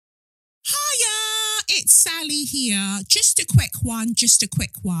it's Sally here. Just a quick one.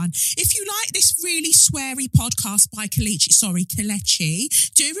 If you like this really sweary podcast by Kelechi,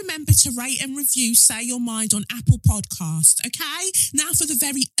 do remember to rate and review Say Your Mind on Apple Podcasts, okay? Now for the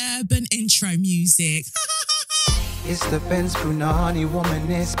very urban intro music. It's the Benz Brunani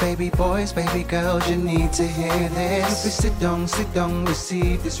womanist, baby boys, baby girls, you need to hear this. Sit down,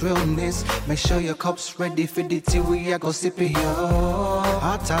 receive this realness. Make sure your cup's ready for the tea, we are go sip it, yo.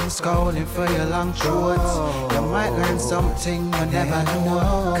 Hard time scrolling for your long shorts. You might learn something you never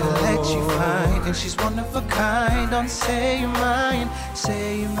know. Collect you fine, and she's one of a kind. Don't say you're mine,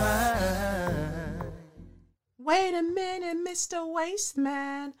 say you're mine. Wait a minute, Mr.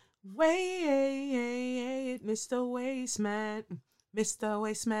 Wasteman. Wait, Mr. Wasteman. Mr.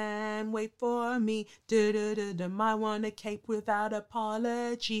 Wasteman, wait for me. I want a cape without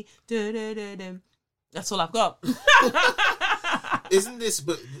apology. That's all I've got. Isn't this?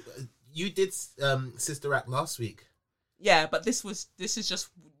 But you did Sister Act last week. Yeah, but this is just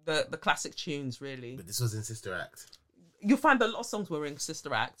the classic tunes, really. But this was in Sister Act. You'll find a lot of songs were in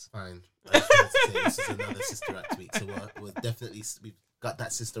Sister Act. Fine. I just wanted to say this is another Sister Act week, so we'll definitely we've got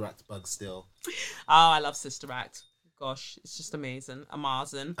that Sister Act bug still. Oh, I love Sister Act. Gosh, it's just amazing.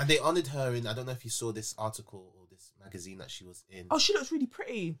 Amazing. And they honoured her in, I don't know if you saw this article or this magazine that she was in. Oh, she looks really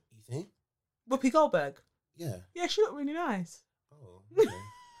pretty. You think? Whoopi Goldberg. Yeah. Yeah, she looked really nice. Oh, okay.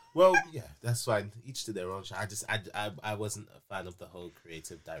 Well, yeah, that's fine. Each to their own. I wasn't a fan of the whole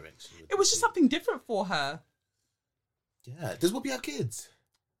creative direction. It was just something different for her. Yeah. Does Whoopi have kids?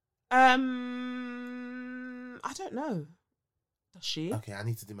 I don't know. Does she? Okay, I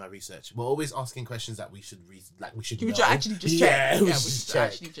need to do my research. We're always asking questions that we should read, like we should You know. actually just check. Yeah, we should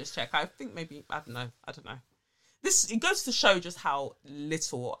actually just check. I think maybe I don't know. It goes to show just how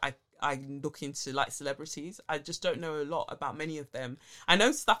little I look into like celebrities. I just don't know a lot about many of them. I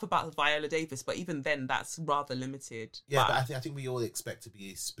know stuff about Viola Davis, but even then, that's rather limited. Yeah, but I think we all expect to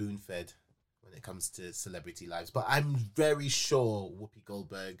be spoon fed when it comes to celebrity lives. But I'm very sure Whoopi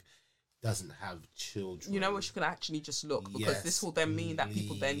Goldberg doesn't have children. You know what? You can actually just look, because Yes, this will then mean that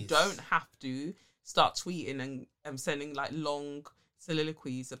people then please. don't have to start tweeting and sending like long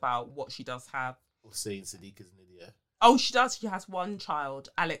soliloquies about what she does have. Or saying Sadiq is an idiot. Oh, she does. She has one child,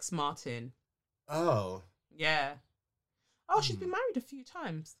 Alex Martin. Oh. Yeah. Oh, she's been married a few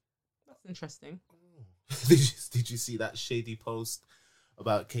times. That's interesting. Did you see that shady post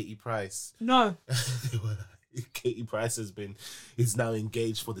about Katie Price? No. Katie Price is now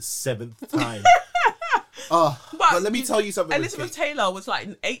engaged for the 7th time. But let me tell you something. Elizabeth Taylor was like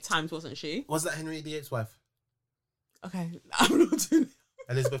 8 times, wasn't she? Was that Henry VIII's wife? Okay, I'm not doing it.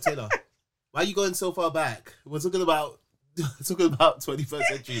 Elizabeth Taylor. Why are you going so far back? We're talking about 21st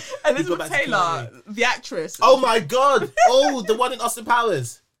century. Elizabeth Taylor, the actress. Oh my God! Oh, the one in Austin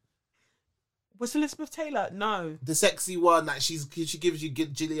Powers. Was Elizabeth Taylor? No. The sexy one that she gives you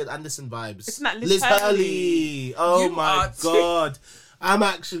Gillian Anderson vibes. Isn't that Liz Hurley? Oh You my are God. I'm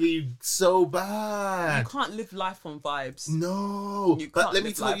actually so bad. You can't live life on vibes. No. You But can't let me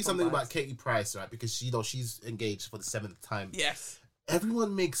live tell life you on something vibes. about Katie Price, right? Because she's engaged for the 7th time. Yes.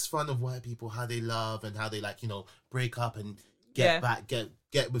 Everyone makes fun of white people, how they love and how they break up and get back,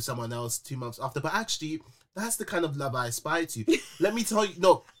 get with someone else 2 months after. But actually, that's the kind of love I aspire to. Let me tell you,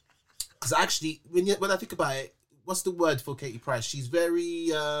 no, because actually, when I think about it, what's the word for Katie Price? She's very,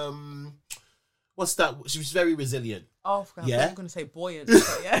 what's that? She's very resilient. Oh, I Yeah? was going to say buoyant.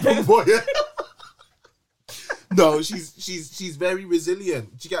 But yeah. No, she's very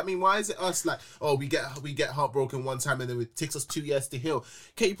resilient. Do you get me? Why is it us like, oh, we get heartbroken one time and then it takes us 2 years to heal?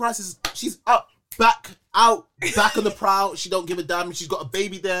 Katie Price she's up, back on the prowl. She don't give a damn. She's got a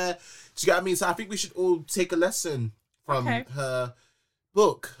baby there. Do you get what I mean? So I think we should all take a lesson from her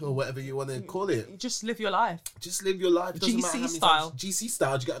book or whatever you want to call it. Just live your life. Just live your life. Doesn't matter how GC many style. times. GC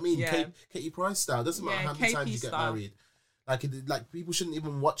style. Do you get what I mean? Yeah. Katie Price style. Doesn't matter how many KP times you get style. married. Like people shouldn't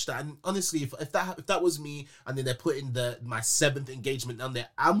even watch that. And honestly, if that was me, and then they're putting my 7th engagement on there,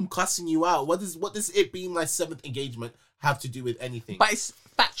 I'm cussing you out. What does it being my 7th engagement have to do with anything? But it's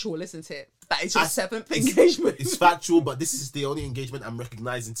factual, isn't it? That is your 7th engagement. It's factual, but this is the only engagement I'm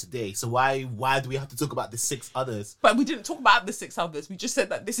recognizing today. So why do we have to talk about the 6 others? But we didn't talk about the 6 others. We just said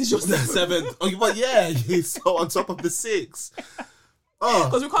that this is your 7th. 7th. Oh, well, yeah. So on top of the 6. Oh,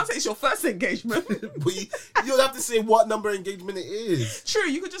 Because we can't say it's your first engagement. but you don't have to say what number engagement it is. True,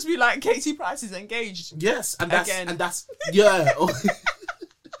 you could just be like, Katie Price is engaged. Yes, and Again. that's yeah.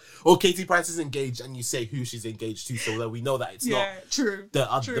 Or Katie Price is engaged, and you say who she's engaged to, so that we know that it's not True.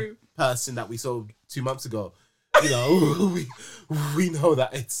 the person that we saw 2 months ago. you know, we know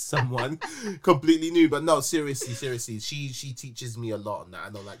that it's someone completely new. But no, seriously, she teaches me a lot on that. I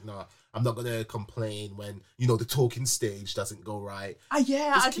know, like, no, I'm not gonna complain when, you know, the talking stage doesn't go right. I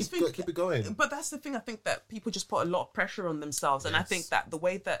Just just think keep it going. But that's the thing. I think that people just put a lot of pressure on themselves, and I think that the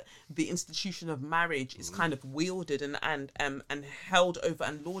way that the institution of marriage is kind of wielded and held over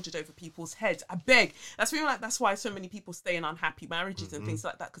and lorded over people's heads. I beg. That's why so many people stay in unhappy marriages and things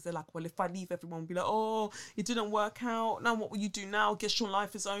like that, because they're like, well, if I leave, everyone will be like, oh, it didn't work out. Now what will you do now? Guess your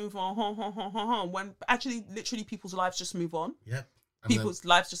life is over. When actually, literally, people's lives just move on. Yep. People's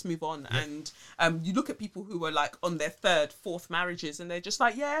lives just move on, and you look at people who are like on their third, fourth marriages, and they're just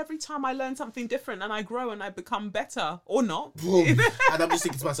like, yeah, every time I learn something different and I grow and I become better, or not. And I'm just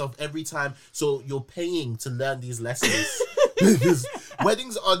thinking to myself every time. So you're paying to learn these lessons because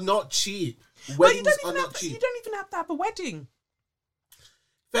weddings are not cheap. Weddings are not cheap. You don't even have to have a wedding.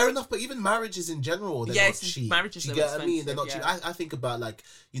 Fair enough, but even marriages in general, they're not cheap. Marriages, do you get what I mean? They're not cheap. I think about, like,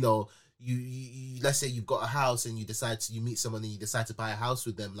 you know, you let's say you've got a house and you meet someone and you decide to buy a house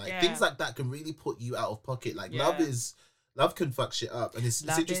with them, like things like that can really put you out of pocket. Like love can fuck shit up, and it's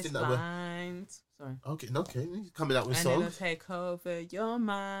interesting that Sorry. Okay, coming out with and songs. It'll take over your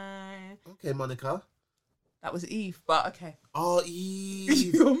mind. Okay, Monica. That was Eve, but okay. Oh,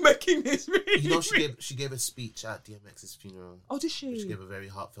 Eve. You're making this really. You know, she gave a speech at DMX's funeral. Oh, did she? She gave a very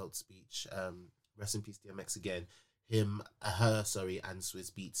heartfelt speech. Rest in peace, DMX again. And Swizz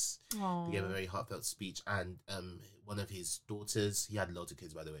Beatz. Aww. He gave a very heartfelt speech, and one of his daughters, he had loads of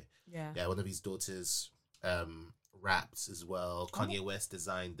kids, by the way. Yeah, one of his daughters raps as well. Kanye West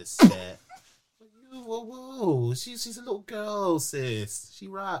designed the set. Whoa, she's a little girl, sis. She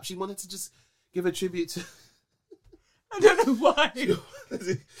raps. She wanted to just give a tribute to. I don't know why.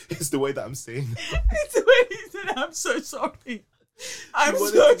 It's the way that I'm saying. It's the way you said it. I'm so sorry. I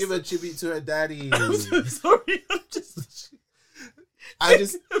wanted to give a tribute to her daddy. I'm so sorry.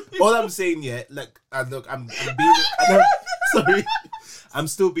 All I'm saying, like, look, I'm being, sorry, I'm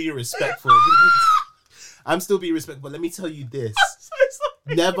still being respectful. I'm still being respectful. Let me tell you this. I'm so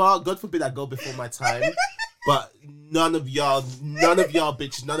sorry. Never, God forbid I go before my time, but none of y'all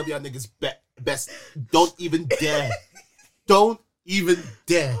bitches, none of y'all niggas best, don't even dare Oh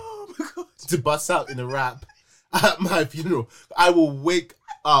my God. to bust out in a rap at my funeral. I will wake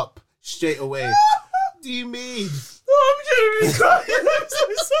up straight away. What do you mean? Oh, I'm genuinely crying. I'm so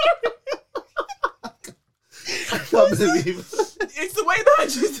sorry. I can't believe It's the way that I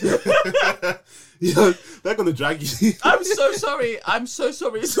just. you know, they're gonna drag you. I'm so sorry.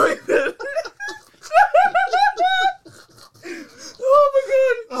 Sorry. Oh my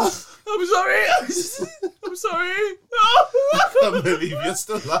God. I'm sorry. I'm sorry. I can't believe you're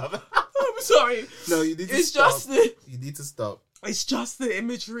still laughing. I'm sorry. No, you need to It's stop. just the. You need to stop. It's just the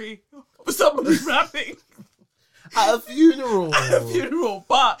imagery of somebody rapping At a funeral. at a funeral.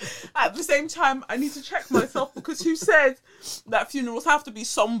 But at the same time, I need to check myself, because who said that funerals have to be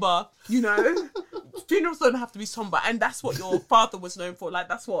somber? You know, funerals don't have to be somber, and that's what your father was known for. Like,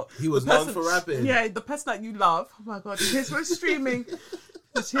 that's what He was known for rapping. Yeah, the person that you love. Oh my God, here's we're streaming.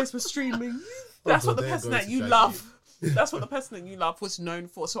 Here's we're streaming. That's what the person that you love. That's what the person that you love was known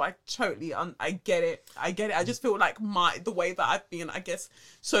for. So I totally, I get it. I just feel like the way that I've been, I guess,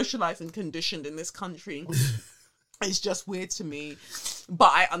 socialized and conditioned in this country. It's just weird to me,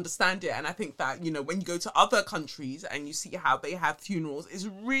 but I understand it. And I think that, you know, when you go to other countries and you see how they have funerals, it's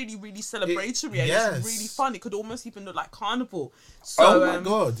really, really celebratory and it's really fun. It could almost even look like carnival. So, oh my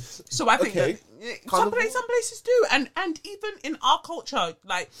God. So I think that some places do. And even in our culture,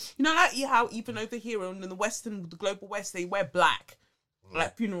 like, you know, like how even over here in the Western, the global West, they wear black.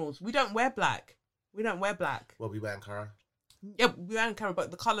 Like funerals. We don't wear black. Well, we wear Ankara. Yeah, we don't care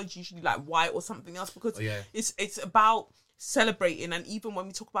about the colours, usually like white or something else, because it's about celebrating. And even when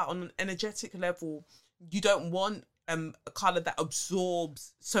we talk about on an energetic level, you don't want a colour that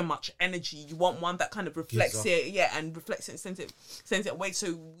absorbs so much energy. You want one that kind of reflects it, and reflects it and sends it away.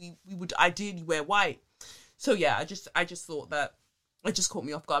 So we would ideally wear white. So yeah, I just thought that it just caught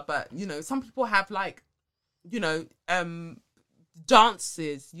me off guard. But, you know, some people have, like, you know,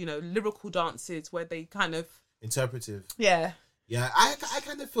 dances, you know, lyrical dances where they kind of interpretive. Yeah, I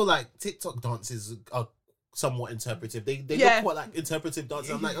kind of feel like TikTok dances are somewhat interpretive. They look quite like interpretive dances.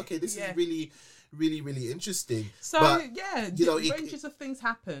 I'm like, okay, this is really, really, really interesting. So but, you know, ranges of things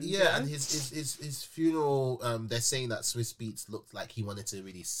happen. Yeah, and his funeral, they're saying that Swizz Beatz looked like he wanted to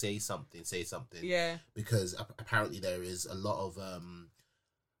really say something. Yeah, because apparently there is a lot of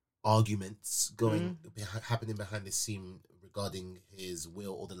arguments happening behind the scene regarding his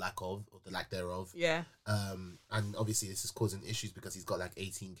will or the lack thereof. Yeah. And obviously this is causing issues because he's got like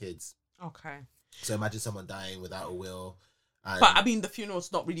 18 kids. Okay. So imagine someone dying without a will. And But I mean, the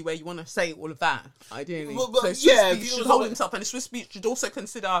funeral's not really where you want to say all of that, ideally. But so Swiss yeah, Beats should funerals hold are- himself, and the Swiss Beats should also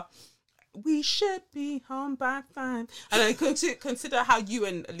consider, we should be home by 5. And then consider how you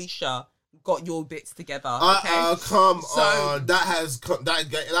and Alicia got your bits together. Okay? Come So- on.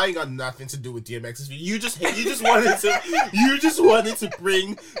 That ain't got nothing to do with DMX. You just wanted to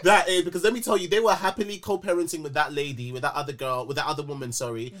bring that in, because let me tell you, they were happily co-parenting with that lady, with that other girl, with that other woman,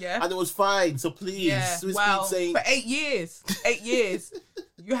 sorry. Yeah. And it was fine. So please, Yeah, Swiss well, Beats saying, for 8 years,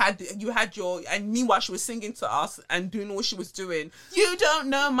 you had your, and meanwhile she was singing to us and doing all she was doing. You don't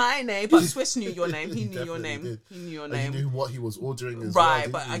know my name, but Swiss knew your name. He knew your definitely name. did. He knew your and name. you knew what he was ordering as Right,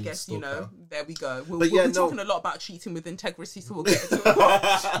 well, but didn't I you, guess, stalker? there we go. But We'll yeah, be no. talking a lot about cheating with integrity, so we'll get to that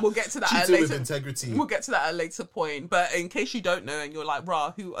at a Cheating with later. integrity. We'll get to that at a later point. But in case you don't know, and you're like,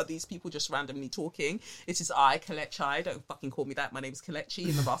 rah, who are these people just randomly talking? It is I, Kelechi. Don't fucking call me that. My name's Kelechi,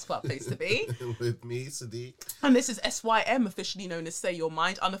 in the basketball place to be. With me, Sadiq. And this is SYM, officially known as Say Your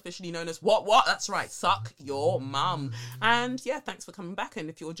Mind, unofficially known as What? That's right, Suck Your Mum. And yeah, thanks for coming back. And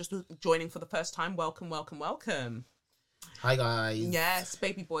if you're just joining for the first time, welcome. Hi, guys. Yes,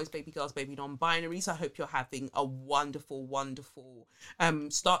 baby boys, baby girls, baby non-binaries. I hope you're having a wonderful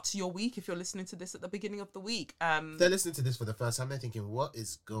start to your week. If you're listening to this at the beginning of the week, They're listening to this for the first time. They're thinking, what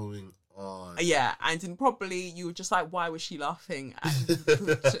is going on? yeah, and then probably you were just like, why was she laughing? And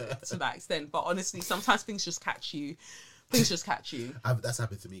to that extent. But honestly, sometimes things just catch you. That's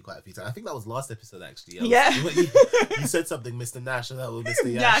happened to me quite a few times. I think that was last episode, actually. Yeah. You said something, Mr. Nash, and that was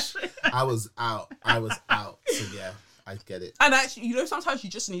Mr. Yash. Yash. I was out. So yeah, I get it. And actually, sometimes you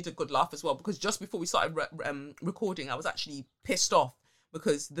just need a good laugh as well, because just before we started recording, I was actually pissed off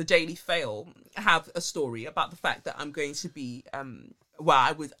because the Daily Fail have a story about the fact that I'm going to be,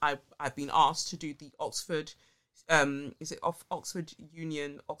 I've been asked to do the Oxford, is it Oxford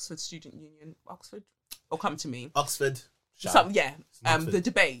Student Union, Oxford? Or come to me. Oxford. The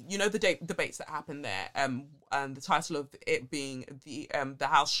debate. You know the debates that happen there. And the title of it being the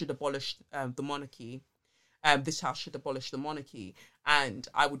House should abolish the monarchy. This House should abolish the monarchy, and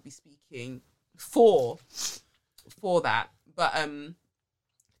I would be speaking for that. But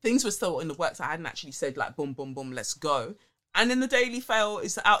things were still in the works. I hadn't actually said like boom, boom, boom, let's go. And then the Daily Fail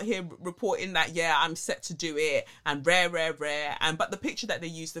is out here reporting that, yeah, I'm set to do it, and rare. But the picture that they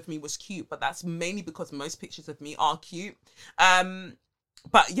used of me was cute, but that's mainly because most pictures of me are cute.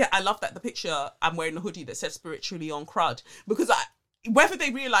 But yeah, I love that the picture, I'm wearing a hoodie that says spiritually on crud, because whether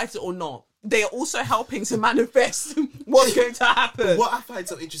they realise it or not, they are also helping to manifest what's going to happen. What I find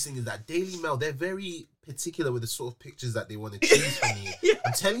so interesting is that Daily Mail, they're very particular with the sort of pictures that they want to choose from you. Yeah.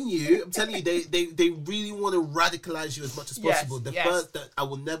 I'm telling you, they really want to radicalize you as much as possible. Yes. First, that I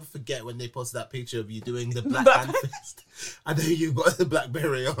will never forget when they posted that picture of you doing the Black Band Fest, and then you got the black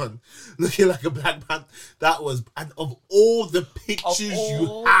beret on, looking like a black band. That was, and of all the pictures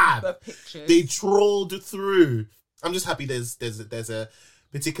you have, they trolled through. I'm just happy there's a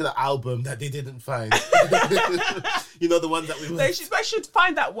particular album that they didn't find. You know, the ones that we were... They should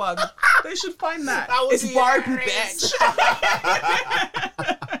find that one. They should find that. was It's Barbie, hilarious. bitch.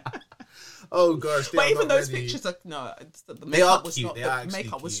 Oh gosh, But even those pictures are the They are makeup was cute. not. They are The actually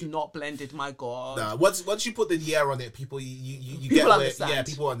makeup was cute. not blended. My God. Nah, once you put the year on it, people you People get where, understand. yeah,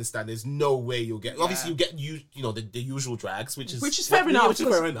 people understand. There's no way you'll get. Yeah. Obviously, you get the usual drags, which is fair enough, Which is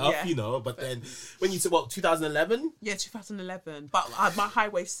fair enough, yeah. you know. But then when you say 2011, Yeah, 2011. But my high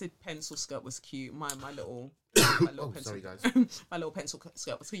waisted pencil skirt was cute. My little. oh sorry guys, My little pencil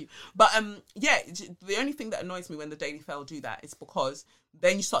skirt was cute. But yeah, the only thing that annoys me when the Daily Fail do that is because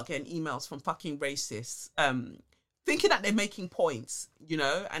then you start getting emails from fucking racists, thinking that they're making points, you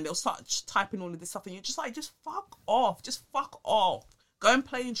know, and they'll start typing all of this stuff, and you're just like, just fuck off, go and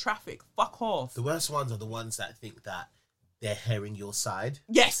play in traffic, fuck off. the worst ones are the ones that think that they're hearing your side.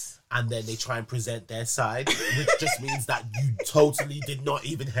 Yes. And then they try and present their side, which just means that you totally did not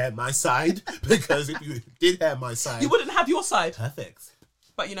even hear my side. Because if you did hear my side, You wouldn't have your side. perfect.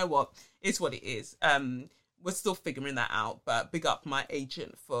 But you know what? It's what it is. We're still figuring that out. But big up my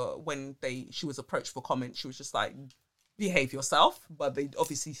agent for when she was approached for comment. She was just like, behave yourself. But they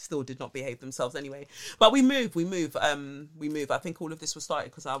obviously still did not behave themselves anyway. But we move. I think all of this was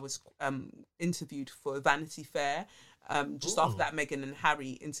started because I was interviewed for Vanity Fair. Just after that Meghan and Harry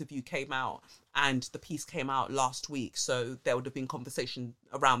interview came out, and the piece came out last week, so there would have been conversation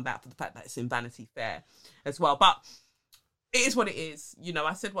around that for the fact that it's in Vanity Fair as well. But it is what it is. You know,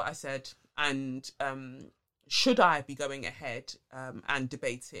 I said what I said, and should I be going ahead and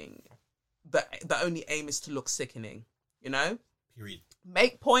debating? The only aim is to look sickening, you know? Period.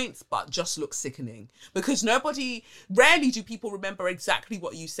 Make points, but just look sickening. Because rarely do people remember exactly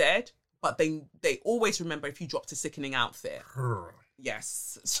what you said, but they always remember if you dropped a sickening outfit.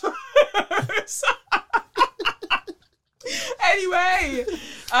 Yes. Anyway,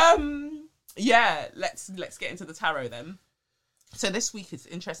 yeah, let's get into the tarot then. So this week is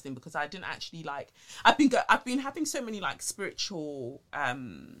interesting because I didn't actually I've been having so many like spiritual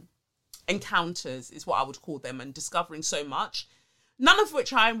encounters is what I would call them, and discovering so much, none of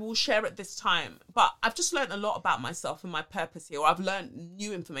which I will share at this time, but I've just learned a lot about myself and my purpose here, or I've learned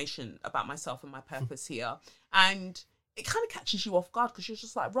new information about myself and my purpose here, and it kind of catches you off guard because you're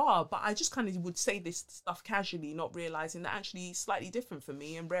just like, rah, but I just kind of would say this stuff casually, not realising that actually it's slightly different for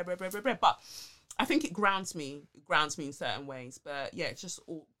me, and rare. But I think it grounds me in certain ways. But yeah, it's just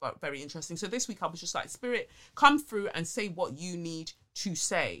all very interesting. So this week I was just like, Spirit, come through and say what you need to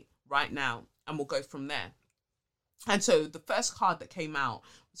say right now, and we'll go from there. And so the first card that came out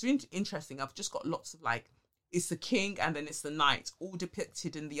was really interesting. I've just got lots of like, it's the King and then it's the Knight, all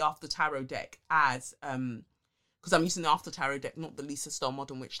depicted in the After Tarot deck as because I'm using the After Tarot deck, not the Lisa Stoll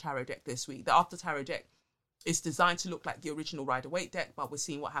Modern Witch Tarot deck this week. The After Tarot deck is designed to look like the original Rider-Waite deck, but we're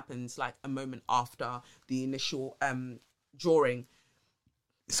seeing what happens like a moment after the initial drawing.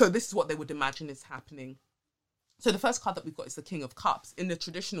 So this is what they would imagine is happening. So the first card that we've got is the King of Cups. In the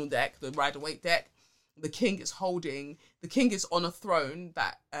traditional deck, the Rider-Waite deck, the king is on a throne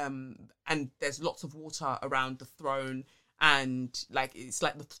that and there's lots of water around the throne, and like it's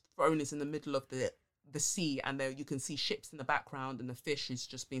like the throne is in the middle of the sea, and there you can see ships in the background, and the fish is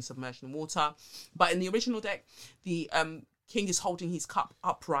just being submerged in water. But in the original deck, the king is holding his cup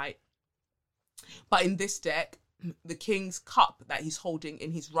upright. But in this deck, the king's cup that he's holding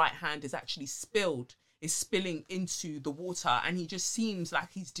in his right hand is actually spilling into the water, and he just seems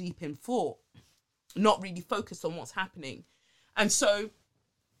like he's deep in thought, not really focused on what's happening. And so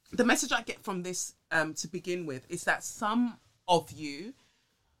the message I get from this to begin with is that some of you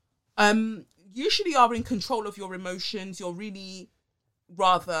usually are in control of your emotions. You're really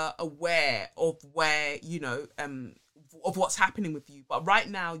rather aware of where, of what's happening with you. But right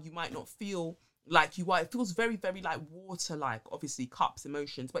now you might not feel like you are. It feels very, very like water-like, obviously cups,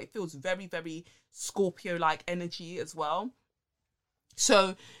 emotions, but it feels very, very Scorpio-like energy as well.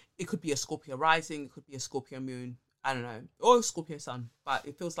 So it could be a Scorpio rising, it could be a Scorpio moon, I don't know, or a Scorpio sun, but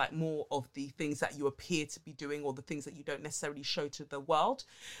it feels like more of the things that you appear to be doing or the things that you don't necessarily show to the world.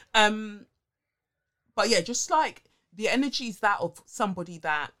 But yeah, just like the energy is that of somebody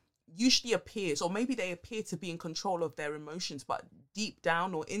that usually appears, or maybe they appear to be in control of their emotions, but deep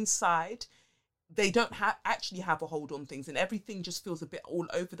down or inside, they don't actually have a hold on things, and everything just feels a bit all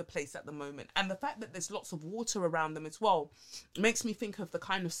over the place at the moment. And the fact that there's lots of water around them as well makes me think of the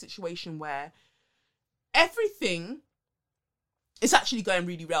kind of situation where everything is actually going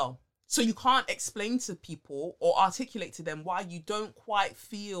really well. So you can't explain to people or articulate to them why you don't quite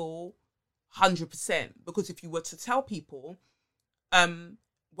feel 100%. Because if you were to tell people,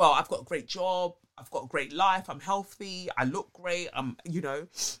 well, I've got a great job, I've got a great life, I'm healthy, I look great,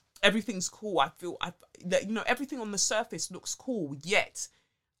 everything's cool. I feel everything on the surface looks cool, yet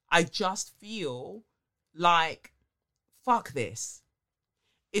I just feel like, fuck this.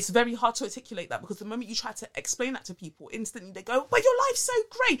 It's very hard to articulate that, because the moment you try to explain that to people, instantly they go, but your life's so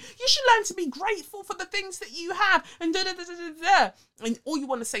great. You should learn to be grateful for the things that you have. And And all you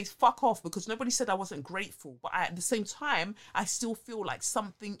want to say is fuck off, because nobody said I wasn't grateful. But at the same time, I still feel like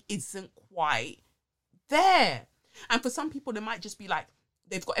something isn't quite there. And for some people, it might just be like,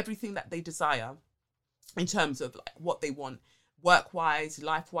 they've got everything that they desire in terms of like what they want, work-wise,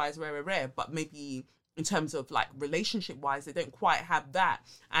 life-wise, rare. But maybe in terms of like relationship-wise, they don't quite have that.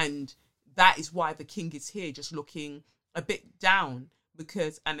 And that is why the king is here, just looking a bit down,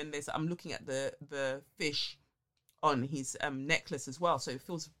 because, and then I'm looking at the fish on his necklace as well. So it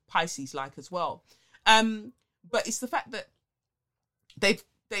feels Pisces-like as well. But it's the fact that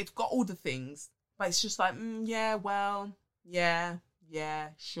they've got all the things, but it's just like, yeah,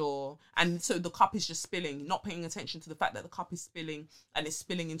 sure. And so the cup is just spilling, not paying attention to the fact that the cup is spilling, and it's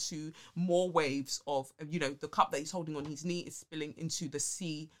spilling into more waves of, the cup that he's holding on his knee is spilling into the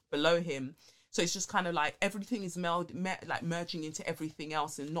sea below him. So it's just kind of like everything is merging into everything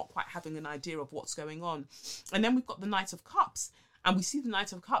else, and not quite having an idea of what's going on. And then we've got the Knight of Cups, and we see the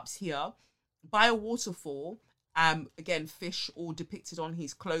Knight of Cups here by a waterfall. Again, fish all depicted on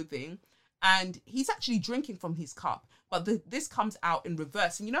his clothing. And he's actually drinking from his cup, but this comes out in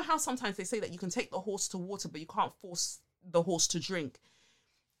reverse. And you know how sometimes they say that you can take the horse to water, but you can't force the horse to drink?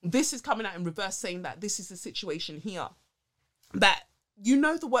 This is coming out in reverse, saying that this is the situation here, that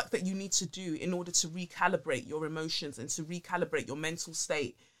the work that you need to do in order to recalibrate your emotions and to recalibrate your mental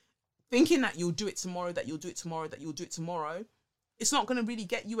state. Thinking that you'll do it tomorrow, it's not going to really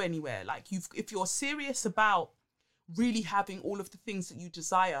get you anywhere. Like, if you're serious about really having all of the things that you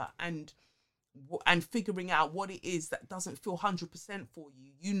desire and figuring out what it is that doesn't feel 100% for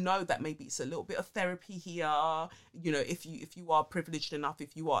you, you know that maybe it's a little bit of therapy here. You know, if you are privileged enough,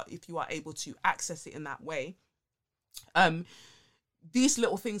 if you are able to access it in that way, these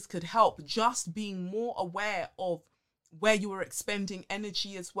little things could help. Just being more aware of where you are expending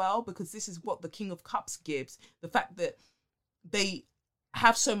energy as well, because this is what the King of Cups gives. The fact that they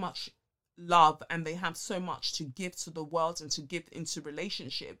have so much love and they have so much to give to the world and to give into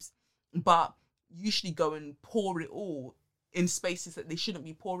relationships, but usually go and pour it all in spaces that they shouldn't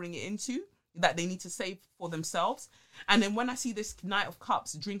be pouring it into, that they need to save for themselves. And then when I see this Knight of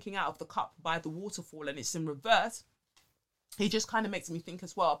Cups drinking out of the cup by the waterfall and it's in reverse, it just kind of makes me think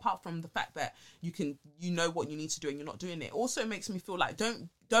as well, apart from the fact that you know what you need to do and you're not doing it, also makes me feel like don't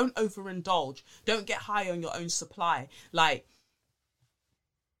overindulge, don't get high on your own supply. Like,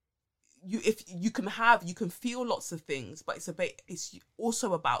 you can feel lots of things, but it's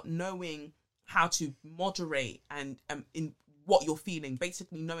also about knowing how to moderate and in what you're feeling,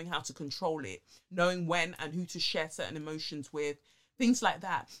 basically knowing how to control it, knowing when and who to share certain emotions with, things like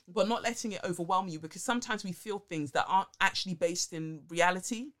that, but not letting it overwhelm you, because sometimes we feel things that aren't actually based in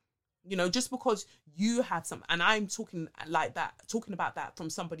reality. You know, just because you have some, and I'm talking about that from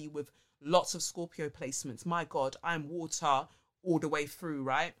somebody with lots of Scorpio placements. My God, I'm water all the way through,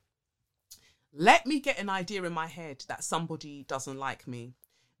 right? Let me get an idea in my head that somebody doesn't like me.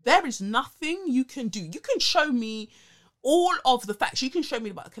 There is nothing you can do. You can show me all of the facts. You can show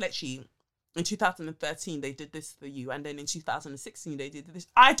me about Kelechi. In 2013, they did this for you. And then in 2016, they did this.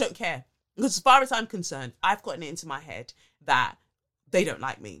 I don't care. Because as far as I'm concerned, I've gotten it into my head that they don't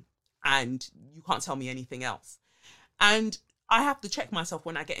like me. And you can't tell me anything else. And I have to check myself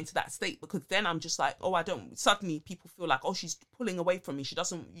when I get into that state, because then I'm just like, oh, suddenly people feel like, oh, she's pulling away from me. She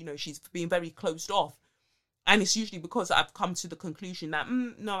doesn't, she's being very closed off. And it's usually because I've come to the conclusion that,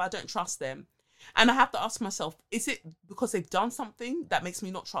 no, I don't trust them. And I have to ask myself, is it because they've done something that makes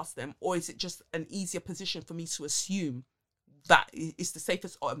me not trust them? Or is it just an easier position for me to assume that it's the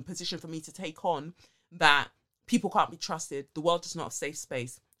safest position for me to take on, that people can't be trusted, the world is not a safe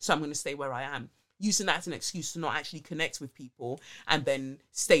space, so I'm going to stay where I am, using that as an excuse to not actually connect with people and then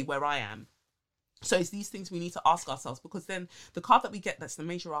stay where I am. So it's these things we need to ask ourselves, because then the card that we get, that's the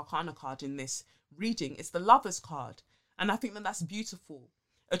major arcana card in this reading, is the Lover's card. And I think that that's beautiful.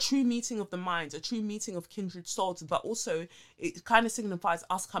 A true meeting of the minds, a true meeting of kindred souls, but also it kind of signifies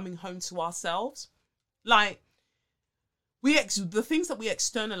us coming home to ourselves. Like, the things that we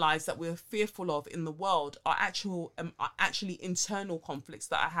externalize that we're fearful of in the world are actually internal conflicts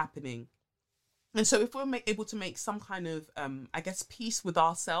that are happening. And so if we're able to make some kind of, peace with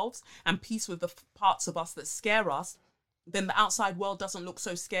ourselves and peace with the parts of us that scare us, then the outside world doesn't look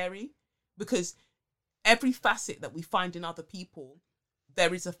so scary, because every facet that we find in other people,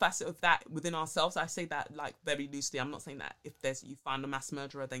 there is a facet of that within ourselves. I say that like very loosely. I'm not saying that if you find a mass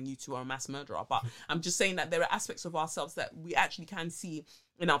murderer, then you too are a mass murderer. But I'm just saying that there are aspects of ourselves that we actually can see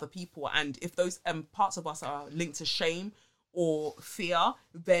in other people. And if those parts of us are linked to shame or fear,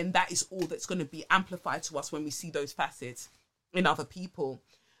 then that is all that's going to be amplified to us when we see those facets in other people.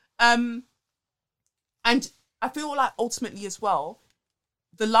 And I feel like ultimately as well,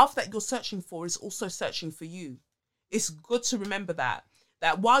 the love that you're searching for is also searching for you. It's good to remember that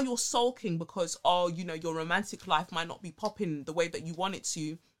while you're sulking because, your romantic life might not be popping the way that you want it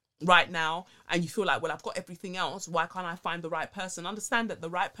to right now, and you feel like, well, I've got everything else, why can't I find the right person? Understand that the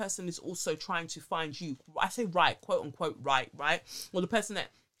right person is also trying to find you. I say right, quote unquote right? Well, the person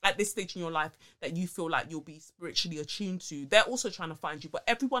that at this stage in your life that you feel like you'll be spiritually attuned to, they're also trying to find you. But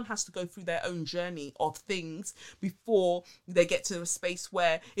everyone has to go through their own journey of things before they get to a space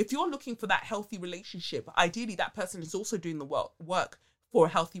where, if you're looking for that healthy relationship, ideally that person is also doing the work for a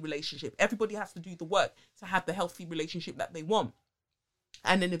healthy relationship. Everybody has to do the work to have the healthy relationship that they want.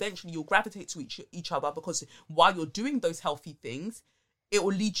 And then eventually you'll gravitate to each other, because while you're doing those healthy things, it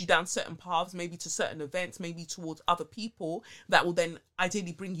will lead you down certain paths, maybe to certain events, maybe towards other people that will then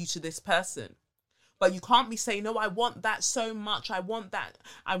ideally bring you to this person. But you can't be saying, no, I want that so much. I want that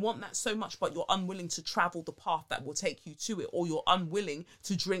so much, but you're unwilling to travel the path that will take you to it, or you're unwilling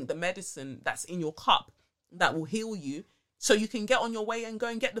to drink the medicine that's in your cup that will heal you, so you can get on your way and go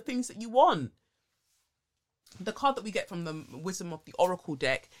and get the things that you want. The card that we get from the Wisdom of the Oracle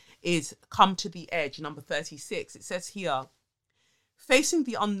deck is Come to the Edge, number 36. It says here, facing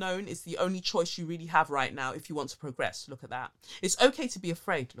the unknown is the only choice you really have right now if you want to progress. Look at that. It's okay to be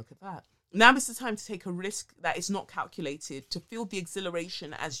afraid. Look at that. Now is the time to take a risk that is not calculated, to feel the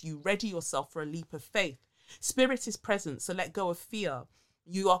exhilaration as you ready yourself for a leap of faith. Spirit is present, so let go of fear.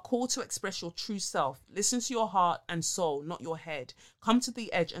 You are called to express your true self. Listen to your heart and soul, not your head. Come to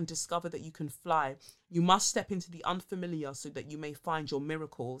the edge and discover that you can fly. You must step into the unfamiliar so that you may find your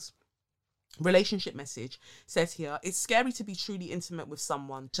miracles. Relationship message says here, it's scary to be truly intimate with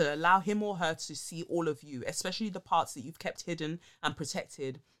someone, to allow him or her to see all of you, especially the parts that you've kept hidden and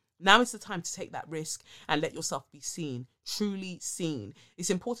protected. Now is the time to take that risk and let yourself be seen, truly seen. It's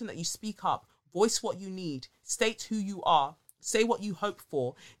important that you speak up, voice what you need, state who you are, say what you hope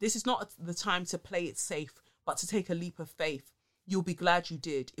for. This is not the time to play it safe, but to take a leap of faith. You'll be glad you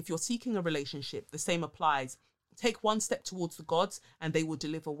did. If you're seeking a relationship, the same applies. Take one step towards the gods and they will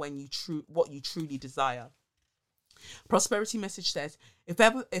deliver what you truly desire. Prosperity message says, if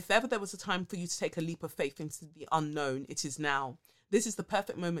ever there was a time for you to take a leap of faith into the unknown, it is now. This is the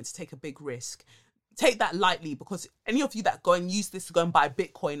perfect moment to take a big risk. Take that lightly, because any of you that go and use this to go and buy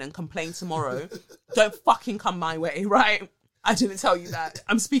Bitcoin and complain tomorrow, don't fucking come my way, right? I didn't tell you that.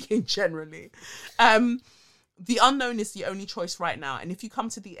 I'm speaking generally. The unknown is the only choice right now. And if you come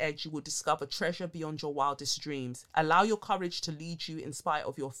to the edge, you will discover treasure beyond your wildest dreams. Allow your courage to lead you in spite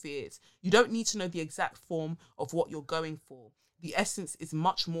of your fears. You don't need to know the exact form of what you're going for. The essence is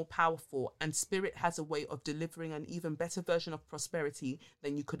much more powerful, and spirit has a way of delivering an even better version of prosperity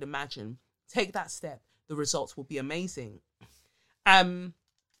than you could imagine. Take that step. The results will be amazing.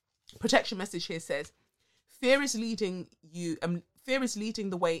 Protection message here says, fear is leading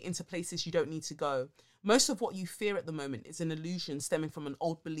the way into places you don't need to go. Most of what you fear at the moment is an illusion stemming from an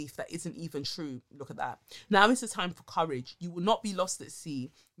old belief that isn't even true. Look at that. Now is the time for courage. You will not be lost at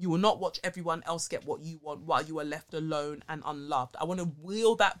sea. You will not watch everyone else get what you want while you are left alone and unloved. I want to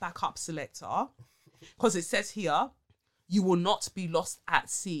wheel that back up, selector, because it says here, you will not be lost at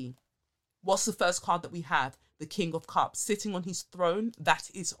sea. What's the first card that we have? The King of Cups, sitting on his throne that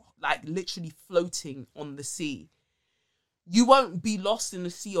is like literally floating on the sea. You won't be lost in the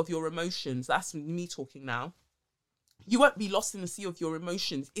sea of your emotions. That's me talking now. You won't be lost in the sea of your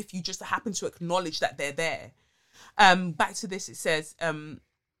emotions if you just happen to acknowledge that they're there. Back to this, it says,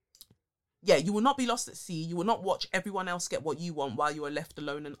 you will not be lost at sea. You will not watch everyone else get what you want while you are left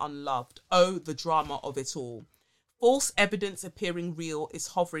alone and unloved. Oh, the drama of it all. False evidence appearing real is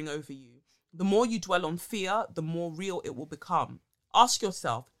hovering over you. The more you dwell on fear, the more real it will become. Ask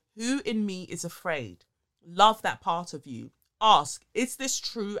yourself, who in me is afraid? Love that part of you. Ask, is this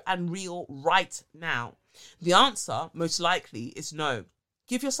true and real right now? The answer, most likely, is no.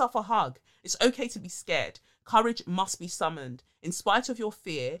 Give yourself a hug. It's okay to be scared. Courage must be summoned. In spite of your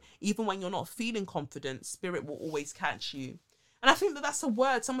fear, even when you're not feeling confident, spirit will always catch you. And I think that that's a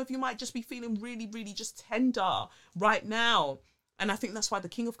word. Some of you might just be feeling really, really just tender right now. And I think that's why the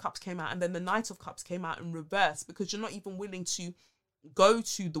King of Cups came out and then the Knight of Cups came out in reverse, because you're not even willing to go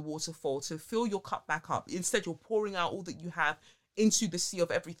to the waterfall to fill your cup back up. Instead, you're pouring out all that you have into the sea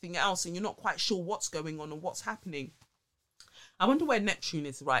of everything else, and you're not quite sure what's going on and what's happening. I wonder where Neptune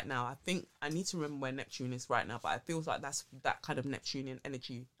is right now. I think I need to remember where Neptune is right now, but it feels like that's that kind of Neptunian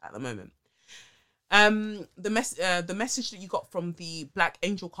energy at the moment. The message that you got from the Black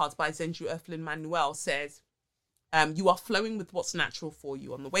Angel cards by Zenju Earthlyn Manuel says, you are flowing with what's natural for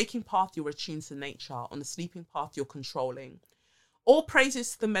you. On the waking path, you're attuned to nature. On the sleeping path, you're controlling. All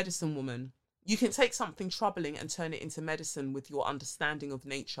praises to the medicine woman. You can take something troubling and turn it into medicine with your understanding of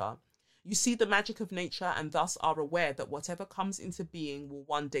nature. You see the magic of nature and thus are aware that whatever comes into being will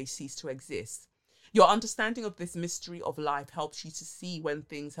one day cease to exist. Your understanding of this mystery of life helps you to see when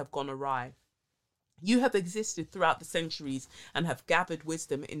things have gone awry. You have existed throughout the centuries and have gathered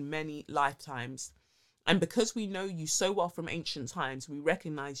wisdom in many lifetimes. And because we know you so well from ancient times, we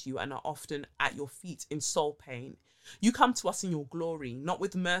recognize you and are often at your feet in soul pain. You come to us in your glory, not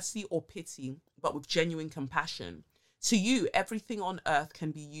with mercy or pity, but with genuine compassion. To you, everything on earth can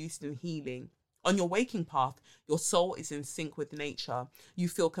be used in healing. On your waking path, your soul is in sync with nature. You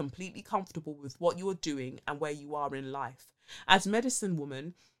feel completely comfortable with what you are doing and where you are in life. As medicine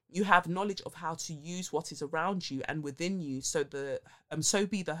woman, you have knowledge of how to use what is around you and within you, so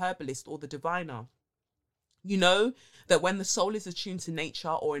be the herbalist or the diviner. You know that when the soul is attuned to nature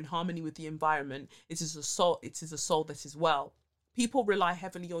or in harmony with the environment, it is a soul that is well. People rely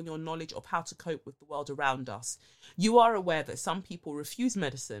heavily on your knowledge of how to cope with the world around us. You are aware that some people refuse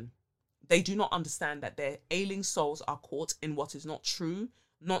medicine. They do not understand that their ailing souls are caught in what is not true,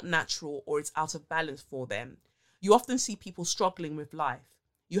 not natural, or it's out of balance for them. You often see people struggling with life.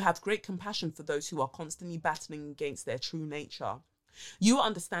 You have great compassion for those who are constantly battling against their true nature. You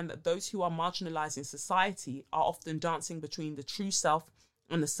understand that those who are marginalized in society are often dancing between the true self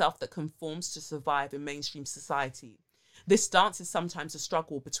and the self that conforms to survive in mainstream society. This dance is sometimes a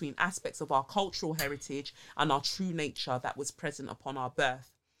struggle between aspects of our cultural heritage and our true nature that was present upon our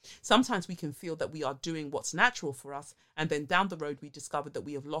birth. Sometimes we can feel that we are doing what's natural for us, and then down the road we discover that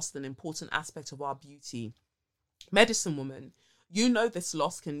we have lost an important aspect of our beauty. Medicine woman, you know this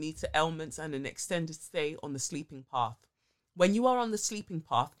loss can lead to ailments and an extended stay on the sleeping path. When you are on the sleeping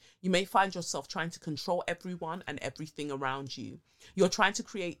path, you may find yourself trying to control everyone and everything around you. You're trying to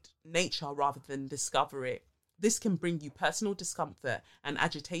create nature rather than discover it. This can bring you personal discomfort and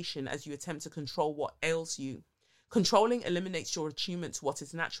agitation as you attempt to control what ails you. Controlling eliminates your attunement to what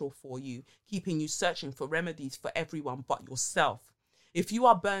is natural for you, keeping you searching for remedies for everyone but yourself. If you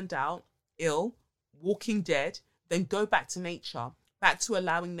are burned out, ill, walking dead, then go back to nature, back to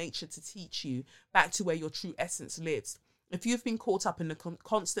allowing nature to teach you, back to where your true essence lives. If you've been caught up in the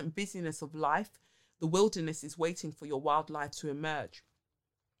constant busyness of life, the wilderness is waiting for your wildlife to emerge.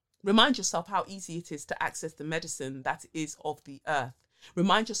 Remind yourself how easy it is to access the medicine that is of the earth.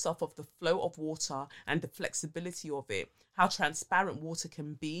 Remind yourself of the flow of water and the flexibility of it, how transparent water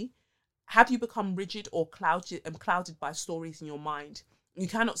can be. Have you become rigid or clouded by stories in your mind? You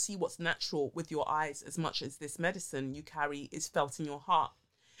cannot see what's natural with your eyes as much as this medicine you carry is felt in your heart.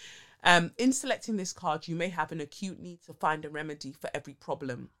 In selecting this card, you may have an acute need to find a remedy for every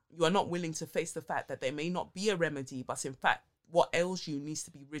problem. You are not willing to face the fact that there may not be a remedy, but in fact, what ails you needs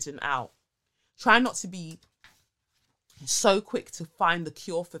to be ridden out. Try not to be so quick to find the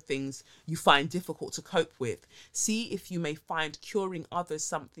cure for things you find difficult to cope with. See if you may find curing others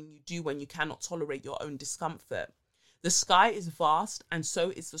something you do when you cannot tolerate your own discomfort. The sky is vast, and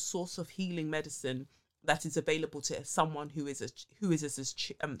so is the source of healing medicine that is available to someone who is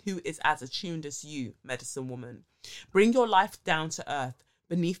as attuned as you, medicine woman. Bring your life down to earth,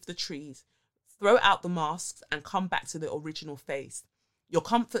 beneath the trees. Throw out the masks and come back to the original face. Your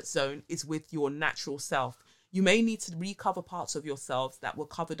comfort zone is with your natural self. You may need to recover parts of yourselves that were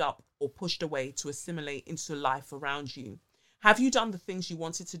covered up or pushed away to assimilate into life around you. Have you done the things you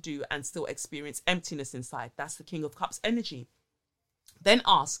wanted to do and still experience emptiness inside? That's the King of Cups energy. Then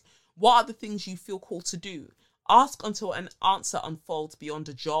ask, what are the things you feel called to do? Ask until an answer unfolds beyond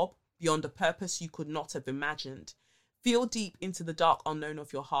a job, beyond a purpose you could not have imagined. Feel deep into the dark unknown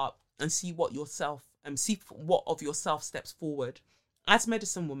of your heart and see what of yourself steps forward. As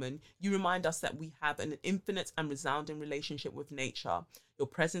medicine woman, you remind us that we have an infinite and resounding relationship with nature. Your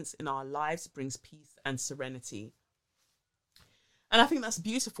presence in our lives brings peace and serenity. And I think that's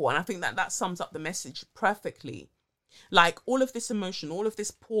beautiful. And I think that sums up the message perfectly. Like all of this emotion, all of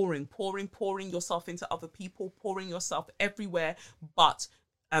this pouring yourself into other people, pouring yourself everywhere but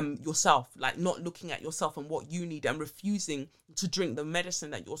yourself, like not looking at yourself and what you need and refusing to drink the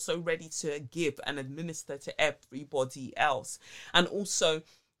medicine that you're so ready to give and administer to everybody else. And also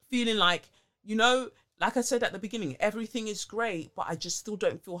feeling like, like I said at the beginning, everything is great, but I just still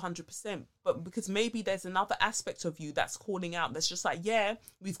don't feel 100%. But because maybe there's another aspect of you that's calling out, that's just like, yeah,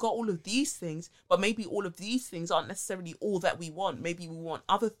 we've got all of these things, but maybe all of these things aren't necessarily all that we want. Maybe we want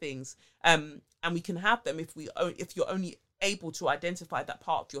other things, and we can have them if you're only able to identify that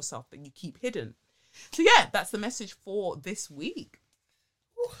part of yourself that you keep hidden. So yeah, that's the message for this week.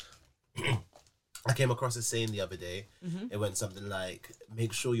 I came across a saying the other day. It went something like,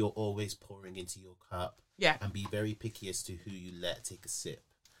 make sure you're always pouring into your cup. Yeah. And be very picky as to who you let take a sip.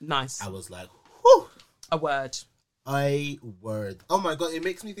 Nice. I was like, whew. A word. Oh my God, it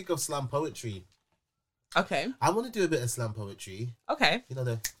makes me think of slam poetry. Okay. I want to do a bit of slam poetry. Okay.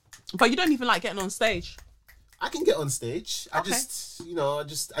 But you don't even like getting on stage. I can get on stage. Okay.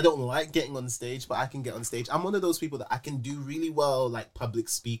 I don't like getting on stage, but I can get on stage. I'm one of those people that I can do really well, like public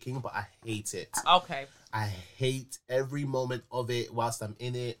speaking, but I hate it. Okay. I hate every moment of it whilst I'm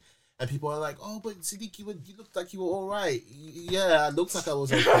in it. And people are like, oh, but Sadiq, you looked like you were all right. Yeah, I looked like I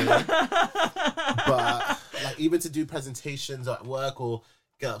was okay. But like even to do presentations at work or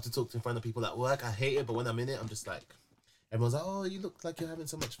get up to talk in front of people at work, I hate it. But when I'm in it, I'm just like, everyone's like, oh, you look like you're having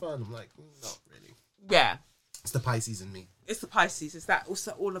so much fun. I'm like, not really. Yeah. It's the Pisces in me. It's the Pisces. Is that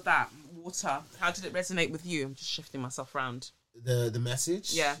also all of that water? How did it resonate with you? I'm just shifting myself around. The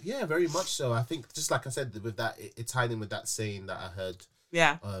message? Yeah, very much so. I think just like I said, with that, it tied in with that saying that I heard.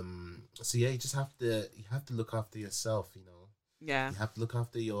 Yeah. So yeah, you have to look after yourself. Yeah. You have to look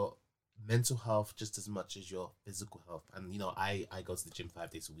after your mental health just as much as your physical health. And I go to the gym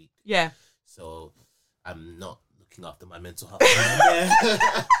 5 days a week. Yeah. So I'm not looking after my mental health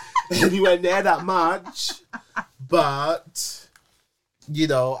anywhere near that much. But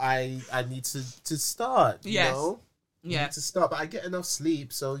I need to start. Yes. I need to start. But I get enough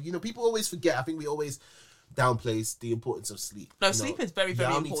sleep. So people always forget. I think we always downplays the importance of sleep. No, sleep is very,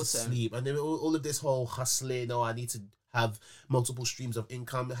 very important. I need to sleep. And then all of this whole hustling, I need to have multiple streams of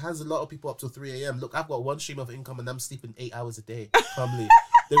income. It has a lot of people up till 3 a.m. Look, I've got one stream of income and I'm sleeping 8 hours a day. Calmly.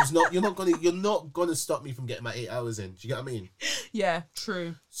 You're not gonna stop me from getting my 8 hours in. Do you get what I mean? Yeah,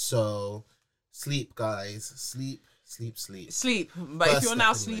 true. So sleep, guys. Sleep. But if you're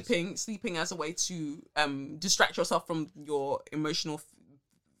now anyways. sleeping as a way to distract yourself from your emotional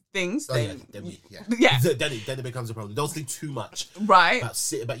things, then then it becomes a problem. Don't sleep too much. Right.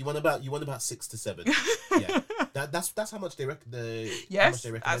 You want about 6 to 7. Yeah. That's how much they recommend. Yes,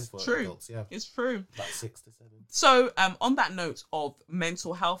 recommend that's for true. adults. Yeah. It's true. About 6 to 7. So, on that note of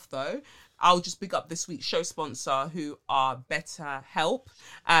mental health, though, I'll just pick up this week's show sponsor, who are BetterHelp.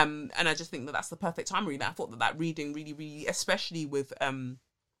 And I just think that that's the perfect time to read that. I thought that reading really, really, especially with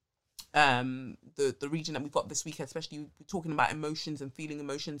the reading that we've got this week, especially talking about emotions and feeling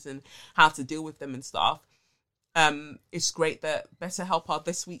emotions and how to deal with them and stuff. It's great that BetterHelp are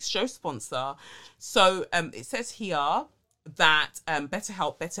this week's show sponsor. So it says here that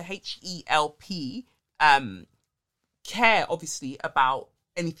BetterHelp, HELP, care obviously about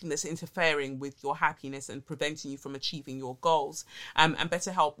anything that's interfering with your happiness and preventing you from achieving your goals. And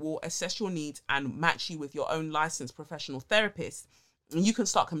BetterHelp will assess your needs and match you with your own licensed professional therapist. And you can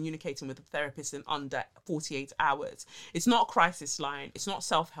start communicating with a therapist in under 48 hours. It's not a crisis line. It's not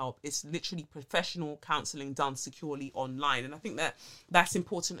self-help. It's literally professional counselling done securely online. And I think that that's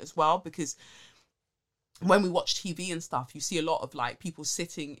important as well, because when we watch TV and stuff, you see a lot of like people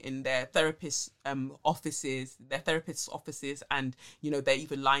sitting in their therapists' offices, and, you know, they're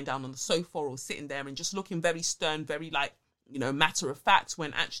even lying down on the sofa or sitting there and just looking very stern, very like, you know, matter of fact,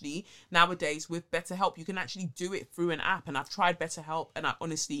 when actually nowadays with BetterHelp, you can actually do it through an app. And I've tried BetterHelp and I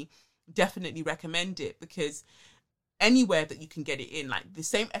honestly definitely recommend it, because anywhere that you can get it in, like the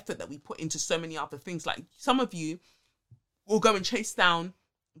same effort that we put into so many other things, like some of you will go and chase down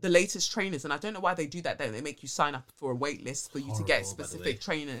the latest trainers, and I don't know why they do that. They make you sign up for a wait list for you to get specific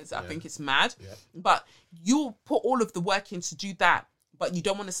trainers. I think it's mad. Yeah. But you'll put all of the work in to do that, but you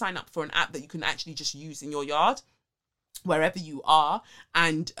don't want to sign up for an app that you can actually just use in your yard, wherever you are,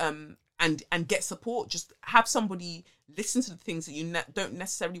 and get support. Just have somebody listen to the things that you don't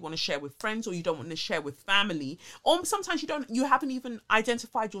necessarily want to share with friends, or you don't want to share with family, or sometimes you haven't even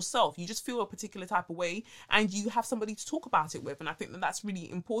identified yourself. You just feel a particular type of way and you have somebody to talk about it with. And I think that that's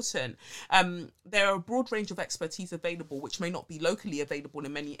really important. There are a broad range of expertise available, which may not be locally available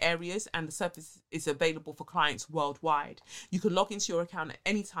in many areas, and the service is available for clients worldwide. You can log into your account at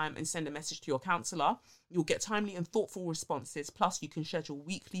any time and send a message to your counsellor. You'll get timely and thoughtful responses. Plus, you can schedule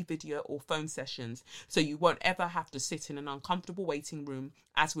weekly video or phone sessions, so you won't ever have to sit in an uncomfortable waiting room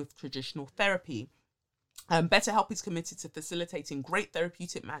as with traditional therapy. BetterHelp is committed to facilitating great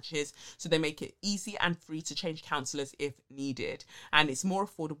therapeutic matches, so they make it easy and free to change counsellors if needed. And it's more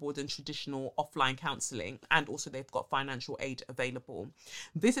affordable than traditional offline counselling, and also they've got financial aid available.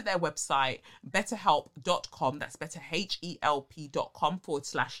 Visit their website, betterhelp.com, that's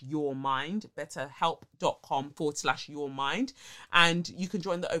betterhelp.com/yourmind, betterhelp.com/yourmind, and you can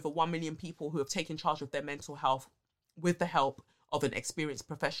join the over 1 million people who have taken charge of their mental health with the help of an experienced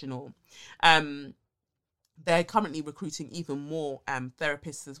professional. They're currently recruiting even more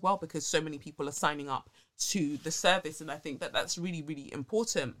therapists as well, because so many people are signing up to the service. And I think that that's really, really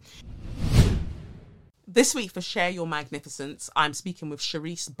important. This week for Share Your Magnificence, I'm speaking with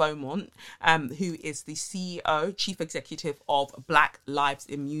Charisse Beaumont, who is the CEO, Chief Executive of Black Lives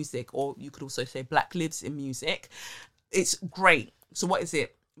in Music, or you could also say Black Lives in Music. It's great. So what is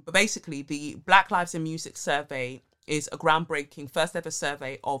it? But basically, the Black Lives in Music survey is a groundbreaking first ever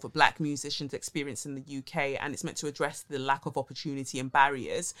survey of Black musicians' experience in the UK, and it's meant to address the lack of opportunity and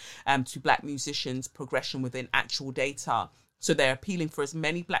barriers to Black musicians' progression within actual data. So they're appealing for as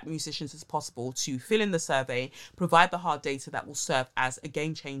many Black musicians as possible to fill in the survey, provide the hard data that will serve as a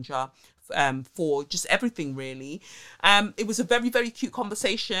game changer for just everything, really. It was a very, very cute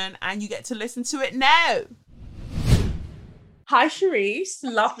conversation, and you get to listen to it now. Hi, Charisse.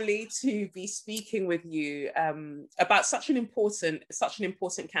 Lovely to be speaking with you about such an important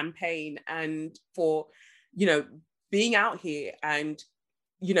campaign, and for, you know, being out here and,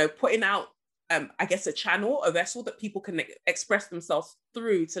 you know, putting out, I guess, a channel, a vessel that people can express themselves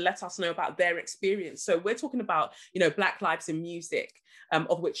through to let us know about their experience. So we're talking about, you know, Black Lives in Music,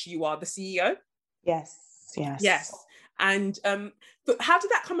 of which you are the CEO. Yes. And but how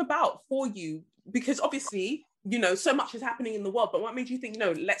did that come about for you? Because obviously, you know, so much is happening in the world, but what made you think,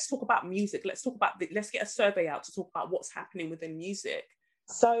 no, let's talk about music. Let's get a survey out to talk about what's happening within music.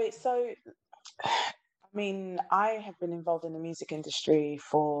 So, I mean, I have been involved in the music industry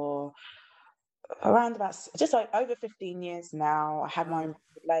for around about just like over 15 years now. I had my own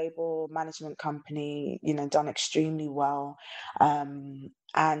label, management company, done extremely well.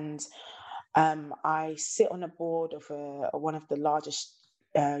 And I sit on a board of one of the largest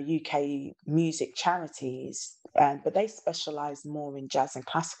UK music charities, but they specialize more in jazz and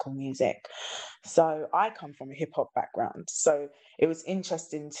classical music. So I come from a hip hop background. So it was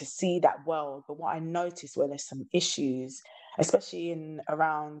interesting to see that world. But what I noticed were there's some issues, especially in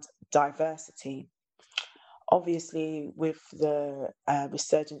around diversity. Obviously, with the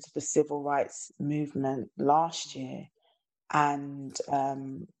resurgence of the civil rights movement last year, and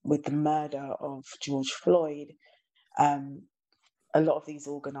with the murder of George Floyd, a lot of these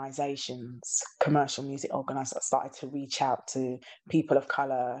organizations, commercial music organizations, started to reach out to people of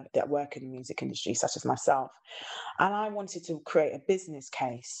color that work in the music industry, such as myself. And I wanted to create a business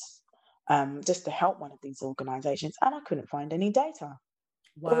case just to help one of these organizations, and I couldn't find any data.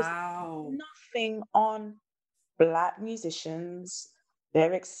 Wow. There was nothing on Black musicians,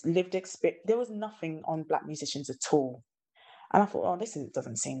 their lived experience. There was nothing on Black musicians at all. And I thought, oh, this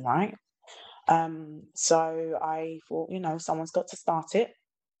doesn't seem right. So I thought, someone's got to start it.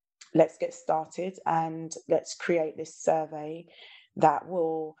 Let's get started and let's create this survey that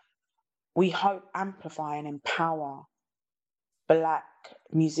will, we hope, amplify and empower Black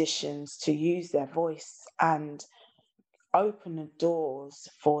musicians to use their voice and open the doors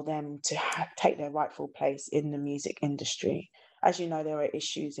for them to take their rightful place in the music industry. As you know, there are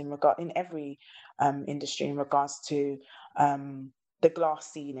issues in every industry in regards to the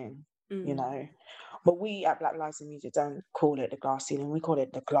glass ceiling, But we at Black Lives in Music don't call it the glass ceiling. We call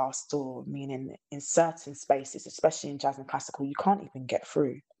it the glass door, meaning in certain spaces, especially in jazz and classical, you can't even get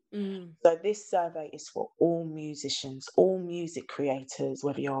through. So this survey is for all musicians, all music creators,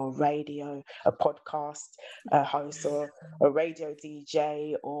 whether you're a podcast host, or a radio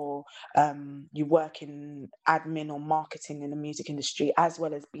DJ, or you work in admin or marketing in the music industry, as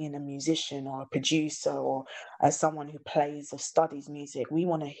well as being a musician or a producer or as someone who plays or studies music. We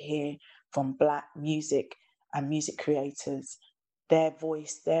want to hear from Black music and music creators, their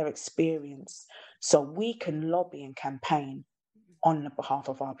voice, their experience, so we can lobby and campaign on the behalf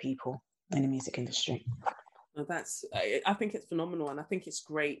of our people in the music industry. I think it's phenomenal, and I think it's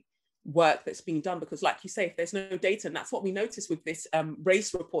great work that's being done, because like you say, if there's no data, and that's what we noticed with this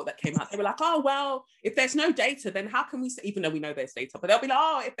race report that came out, they were like, oh, well, if there's no data, then how can we say, even though we know there's data, but they'll be like,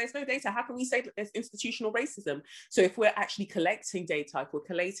 oh, if there's no data, how can we say that there's institutional racism? So if we're actually collecting data, if we're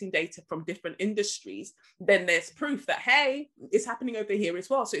collating data from different industries, then there's proof that, hey, it's happening over here as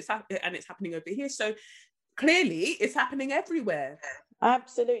well. So it's happening over here. So clearly it's happening everywhere.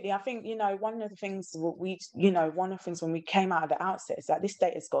 Absolutely. I think, one of the things when we came out of the outset is that this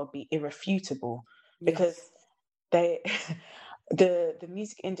data's got to be irrefutable, because the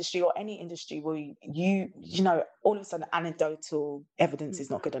music industry or any industry where all of a sudden anecdotal evidence is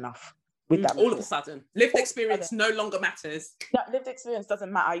not good enough. With that all of a sudden, lived experience no longer matters. No, lived experience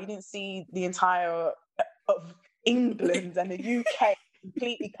doesn't matter. You didn't see the entire of England and the UK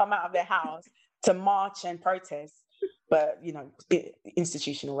completely come out of their house to march and protest, but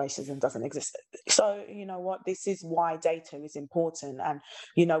institutional racism doesn't exist. So this is why data is important. And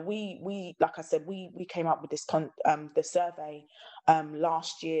we like I said, we came up with this the survey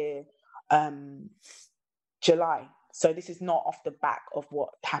last year, July. So this is not off the back of what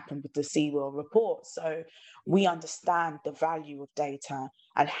happened with the Sewell report. So we understand the value of data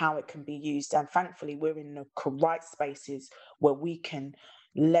and how it can be used, and thankfully we're in the right spaces where we can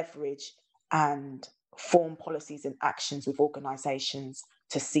leverage and form policies and actions with organizations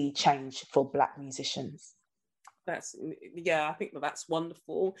to see change for Black musicians. I think that's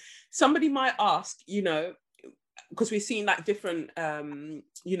wonderful. Somebody might ask, because we've seen like different,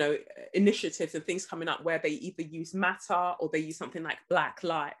 initiatives and things coming up where they either use Matter or they use something like Black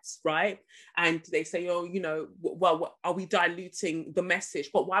Lives, right? And they say, oh, well, are we diluting the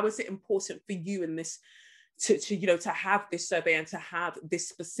message? But why was it important for you in this to have this survey and to have this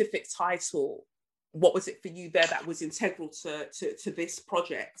specific title? What was it for you there that was integral to this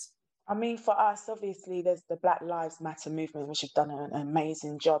project? I mean, for us, obviously, there's the Black Lives Matter movement, which have done an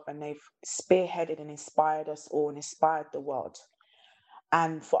amazing job, and they've spearheaded and inspired us all and inspired the world.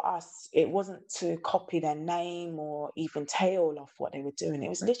 And for us, it wasn't to copy their name or even tail off what they were doing. It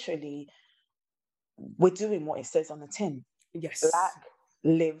was literally, we're doing what it says on the tin. Yes. Black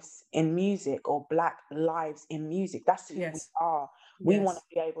lives in music, or Black lives in music. That's who we are. We want to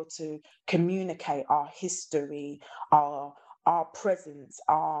be able to communicate our history, our presence,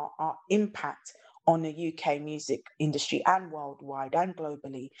 our impact on the UK music industry and worldwide and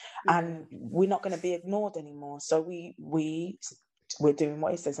globally. And we're not going to be ignored anymore. So we're doing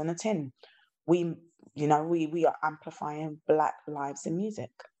what it says on the tin. we are amplifying Black lives in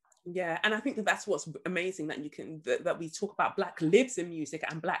music. Yeah, and I think that that's what's amazing, that that we talk about Black lives in music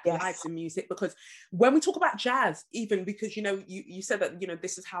and Black lives in music, because when we talk about jazz, even because you said that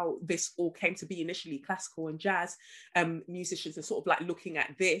this is how this all came to be initially, classical and jazz musicians are sort of like looking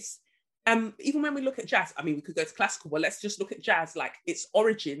at this. Even when we look at jazz, I mean, we could go to classical, but let's just look at jazz, like its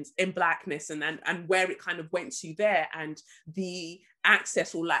origins in Blackness and where it kind of went to there, and the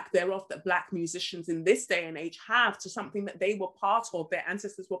access or lack thereof that Black musicians in this day and age have to something that they were part of, their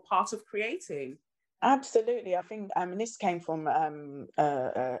ancestors were part of creating. Absolutely. I think this came from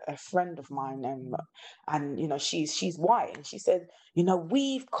a friend of mine, and she's white, and she said,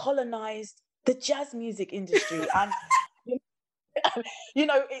 we've colonized the jazz music industry, and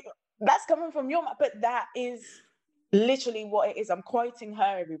that's coming from your mouth, but that is literally what it is. I'm quoting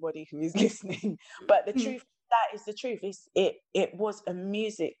her, everybody who is listening, but the truth, that is the truth. It was a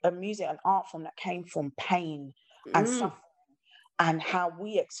music, an art form that came from pain and suffering, and how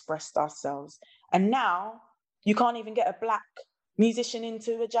we expressed ourselves. And now you can't even get a Black musician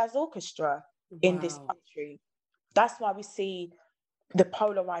into a jazz orchestra in this country. That's why we see the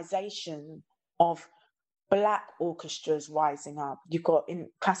polarization of Black orchestras rising up. You've got in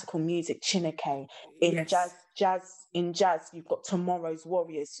classical music, Chineke. In jazz, you've got Tomorrow's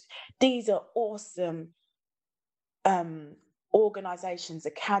Warriors. These are awesome organizations,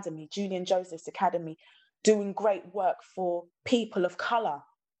 Academy, Julian Joseph's Academy, doing great work for people of color.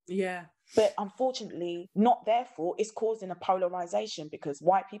 Yeah. But unfortunately, not their fault. It's causing a polarization, because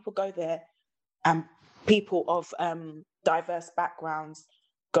white people go there and people of diverse backgrounds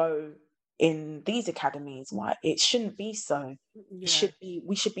go in these academies. Why? It shouldn't be so. Yeah.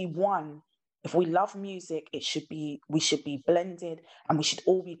 We should be one. If we love music, we should be blended, and we should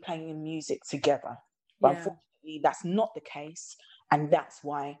all be playing music together. But unfortunately, that's not the case, and that's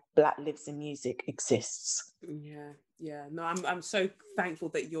why Black Lives in Music exists. Yeah. No, I'm so thankful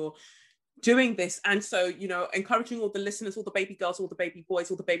that you're doing this, and so encouraging all the listeners, all the baby girls, all the baby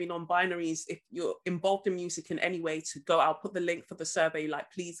boys, all the baby non-binaries, if you're involved in music in any way, to go. I'll put the link for the survey.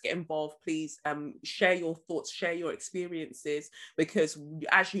 Please get involved. Please share your thoughts, share your experiences, because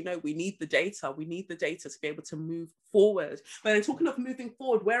as you know, we need the data. We need the data to be able to move forward. But then, talking of moving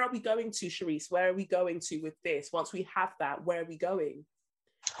forward, where are we going to, Sharice? Where are we going to with this? Once we have that, where are we going?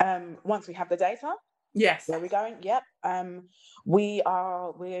 Once we have the data. Yes. Where are we going? Yep. We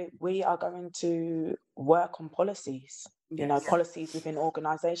are going to work on policies, policies within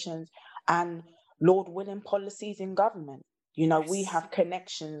organizations, and Lord willing, policies in government. We have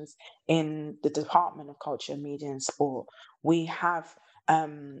connections in the Department of Culture, Media and Sport. We are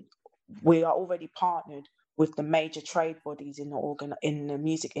already partnered with the major trade bodies in the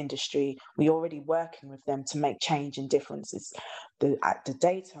music industry. We're already working with them to make change and differences. The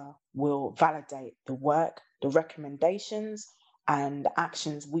data will validate the work, the recommendations, and the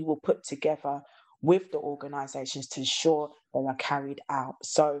actions we will put together with the organizations to ensure they are carried out.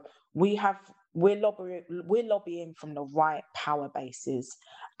 So we're lobbying from the right power bases,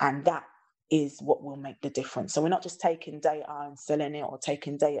 and that is what will make the difference. So we're not just taking data and selling it, or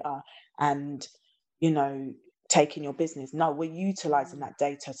taking data and taking your business. No, we're utilizing that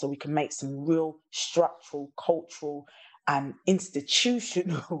data so we can make some real structural, cultural, and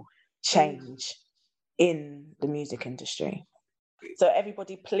institutional change in the music industry. So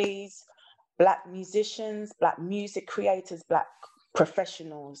everybody, please, Black musicians, Black music creators, Black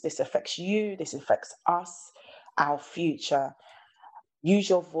professionals, this affects you, this affects us, our future. Use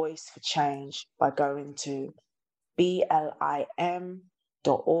your voice for change by going to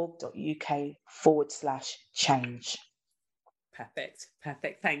blim.org.uk/change. Perfect.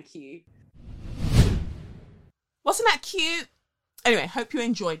 Thank you. Wasn't that cute? Anyway, hope you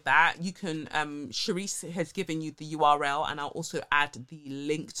enjoyed that. You can, Sharice has given you the URL, and I'll also add the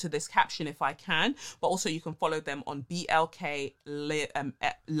link to this caption if I can. But also you can follow them on BLK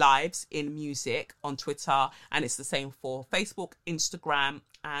Lives in Music on Twitter, and it's the same for Facebook, Instagram,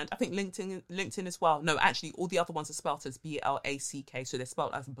 and I think LinkedIn as well. No, actually, all the other ones are spelled as BLACK, so they're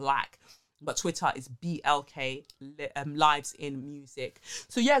spelled as Black. But Twitter is BLK Lives in Music.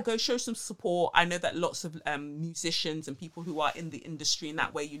 So yeah, go show some support. I know that lots of musicians and people who are in the industry in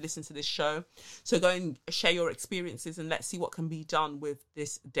that way, you listen to this show. So go and share your experiences, and let's see what can be done with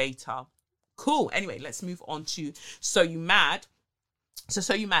this data. Cool. Anyway, let's move on to So You Mad.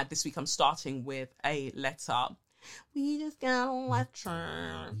 So You Mad, this week I'm starting with a letter. We just got a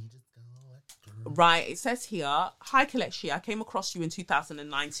letter. Right, it says here, hi Kelechi, I came across you in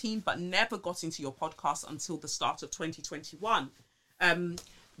 2019 but never got into your podcast until the start of 2021.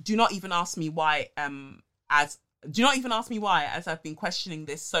 Do not even ask me why as I've been questioning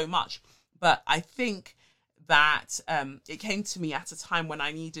this so much. but I think that it came to me at a time when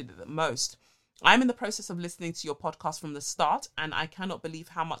I needed it the most. I'm in the process of listening to your podcast from the start, and I cannot believe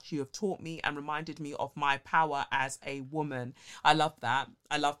how much you have taught me and reminded me of my power as a woman. I love that.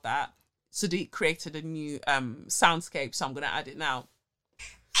 I love that. Sadiq created a new soundscape, so I'm going to add it now.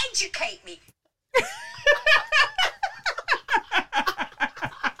 Educate me.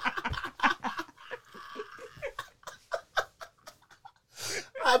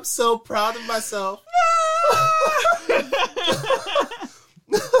 I'm so proud of myself.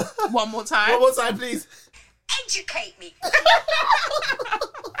 One more time. One more time, please. Educate me.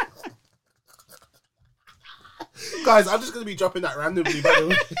 Guys, I'm just going to be dropping that randomly, by the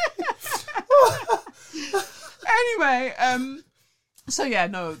way. Anyway, so yeah,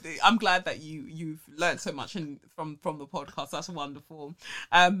 no, I'm glad that you've learned so much from the podcast. That's wonderful.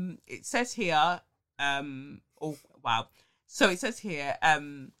 It says here, oh wow. So it says here,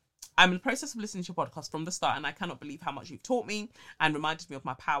 I'm in the process of listening to your podcast from the start, and I cannot believe how much you've taught me and reminded me of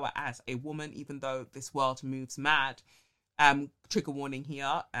my power as a woman, even though this world moves mad. Trigger warning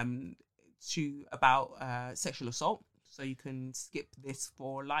here, about sexual assault. So you can skip this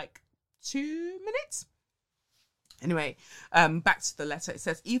for like 2 minutes. Anyway, back to the letter. It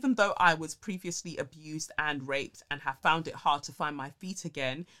says, even though I was previously abused and raped and have found it hard to find my feet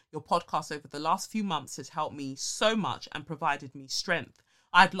again, your podcast over the last few months has helped me so much and provided me strength.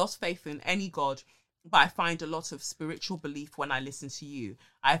 I'd lost faith in any God, but I find a lot of spiritual belief when I listen to you.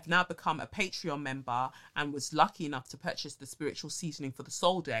 I have now become a Patreon member and was lucky enough to purchase the spiritual seasoning for the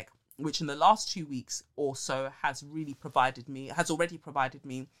soul deck, which in the last 2 weeks or so has already provided me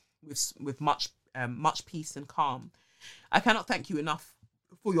with much peace and calm. I cannot thank you enough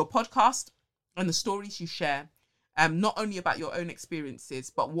for your podcast and the stories you share, not only about your own experiences,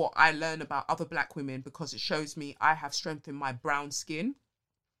 but what I learn about other Black women, because it shows me I have strength in my brown skin,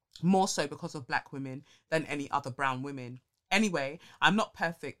 more so because of Black women than any other brown women. Anyway, I'm not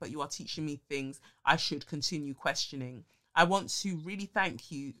perfect, but you are teaching me things I should continue questioning. I want to really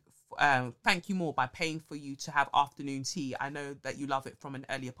thank you more by paying for you to have afternoon tea. I know that you love it from an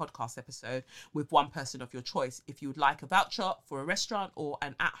earlier podcast episode with one person of your choice. If you would like a voucher for a restaurant or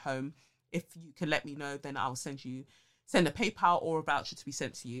an at-home, if you can let me know, then I'll send a PayPal or a voucher to be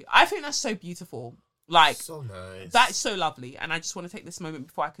sent to you. I think that's so beautiful. Like, so nice. That is so lovely. And I just want to take this moment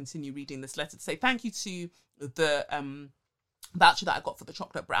before I continue reading this letter to say thank you to the voucher that I got for the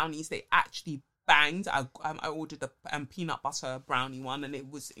chocolate brownies. They actually banged. I ordered a peanut butter brownie one, and it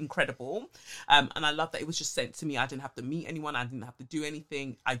was incredible. And I love that it was just sent to me. I didn't have to meet anyone. I didn't have to do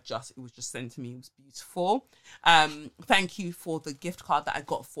anything. It was just sent to me. It was beautiful. Thank you for the gift card that I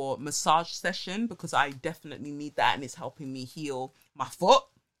got for massage session, because I definitely need that, and it's helping me heal my foot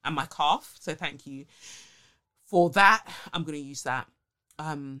and my calf. So thank you for that. I'm going to use that.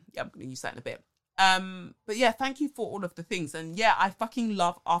 I'm going to use that in a bit. But yeah, thank you for all of the things. And yeah, I fucking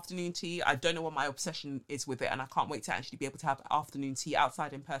love afternoon tea. I don't know what my obsession is with it, and I can't wait to actually be able to have afternoon tea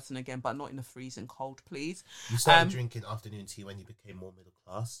outside in person again, but not in the freezing cold, please. You started drinking afternoon tea when you became more middle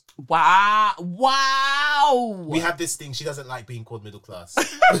class. Wow. We have this thing. She doesn't like being called middle class.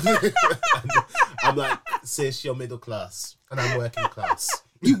 I'm like, sis, you're middle class, and I'm working class.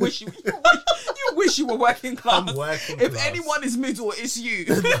 You wish you were working class. I'm working If class. anyone is middle, it's you.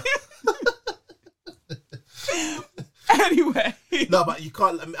 Anyway. No, but you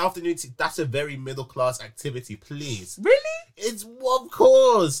can't. Afternoon tea, that's a very middle class activity, please. Really? It's, of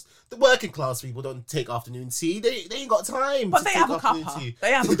course. The working class people don't take afternoon tea. They ain't got time. But to they take have a afternoon cuppa. tea.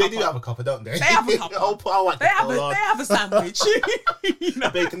 They have a They do cuppa. have a cuppa, don't they? They have a cuppa. Oh, I like They have a sandwich. You know?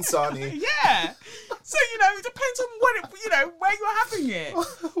 Bacon sarnie. Yeah. So, it depends on where you're having it.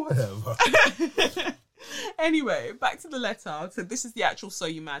 Whatever. Anyway, back to the letter. So this is the actual So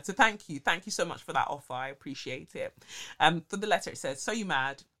You Mad. So thank you so much for that offer. I appreciate it. For the letter, it says, So You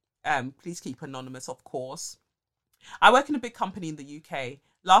Mad. Please keep anonymous, of course. I work in a big company in the UK.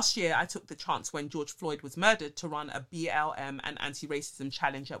 Last year, I took the chance when George Floyd was murdered to run a BLM and anti-racism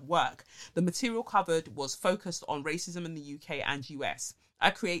challenge at work. The material covered was focused on racism in the UK and US. I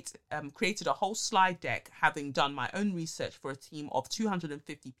created a whole slide deck, having done my own research for a team of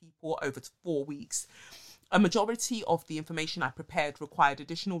 250 people over 4 weeks. A majority of the information I prepared required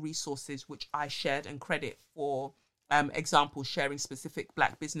additional resources, which I shared and credit for. Example, sharing specific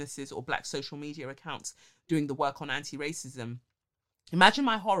Black businesses or Black social media accounts doing the work on anti-racism. Imagine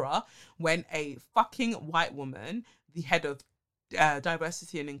my horror when a fucking white woman, the head of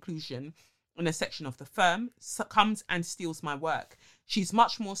diversity and inclusion, in a section of the firm comes and steals my work. She's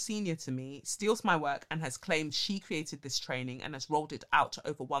much more senior to me, steals my work, and has claimed she created this training and has rolled it out to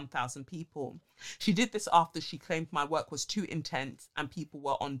over 1,000 people. She did this after she claimed my work was too intense and people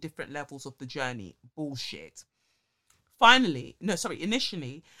were on different levels of the journey. Bullshit.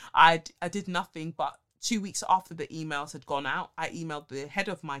 Initially, I did nothing, but 2 weeks after the emails had gone out, I emailed the head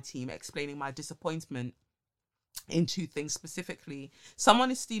of my team explaining my disappointment in two things specifically.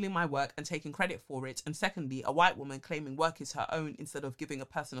 Someone is stealing my work and taking credit for it. And secondly, a white woman claiming work is her own instead of giving a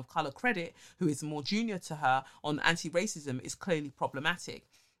person of colour credit who is more junior to her on anti-racism is clearly problematic.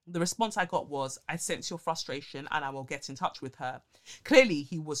 The response I got was, I sense your frustration and I will get in touch with her. Clearly,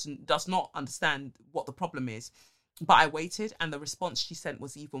 he does not understand what the problem is. But I waited and the response she sent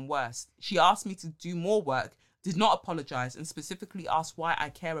was even worse. She asked me to do more work, did not apologise, and specifically asked why I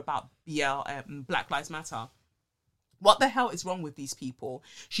care about Black Lives Matter. What the hell is wrong with these people?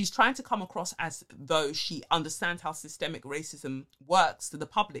 She's trying to come across as though she understands how systemic racism works to the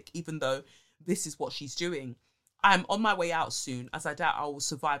public, even though this is what she's doing. I'm on my way out soon, as I doubt I will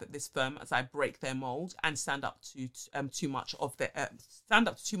survive at this firm as I break their mold and stand up to too much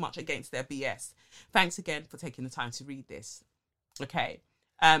against their BS. Thanks again for taking the time to read this. Okay.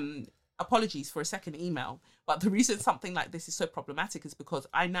 Apologies for a second email, but the reason something like this is so problematic is because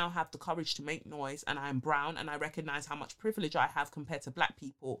I now have the courage to make noise, and I am brown, and I recognise how much privilege I have compared to black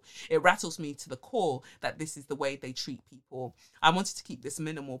people. It rattles me to the core that this is the way they treat people. I wanted to keep this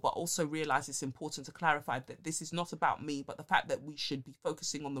minimal, but also realise it's important to clarify that this is not about me, but the fact that we should be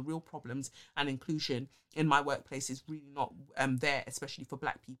focusing on the real problems, and inclusion in my workplace is really not there, especially for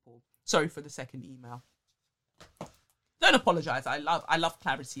black people. Sorry for the second email. Don't apologise. I love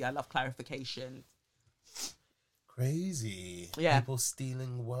clarity. I love clarification. Crazy. Yeah. People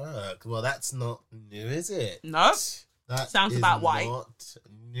stealing work. Well, that's not new, is it? No. That sounds is about white. Not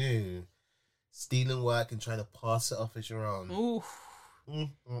new. Stealing work and trying to pass it off as your own. Ooh.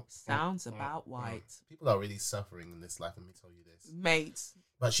 Sounds about white. People are really suffering in this life. Let me tell you this, mate.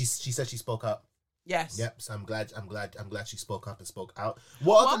 But she said she spoke up. Yes. Yep. So I'm glad she spoke up and spoke out.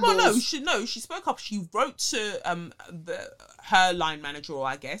 She spoke up. She wrote to her line manager,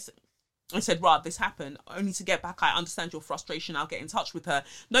 I guess, and said, "Rod, this happened. Only to get back, I understand your frustration. I'll get in touch with her."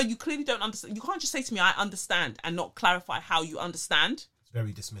 No, you clearly don't understand. You can't just say to me, "I understand," and not clarify how you understand. It's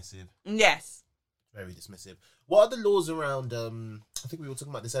very dismissive. Yes. Very dismissive. What are the laws around? I think we were talking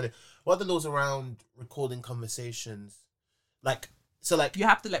about this earlier. What are the laws around recording conversations? You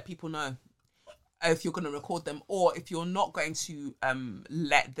have to let people know if you're going to record them, or if you're not going to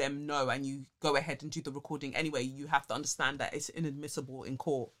let them know and you go ahead and do the recording anyway, you have to understand that it's inadmissible in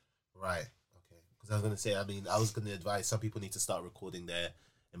court. Right. Okay. Because I was going to say, I was going to advise some people need to start recording their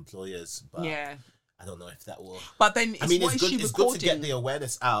employers, but yeah, I don't know if that will. But then, it's good to get the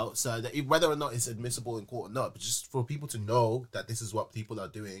awareness out, so that whether or not it's admissible in court or not, but just for people to know that this is what people are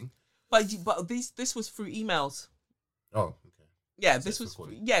doing. But this was through emails. Oh. Yeah, this was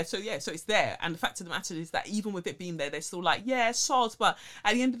so it's there, and the fact of the matter is that even with it being there, they're still like, yeah, sods. But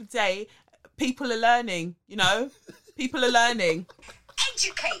at the end of the day, people are learning. You know, people are learning.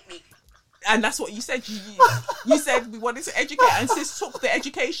 Educate me. And that's what you said. You said we wanted to educate, and sis took the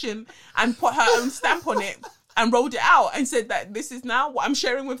education and put her own stamp on it and rolled it out and said that this is now what I'm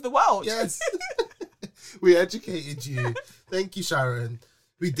sharing with the world. Yes, we educated you. Thank you, Sharon.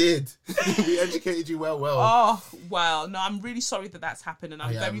 We did. We educated you well. Oh, wow. No, I'm really sorry that that's happened. And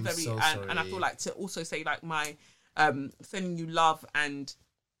I'm very sorry. And I feel like to also say like my sending you love and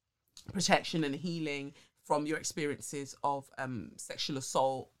protection and healing from your experiences of sexual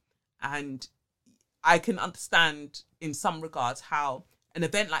assault. And I can understand in some regards how an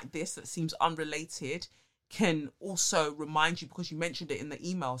event like this that seems unrelated can also remind you, because you mentioned it in the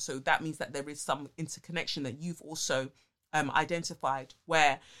email. So that means that there is some interconnection that you've also identified,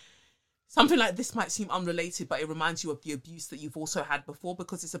 where something like this might seem unrelated, but it reminds you of the abuse that you've also had before,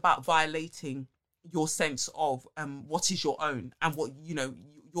 because it's about violating your sense of what is your own and what, you know,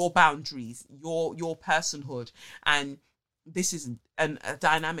 your boundaries, your personhood. And this is a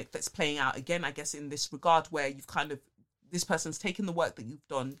dynamic that's playing out again, I guess, in this regard, where you've kind of, this person's taken the work that you've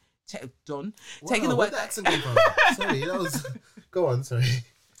done, taking the work. Sorry, that was. Go on, sorry.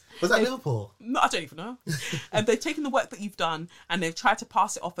 Was that Liverpool? No, I don't even know. And they've taken the work that you've done and they've tried to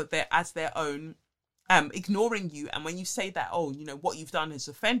pass it off as their own, ignoring you. And when you say that, oh, you know, what you've done has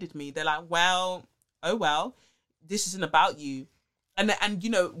offended me, they're like, well, this isn't about you. And you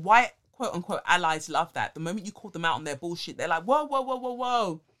know, white quote unquote allies love that. The moment you call them out on their bullshit, they're like,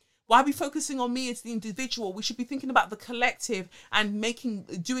 whoa. Why are we focusing on me as the individual? We should be thinking about the collective and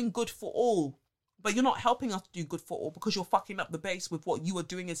doing good for all. but you're not helping us do good for all because you're fucking up the base with what you are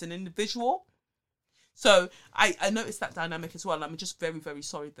doing as an individual. So I noticed that dynamic as well. I'm just very, very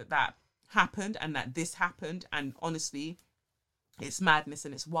sorry that happened and that this happened. And honestly, it's madness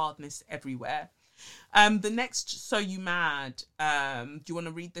and it's wildness everywhere. The next So You Mad, do you want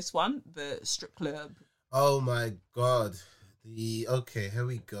to read this one? The strip club. Oh my God. Okay, here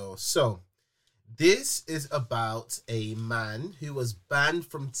we go. So this is about a man who was banned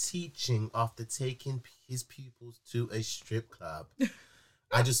from teaching after taking his pupils to a strip club.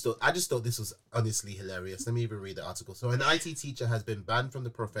 I just thought this was honestly hilarious. Let me even read the article. So an IT teacher has been banned from the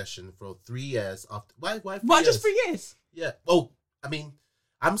profession for 3 years after why 3 years? Just 3 years? Yeah. Oh, I mean,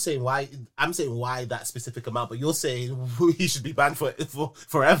 I'm saying why that specific amount, but you're saying he should be banned for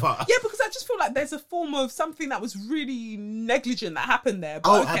forever. Yeah, because I just feel like there's a form of something that was really negligent that happened there.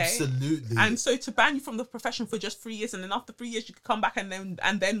 But okay. Absolutely. And so to ban you from the profession for just 3 years, and then after 3 years you could come back and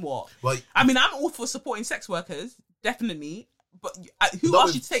then what? Well, I mean, I'm all for supporting sex workers, definitely. But who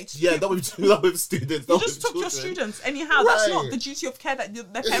asked you to take? Not with students. You just took your students. Anyhow, right. That's not the duty of care that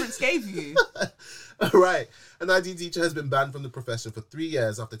their parents gave you. Right. An IT teacher has been banned from the profession for 3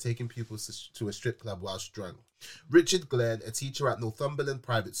 years after taking pupils to a strip club whilst drunk. Richard Glenn, a teacher at Northumberland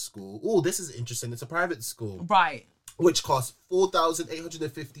Private School. Oh, this is interesting. It's a private school. Right. Which costs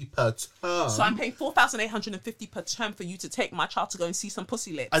 $4,850 per term. So I'm paying $4,850 per term for you to take my child to go and see some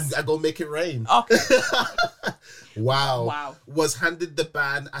pussy lips. And go make it rain. Okay. Wow. Was handed the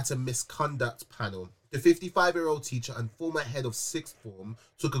ban at a misconduct panel. The 55-year-old teacher and former head of sixth form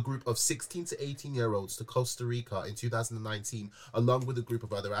took a group of 16 to 18-year-olds to Costa Rica in 2019, along with a group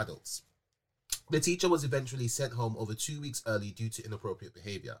of other adults. The teacher was eventually sent home over 2 weeks early due to inappropriate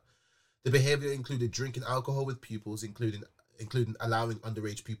behavior. The behavior included drinking alcohol with pupils, including allowing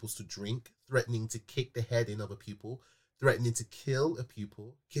underage pupils to drink, threatening to kick the head in of a pupil, threatening to kill a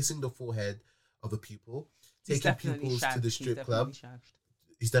pupil, kissing the forehead of a pupil, taking pupils to the strip club.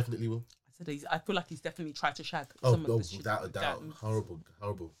 He's definitely will. I feel like he's definitely tried to shag. Without a doubt. Horrible.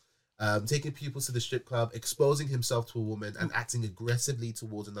 Taking pupils to the strip club, exposing himself to a woman, and acting aggressively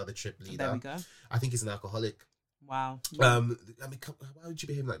towards another trip leader. There we go. I think he's an alcoholic. Wow. I mean, why would you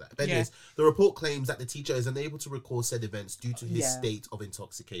behave like that? But anyways, the report claims that the teacher is unable to recall said events due to his state of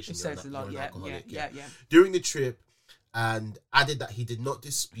intoxication. It says a lot. Yeah. During the trip, and added that he did not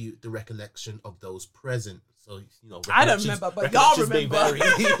dispute the recollection of those present. So, I don't remember, but y'all remember.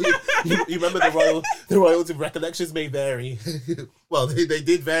 You remember the royalty recollections may vary. Well, they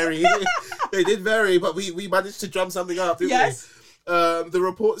did vary. They did vary, but we managed to drum something up, didn't we? The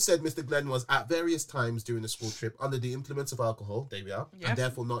report said Mr. Glenn was at various times during the school trip under the influence of alcohol, there we are, and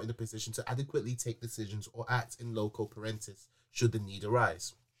therefore not in a position to adequately take decisions or act in loco parentis should the need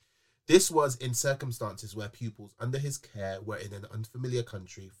arise. This was in circumstances where pupils under his care were in an unfamiliar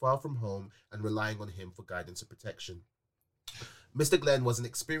country, far from home, and relying on him for guidance and protection. Mr. Glenn was an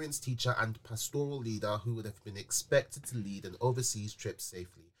experienced teacher and pastoral leader who would have been expected to lead an overseas trip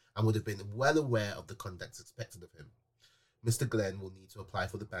safely and would have been well aware of the conduct expected of him. Mr. Glenn will need to apply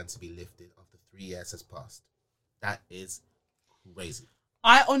for the ban to be lifted after 3 years has passed. That is crazy.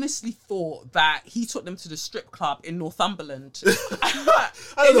 I honestly thought that he took them to the strip club in Northumberland. I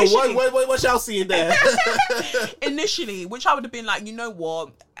don't know, what y'all seeing there? Initially, which I would have been like, you know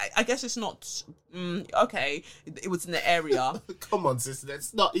what? I guess it's not... okay, it was in the area. Come on, sister,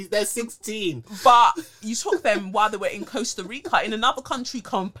 they're 16. But you took them while they were in Costa Rica, in another country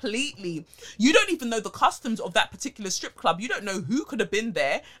completely. You don't even know the customs of that particular strip club. You don't know who could have been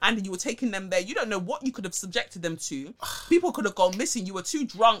there, and you were taking them there. You don't know what you could have subjected them to. People could have gone missing. You were too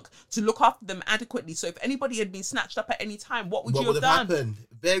drunk to look after them adequately. So if anybody had been snatched up at any time, what would you have done? Happened?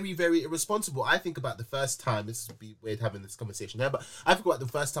 Very, very irresponsible. I think about the first time, this would be weird having this conversation there, but I think about the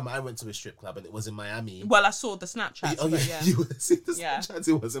first time I went to a strip club and it was in Miami. Well, I saw the Snapchat. Oh, yeah. You see the Snapchat,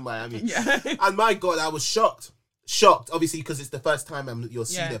 it was in Miami. Yeah. And my God, I was shocked, obviously, because it's the first time you're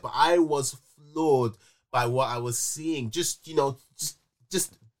seeing it, but I was floored by what I was seeing. Just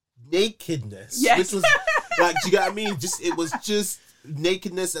nakedness. Yes. This was, like, do you get what I mean? It was just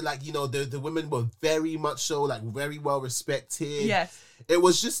nakedness, and the women were very much so, very well respected. Yes. It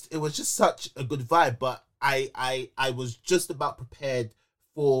was just such a good vibe, but I was just about prepared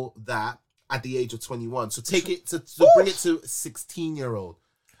for that at the age of 21. So take it to bring it to a 16-year-old.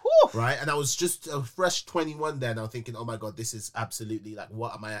 Right? And I was just a fresh 21 then. I was thinking, oh my God, this is absolutely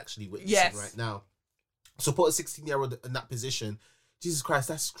what am I actually witnessing right now? So put a 16-year-old in that position. Jesus Christ,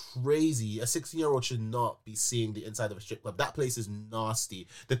 that's crazy. A 16-year-old should not be seeing the inside of a strip club. That place is nasty.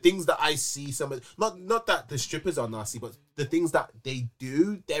 The things that I see, not that the strippers are nasty, but the things that they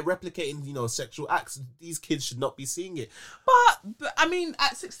do, they're replicating, you know, sexual acts. These kids should not be seeing it. But I mean,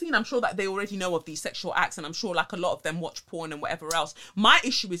 at 16, I'm sure that they already know of these sexual acts, and I'm sure like a lot of them watch porn and whatever else. My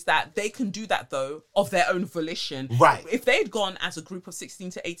issue is that they can do that though of their own volition. Right. If they'd gone as a group of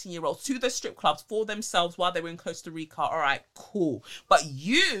 16 to 18-year-olds to the strip clubs for themselves while they were in Costa Rica, all right, cool. But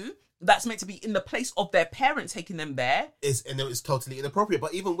that's meant to be in the place of their parents taking them there. It's totally inappropriate.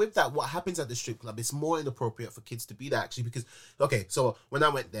 But even with that, what happens at the strip club, it's more inappropriate for kids to be there actually, because, okay, so when I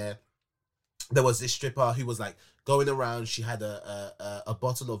went there was this stripper who was like going around. She had a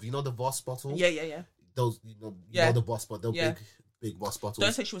bottle of, you know, the Voss bottle? Yeah. Those, you know the Voss bottle, big Voss bottles.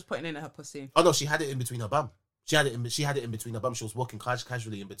 Don't say she was putting it in her pussy. Oh no, she had it in between her bum. She had it in between her bum. She was walking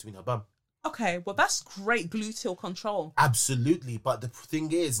casually in between her bum. Okay, well that's great gluteal control. Absolutely, but the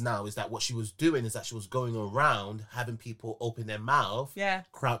thing is now is that what she was doing is that she was going around having people open their mouth,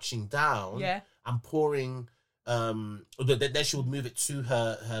 crouching down, and pouring. Then she would move it to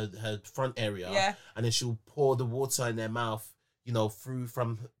her front area, and then she would pour the water in their mouth, you know, through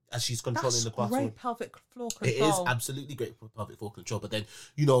from as she's controlling the bottle. Great pelvic floor control. It is absolutely great for pelvic floor control, but then,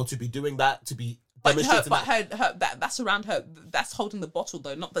 you know, to be doing that, to be But that's around her. That's holding the bottle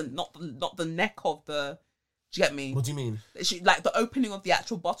though, not the neck of the. Do you get me? What do you mean? She, like the opening of the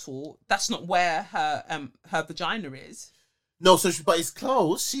actual bottle. That's not where her vagina is. No, but it's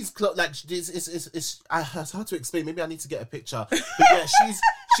close. She's close. Like it's hard to explain. Maybe I need to get a picture. But yeah,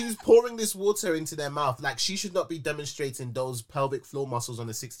 she's pouring this water into their mouth. Like, she should not be demonstrating those pelvic floor muscles on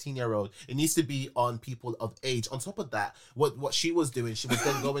a 16-year-old. It needs to be on people of age. On top of that, what she was doing, she was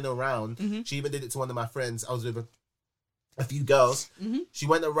then going around. Mm-hmm. She even did it to one of my friends. I was with a few girls. Mm-hmm. She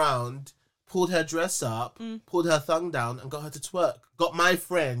went around, pulled her dress up, pulled her thumb down, and got her to twerk. Got my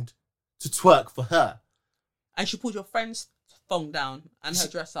friend to twerk for her. And she pulled your friend's thong down and her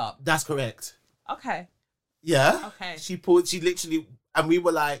dress up. That's correct. Okay. Yeah. Okay. She literally, and we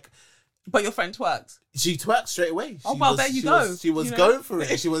were like, but your friend twerks. She twerked straight away. There you go. She was going for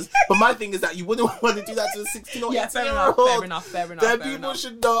it. She was, but my thing is that you wouldn't want to do that to a 16 or 18 year old. Fair enough. Then people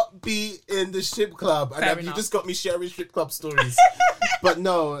should not be in the strip club. And you just got me sharing strip club stories. But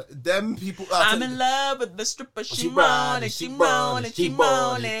no, them people. I'm in love with the stripper. She moaning. She moaning. She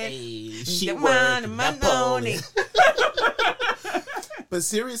moaning. My moaning. But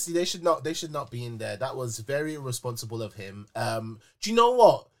seriously, they should not be in there. That was very irresponsible of him. Do you know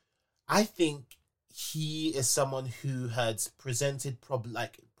what? I think he is someone who had presented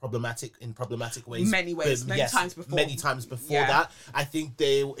problematic ways. Many times before that. I think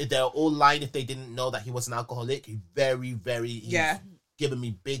they're all lying if they didn't know that he was an alcoholic. Very, very given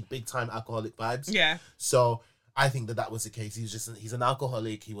me big time alcoholic vibes. Yeah. So I think that was the case. He's an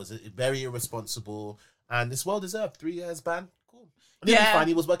alcoholic. He was very irresponsible, and it's well deserved. 3 years ban. Cool. And he'll be fine.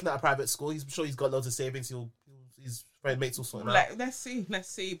 He was working at a private school. He's sure he's got loads of savings. His friend mates will sort him out. Let's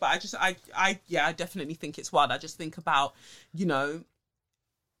see. But I definitely think it's wild. I just think about, you know,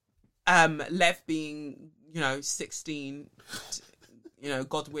 Lev being, you know, 16, you know,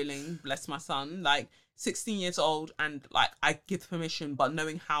 God willing, bless my son, like 16 years old, and like I give permission, but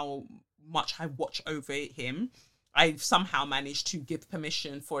knowing how much I watch over him, I've somehow managed to give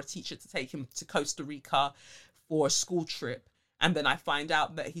permission for a teacher to take him to Costa Rica for a school trip, and then I find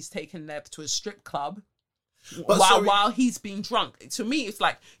out that he's taken Lev to a strip club. While he's being drunk. To me, it's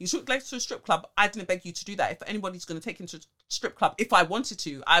like, you took Lev to a strip club. I didn't beg you to do that. If anybody's going to take him to a strip club, if I wanted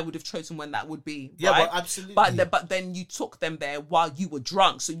to, I would have chosen when that would be. Yeah, right? well, absolutely. But then you took them there while you were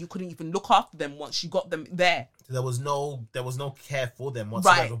drunk, so you couldn't even look after them once you got them there. There was no care for them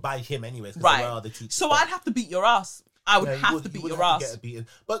whatsoever by him, anyways. Right. There were other teachers. So I'd have to beat your ass. I would have to beat your ass. Get beaten.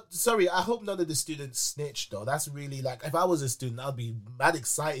 But sorry, I hope none of the students snitch though. That's really, like, if I was a student, I'd be mad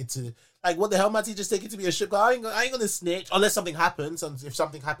excited to, like, what the hell, my teacher's taking to me a strip club? I ain't gonna snitch unless something happens. And if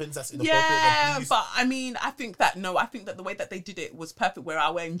something happens that's inappropriate, then please. But I mean, I think that the way that they did it was perfect. Where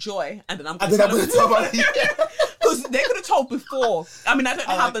I will enjoy, and then I'm going to tell about because they could have told before. I mean, I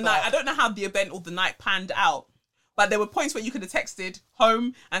don't know how the event or the night panned out. But there were points where you could have texted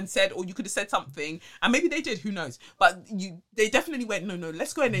home and said, or you could have said something, and maybe they did. Who knows? But they definitely went, no.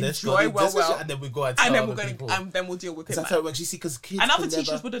 Let's go and enjoy well, and then we go and tell people. And then we'll deal with it. That's how it works. You see, because kids and other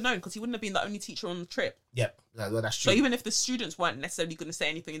teachers would have known, because he wouldn't have been the only teacher on the trip. Yep, well, that's true. So even if the students weren't necessarily going to say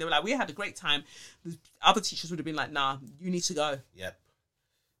anything, they were like, "We had a great time," the other teachers would have been like, "Nah, you need to go." Yep.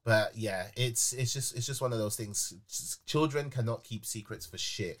 But yeah, it's just one of those things. Children cannot keep secrets for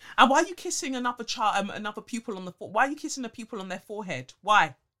shit. And why are you kissing another pupil on the why are you kissing a pupil on their forehead?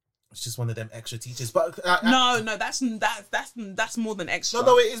 Why? It's just one of them extra teachers. But no, that's more than extra.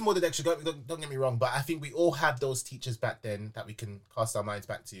 No, it is more than extra. Don't get me wrong. But I think we all had those teachers back then that we can cast our minds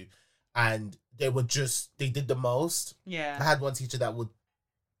back to. and they did the most. Yeah. I had one teacher that would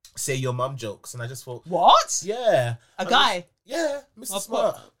say your mum jokes, and I just thought, What? yeah, A guy? yeah, Mr. Of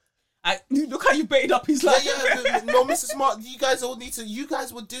Smart. Look how you baited up his life. No, Mr. Smart, you guys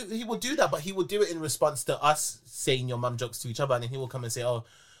would do, he would do that, but he would do it in response to us saying your mum jokes to each other, and then he will come and say, oh,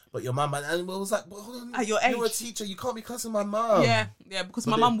 but your mum, and it was like, well, hold on, At your you're a age. teacher, you can't be cussing my mum. Yeah, because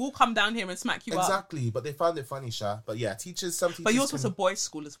my mum will come down here and smack you up. Exactly, but they found it funny, Sha. But yeah, some teachers. But yours was a boys'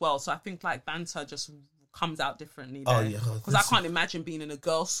 school as well, so I think like banter just comes out differently. Oh, there. yeah. Because I can't imagine being in a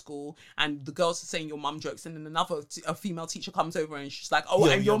girls' school and the girls are saying your mum jokes, and then a female teacher comes over and she's like, "Oh,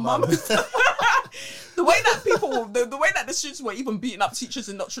 Yeah, and your mum." The way that the way that the students were even beating up teachers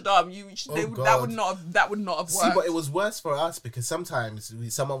in Notre Dame, that would not have worked. See, but it was worse for us because sometimes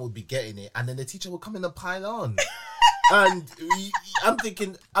someone would be getting it, and then the teacher would come in and pile on. And I'm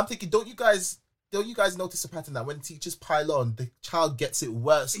thinking, don't you guys notice a pattern that when teachers pile on, the child gets it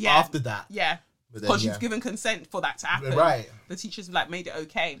worse after that? Yeah. But then, Because you've given consent for that to happen. Right. The teachers like made it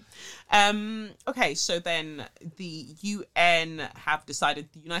okay. Okay, so then the the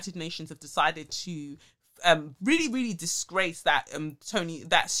United Nations have decided to really, really disgrace that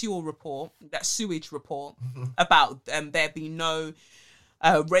sewage report about there being no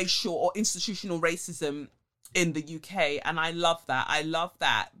racial or institutional racism in the UK, and I love that. I love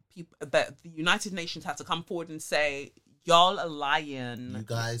that that the United Nations had to come forward and say, y'all are lying. You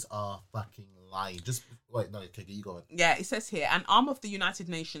guys are fucking lying. Just wait, no, okay, you go on. Yeah, it says here, an arm of the United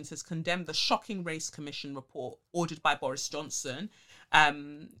Nations has condemned the shocking Race Commission report ordered by Boris Johnson.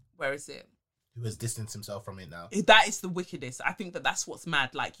 Where is it? Who has distanced himself from it now? That is the wickedest. I think that's what's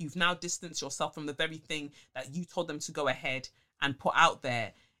mad. Like, you've now distanced yourself from the very thing that you told them to go ahead and put out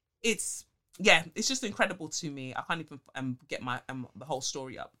there. It's just incredible to me. I can't even get my the whole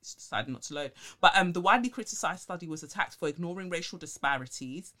story up. It's decided not to load. But the widely criticised study was attacked for ignoring racial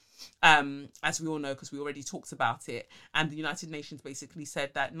disparities, as we all know, because we already talked about it. And the United Nations basically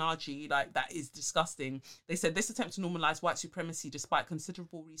said that, Naji, like, that is disgusting. They said this attempt to normalise white supremacy, despite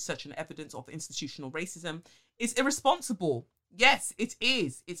considerable research and evidence of institutional racism, is irresponsible. Yes, it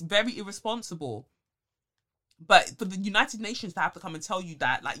is. It's very irresponsible. But for the United Nations to have to come and tell you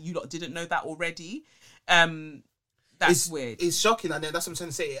that, like, you lot didn't know that already, that's weird. It's shocking, and then that's what I'm trying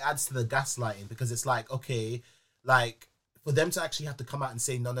to say. It adds to the gaslighting, because it's like, okay, like, for them to actually have to come out and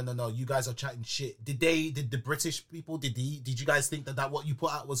say, no, you guys are chatting shit. Did the British people, did you guys think that what you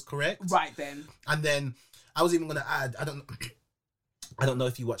put out was correct? Right then. And then I was even going to add, I don't know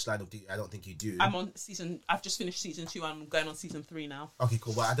if you watch Line of Duty. I don't think you do. I've just finished season 2. I'm going on season 3 now. Okay,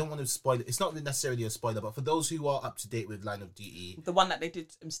 cool. Well, I don't want to spoil it. It's not necessarily a spoiler, but for those who are up to date with Line of Duty, the one that they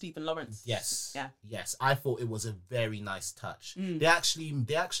did, Stephen Lawrence. Yes. Yeah. Yes. I thought it was a very nice touch. They actually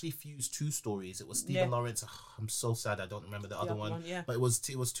fused 2 stories. It was Stephen Lawrence. Oh, I'm so sad I don't remember the other one. Yeah. But it was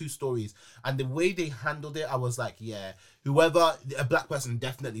 2 stories, and the way they handled it, I was like, yeah, a black person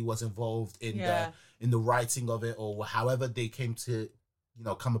definitely was involved in the writing of it, or however they came to,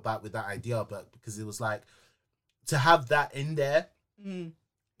 come about with that idea. But because it was like, to have that in there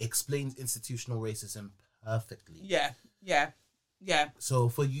explains institutional racism perfectly. Yeah. So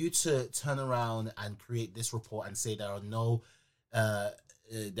for you to turn around and create this report and say there are no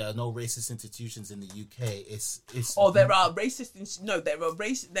racist institutions in the UK, there are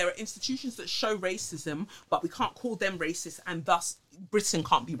racist. There are institutions that show racism, but we can't call them racist, and thus Britain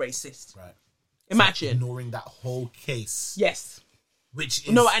can't be racist. Right. Imagine ignoring that whole case. Yes. Which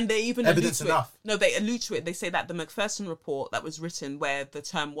is and they even evidence enough. They allude to it. They say that the Macpherson report that was written, where the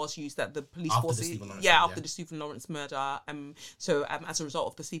term was used that the police after force, the Stephen Lawrence murder, as a result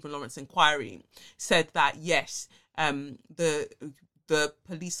of the Stephen Lawrence inquiry, said that yes, the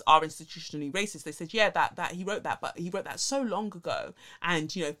police are institutionally racist. They said that he wrote that, but he wrote that so long ago,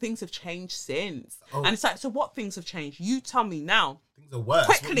 and things have changed since. And it's like, so what things have changed? You tell me now. Things are worse.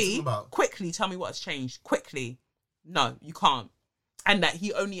 Quickly tell me what has changed. Quickly. No, you can't. And that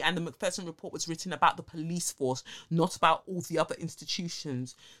the Macpherson report was written about the police force, not about all the other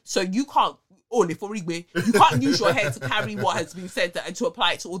institutions. So you can't, you can't use your head to carry what has been said and to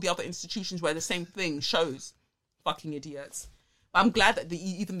apply it to all the other institutions where the same thing shows. Fucking idiots. But I'm glad that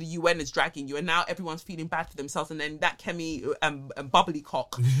even the UN is dragging you, and now everyone's feeling bad for themselves. And then that Kemi bubbly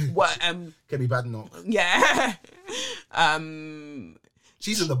cock, Kemi Badenoch. Yeah.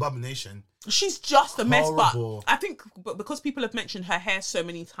 She's an abomination. She's just a mess, Horrible. but I think because people have mentioned her hair so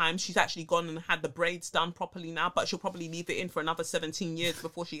many times, she's actually gone and had the braids done properly now, but she'll probably leave it in for another 17 years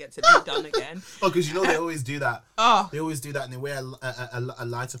before she gets it redone again. Oh, because you know they always do that. Oh. They always do that and they wear a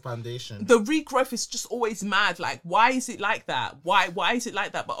lighter foundation. The regrowth is just always mad. Like, why is it like that? Why is it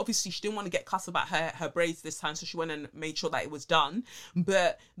like that? But obviously she didn't want to get cussed about her braids this time, so she went and made sure that it was done.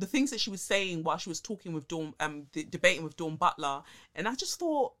 But the things that she was saying while she was talking with Dawn, debating with Dawn Butler, and I just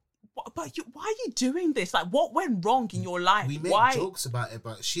thought, but why are you doing this? Like, what went wrong in your life? We make why? jokes about it,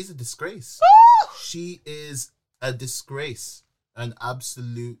 but she's a disgrace. She is a disgrace. An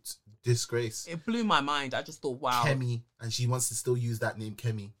absolute disgrace. It blew my mind. I just thought, wow. Kemi, and she wants to still use that name,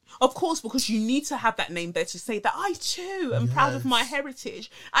 Kemi. Of course, because you need to have that name there to say that I too am proud of my Yes.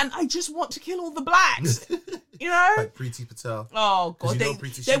 heritage and I just want to kill all the blacks. You know? Like Preeti Patel. Oh, God. Because you know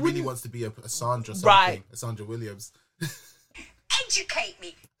Preeti, she they really wouldn't- wants to be a Sandra something. Right. A Sandra Williams. Educate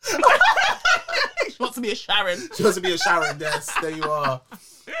me. She wants to be a Sharon. She wants to be a Sharon. Yes, there you are.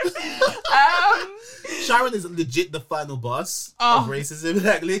 Sharon is legit the final boss of racism.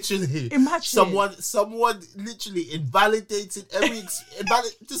 Like, literally. Imagine. Someone literally invalidated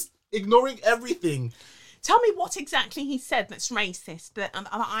just ignoring everything. Tell me what exactly he said that's racist that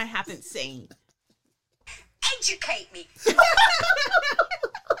I haven't seen. Educate me.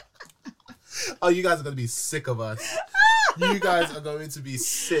 Oh, you guys are going to be sick of us. You guys are going to be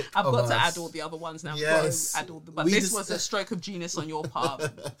sick I've of got us. to add all the other ones now. Yes. I've got to add all the, but We this just- was a stroke of genius on your part.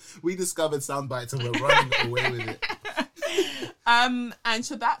 We discovered sound bites and we're running away with it. And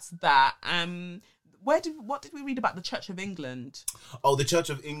so that's that. What did we read about the Church of England? Oh, the Church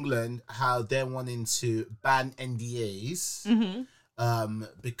of England, how they're wanting to ban NDAs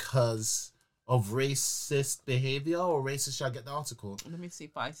because of racist behaviour or racist. Shall I get the article? Let me see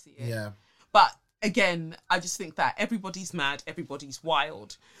if I see it. Yeah. But again, I just think that everybody's mad, everybody's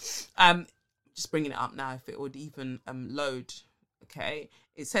wild. Just bringing it up now, if it would even load. Okay,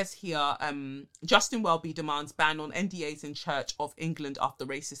 it says here, Justin Welby demands ban on NDAs in Church of England after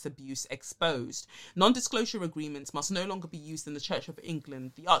racist abuse exposed. Non-disclosure agreements must no longer be used in the Church of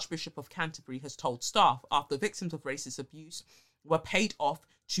England, the Archbishop of Canterbury has told staff after victims of racist abuse were paid off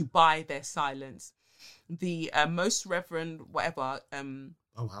to buy their silence. The Most Reverend whatever...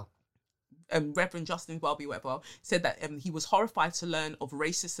 Oh, wow. Reverend Justin Welby, whatever, said that he was horrified to learn of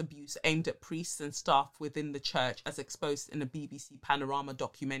racist abuse aimed at priests and staff within the church, as exposed in a BBC Panorama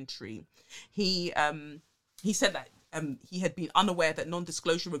documentary. He said that he had been unaware that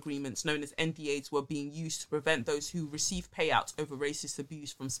non-disclosure agreements, known as NDAs, were being used to prevent those who receive payouts over racist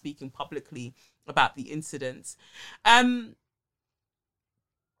abuse from speaking publicly about the incidents.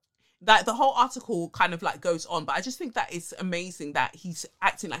 That the whole article kind of like goes on, but I just think that it's amazing that he's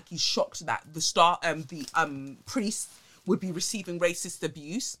acting like he's shocked that the priest would be receiving racist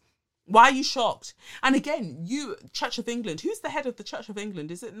abuse. Why are you shocked? And again, you, Church of England, who's the head of the Church of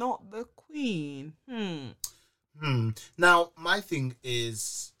England? Is it not the Queen? Now, my thing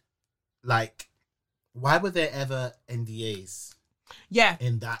is, like, why were there ever NDAs? Yeah.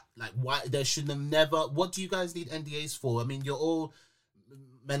 In that, like, why there should have never. What do you guys need NDAs for? I mean, you're all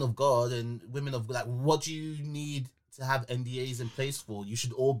men of God and women of, like, what do you need to have NDAs in place for? You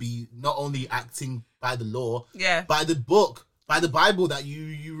should all be not only acting by the law, Yeah. by the book, by the Bible that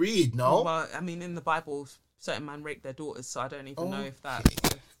you read. No, Well, I mean, in the Bible, certain men rape their daughters, so I don't even know if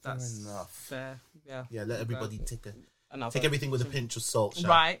that's enough. fair. Yeah. Yeah, let everybody take Another- everything with a pinch of salt. Sha.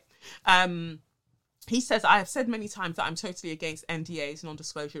 Right. He says, I have said many times that I'm totally against NDAs,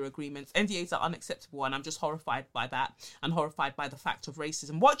 non-disclosure agreements. NDAs are unacceptable, and I'm just horrified by that and horrified by the fact of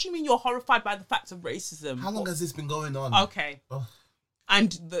racism. What do you mean you're horrified by the fact of racism? How long has this been going on? Okay. Oh.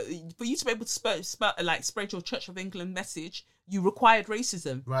 And for you to be able to spread your Church of England message, you required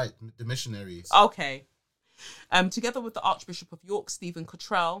racism. Right, the missionaries. Okay. Together with the Archbishop of York, Stephen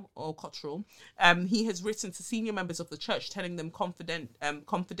Cottrell, he has written to senior members of the church telling them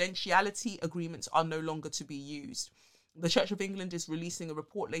confidentiality agreements are no longer to be used. The Church of England is releasing a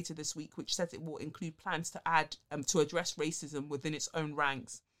report later this week which says it will include plans to address racism within its own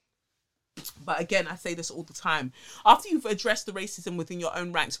ranks. But again, I say this all the time. After you've addressed the racism within your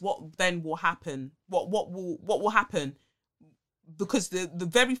own ranks, what then will happen? What will happen? Because the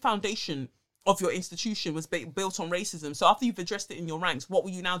very foundation of your institution was built on racism. So after you've addressed it in your ranks, what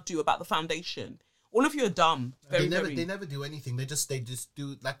will you now do about the foundation? All of you are dumb. They never do anything. They just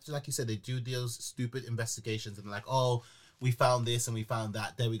do like you said. They do those stupid investigations and like, oh, we found this and we found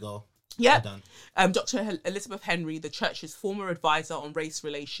that. There we go. Yeah. Done. Dr. Elizabeth Henry, the church's former advisor on race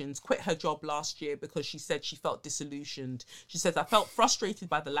relations, quit her job last year because she said she felt disillusioned. She says, I felt frustrated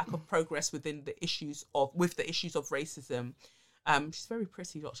by the lack of progress with the issues of racism. She's very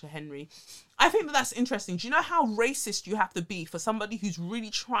pretty, Dr. Henry. I think that's interesting. Do you know how racist you have to be for somebody who's really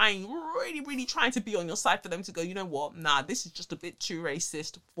trying to be on your side for them to go, you know what? Nah, this is just a bit too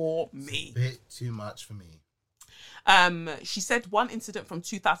racist for me. A bit too much for me. She said one incident from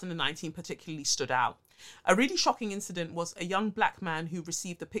 2019 particularly stood out. A really shocking incident was a young black man who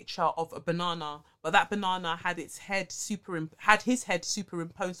received a picture of a banana, but that banana had his head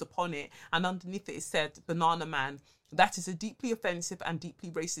superimposed upon it, and underneath it said "Banana Man." That is a deeply offensive and deeply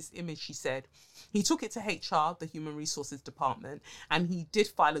racist image, she said. He took it to HR, the Human Resources Department, and he did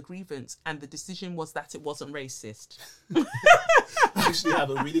file a grievance, and the decision was that it wasn't racist. I actually have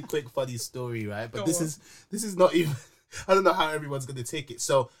a really quick funny story, right? But this is not even. I don't know how everyone's gonna take it.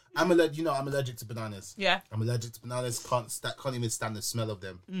 So I'm allergic to bananas. Yeah. I'm allergic to bananas. Can't even stand the smell of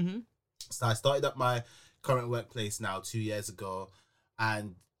them. Mm-hmm. So I started up my current workplace now 2 years ago,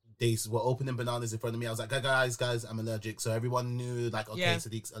 and they were opening bananas in front of me. I was like, guys, I'm allergic. So everyone knew, like, okay,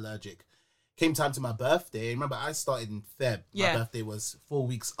 Sadiq's allergic. Came time to my birthday. Remember, I started in Feb. Yeah. My birthday was 4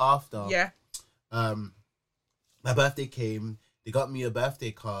 weeks after. Yeah. My birthday came. They got me a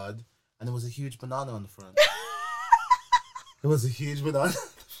birthday card, and there was a huge banana on the front. It was a huge banana.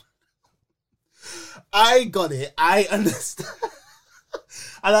 I got it. I understand.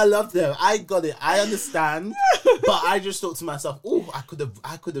 And I loved them. I got it. I understand. But I just thought to myself, oh, I could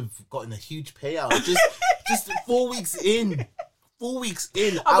have gotten a huge payout. Just 4 weeks in. 4 weeks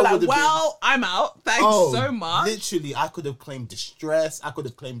in. I'm like, well, I'm out. Thanks so much. Literally, I could have claimed distress. I could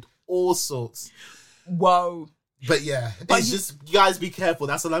have claimed all sorts. Whoa. But yeah, it's just, you guys be careful.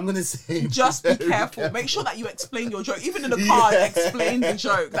 That's all I'm going to say. Just be careful. Make sure that you explain your joke. Even in the car, explain the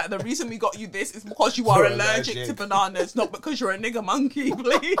joke. Like, the reason we got you this is because you are allergic to bananas, not because you're a nigger monkey,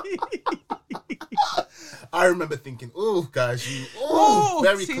 please. I remember thinking, oh, guys,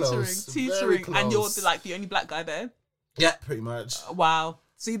 very close. Teetering. Very close. And you're the only black guy there? Yeah, pretty much. Wow.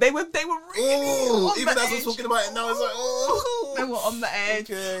 See, they were really on even the as I was talking about it now, I was like, oh. They were on the edge.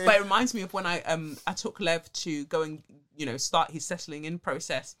 Okay. But it reminds me of when I took Lev to go and, start his settling in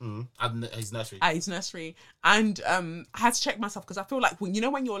process. At his nursery. And I had to check myself because I feel like when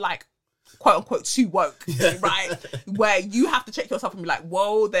you're like, quote unquote, too woke, right? Where you have to check yourself and be like,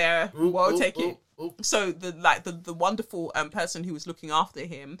 whoa there, take it. So the wonderful person who was looking after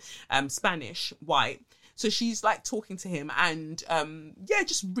him, Spanish, white. So she's like talking to him and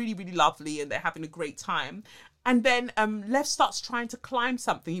just really, really lovely, and they're having a great time. And then Lev starts trying to climb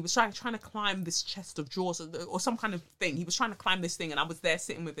something. He was trying to climb this chest of drawers or some kind of thing. He was trying to climb this thing, and I was there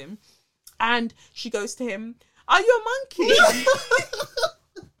sitting with him. And she goes to him, "Are you a monkey?"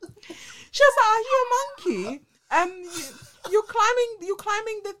 She was like, "Are you a monkey? You're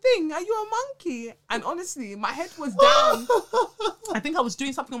climbing the thing. Are you a monkey?" And honestly, my head was down. I think I was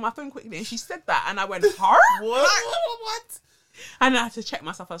doing something on my phone quickly, and she said that, and I went, "Huh? What? And I had to check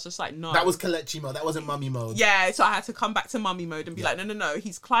myself. I was just like, no. That was Kelechi mode. That wasn't mummy mode. Yeah, so I had to come back to mummy mode and be like, no.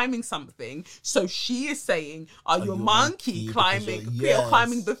 He's climbing something. So she is saying, are you a monkey climbing? You're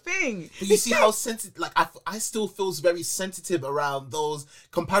climbing the thing. But you see how sensitive. Like I still feels very sensitive around those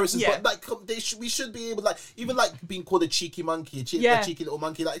comparisons. Yeah. But like we should be able, like, even like being called a cheeky monkey, a cheeky little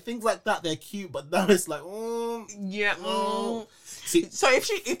monkey, like things like that. They're cute, but now it's like, See, so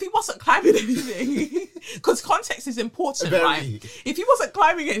if he wasn't climbing anything, because context is important, right? If he wasn't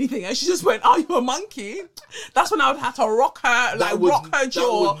climbing anything and she just went, "Are you a monkey?" That's when I would have to rock her jaw. That would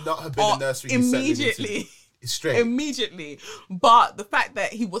not have been a nursery immediately. Straight. Immediately. But the fact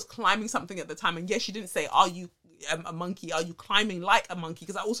that he was climbing something at the time, and yes, she didn't say, "Are you a monkey? Are you climbing like a monkey?"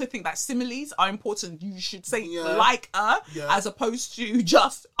 Because I also think that similes are important. You should say like as opposed to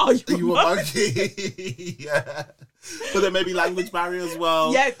just, "Are you a monkey?" Yeah. But there may be language barrier as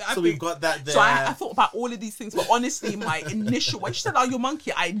well. Yeah, so we've got that there. So I thought about all of these things, but honestly, my initial, when she said, "Are you a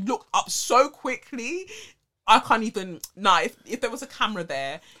monkey?" I looked up so quickly. I can't even. If there was a camera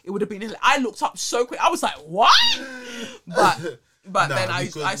there, it would have been. I looked up so quick. I was like, "What?" But then I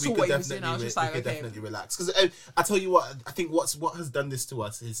saw what he was doing. I was just like, okay, definitely relax. Because I tell you what, I think what has done this to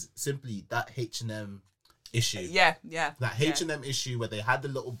us is simply that H&M issue. Yeah. That H&M issue where they had the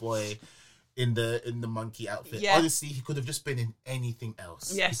little boy in the monkey outfit. Yeah. Honestly, he could have just been in anything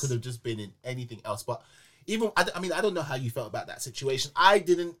else. Yes. He could have just been in anything else. But even, I don't know how you felt about that situation. I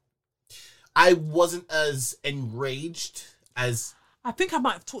wasn't as enraged as... I think I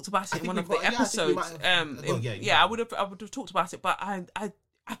might have talked about it in one of the episodes. I would have talked about it, but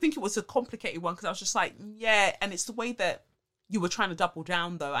I think it was a complicated one because I was just like, and it's the way that you were trying to double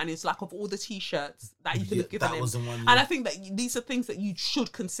down though, and it's like of all the t-shirts that you could have given him. Was the one, and I think that these are things that you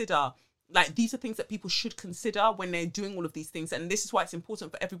should consider Like, these are things that people should consider when they're doing all of these things. And this is why it's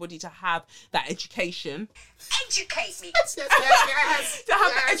important for everybody to have that education. Educate me. To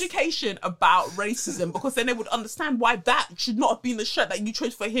have that education about racism, because then they would understand why that should not have been the shirt that you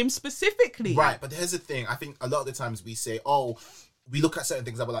chose for him specifically. Right, but here's the thing. I think a lot of the times we say, oh, we look at certain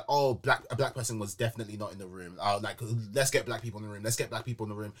things that we're like, oh, a black person was definitely not in the room. Like, let's get black people in the room. Let's get black people in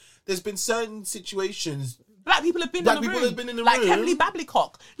the room. There's been certain situations. Black people have been in the room. Like Emily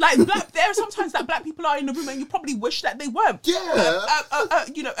Bablicock. Like, there are sometimes that black people are in the room and you probably wish that they weren't. Yeah.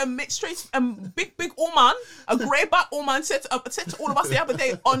 A mixed race, big Orman, a grey back Orman said to all of us the other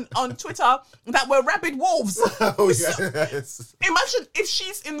day on Twitter that we're rabid wolves. Oh, yes. Imagine if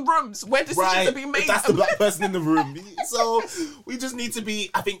she's in rooms where decisions are being made. If that's the black person in the room. So we just need to be,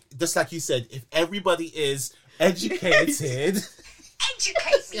 I think, just like you said, if everybody is educated...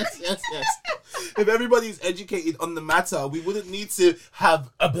 Educate me. Yes. If everybody's educated on the matter, we wouldn't need to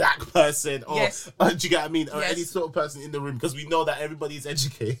have a black person or, do you get what I mean? Or any sort of person in the room, because we know that everybody's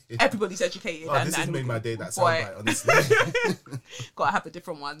educated. Everybody's educated. Oh, this has made my day, that soundbite, honestly. Gotta have a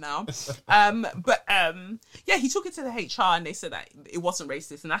different one now. He took it to the HR and they said that it wasn't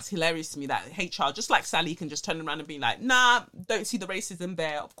racist, and that's hilarious to me that HR, just like Sally, can just turn around and be like, nah, don't see the racism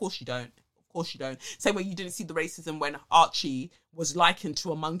there. Of course you don't. Of course you don't. Same way you didn't see the racism when Archie was likened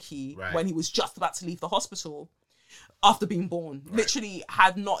to a monkey when he was just about to leave the hospital after being born. Right. Literally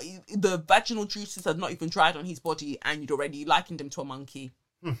the vaginal juices had not even dried on his body and you'd already likened him to a monkey.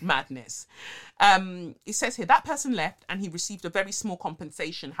 Madness. It says here, that person left and he received a very small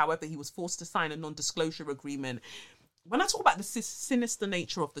compensation. However, he was forced to sign a non-disclosure agreement. When I talk about the sinister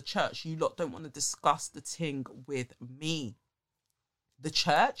nature of the church, you lot don't want to discuss the thing with me. The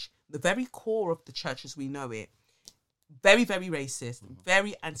church, the very core of the church as we know it, very, very racist,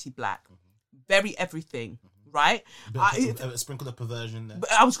 very anti-black, very everything, right? Sprinkle of perversion there.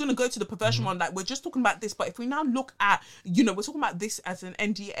 I was going to go to the perversion one. Like, we're just talking about this, but if we now look at, we're talking about this as an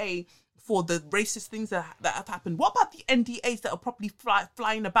NDA for the racist things that have happened. What about the NDAs that are probably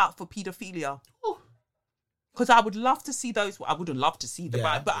flying about for paedophilia? Because I would love to see those. I wouldn't love to see them,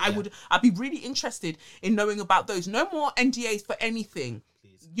 but I'd be really interested in knowing about those. No more NDAs for anything.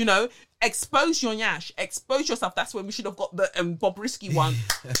 Please. Expose your nyash. Expose yourself. That's when we should have got the Bob Risky one.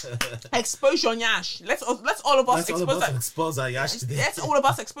 Expose your nyash. Let's all of us expose our nyash today. Let's all of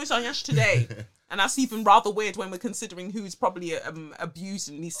us expose our nyash today. And that's even rather weird when we're considering who's probably abused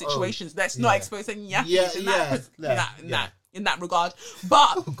in these situations. Let's not expose any nyash in that regard.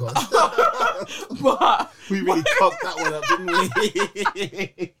 But but we really cocked that one up, didn't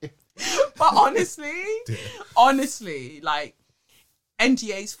we? But honestly, like,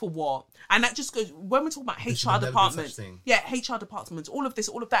 NDAs for what? And that just goes, when we're talking about HR departments, HR departments, all of this,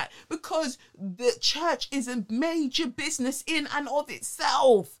 all of that, because the church is a major business in and of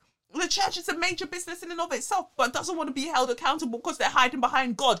itself. The church is a major business in and of itself, but doesn't want to be held accountable because they're hiding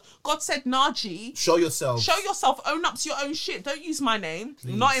behind God. God said, Naji, show yourself, own up to your own shit. Don't use my name,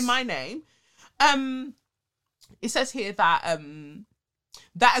 not in my name. It says here that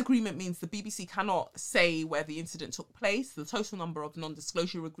that agreement means the BBC cannot say where the incident took place. The total number of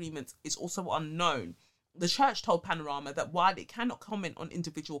non-disclosure agreements is also unknown. The church told Panorama that while it cannot comment on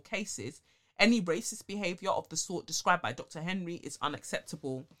individual cases, any racist behaviour of the sort described by Dr. Henry is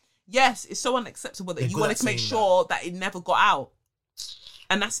unacceptable. Yes, it's so unacceptable that you wanted to make sure that it never got out.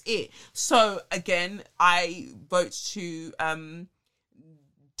 And that's it. So, again, I vote to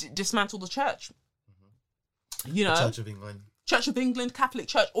dismantle the church. Mm-hmm. The Church of England, Catholic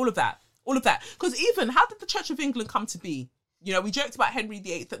Church, all of that. Because even, how did the Church of England come to be? We joked about Henry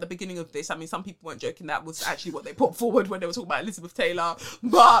VIII at the beginning of this. I mean, some people weren't joking. That was actually what they put forward when they were talking about Elizabeth Taylor.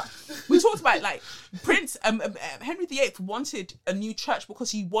 But we talked about, like, Prince Henry VIII wanted a new church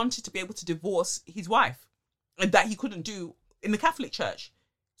because he wanted to be able to divorce his wife, and that he couldn't do in the Catholic Church.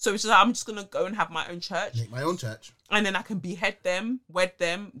 So it's just like, I'm just going to go and have my own church. Make my own church. And then I can behead them, wed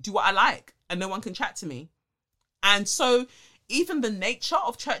them, do what I like, and no one can chat to me. And so even the nature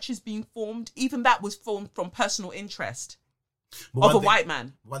of churches being formed, even that was formed from personal interest. Of a white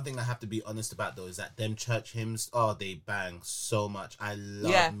man. One thing I have to be honest about, though, is that them church hymns, they bang so much. I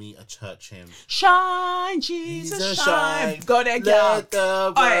love me a church hymn. Shine, Jesus, shine. Go there, girl. Let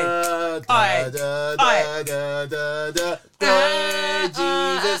the world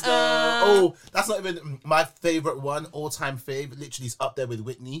Jesus know. Oh, that's not even my favourite one, all-time favourite. Literally, it's up there with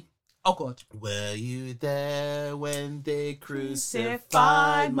Whitney. Oh, God. Were you there when they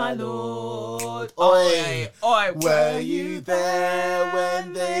crucified my Lord? Oi! Were you there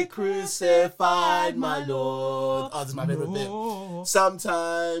when they crucified my Lord? Oh, this is my favourite bit.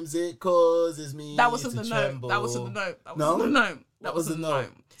 Sometimes it causes me to tremble. That wasn't the note. That wasn't the note.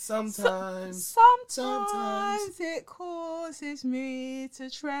 Sometimes. Sometimes it causes me to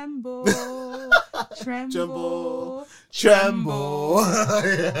tremble, tremble, Tremble.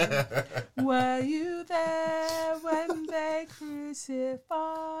 Were you there when they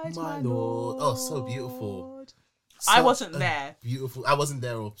crucified my Lord? Oh, so beautiful. I Such wasn't a there. Beautiful. I wasn't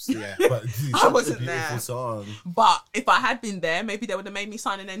there, yeah, but I wasn't a beautiful there. song. But if I had been there, maybe they would have made me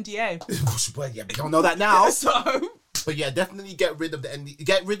sign an NDA. But yeah, we don't know that now. So, But yeah, definitely get rid of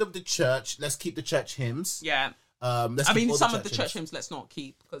get rid of the church. Let's keep the church hymns. yeah. Let's I keep mean, all some of the church hymns. hymns let's not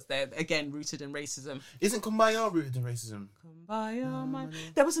keep because they're, again, rooted in racism. Isn't Kumbaya rooted in racism? Kumbaya, man.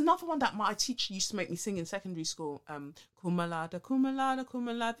 There was another one that my teacher used to make me sing in secondary school. Kumalada, kumalada,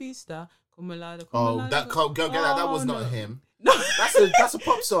 kumala vista. Kumalada, Oh, kumalada. that can't go get that. That was no. not him. No. That's a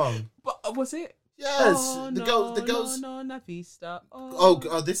pop song. But was it? Yes, Oh, the girls. No, na vista.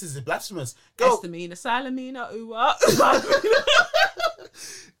 Oh, this is blasphemous. Go. Estamina, salamina, uwa.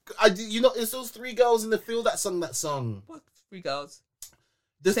 It's those three girls in the field that sung that song. What three girls?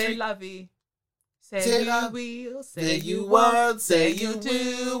 The Say three. la vie. Say Say you la- will. Say you won't. Say you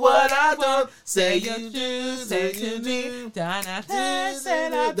do what I don't. Say you do. Say Say to you me. do. Dana, Do, say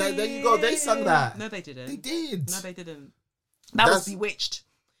la There vie. you go. They sung that. No, they didn't. They did. No, they didn't. That was That's- Bewitched.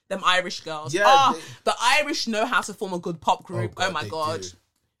 Them Irish girls. Yeah, The Irish know how to form a good pop group. Oh, my they God. do.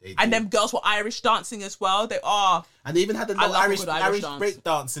 They And do. them girls were Irish dancing as well. They are. And they even had the I little love a Irish good Irish dance. break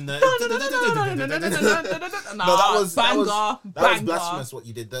dance in the. No, No, that was banger. blasphemous. What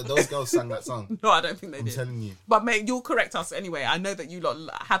you did. Those girls sang that song. No, I don't think they I'm did. telling you. But mate, you'll correct us anyway. I know that you lot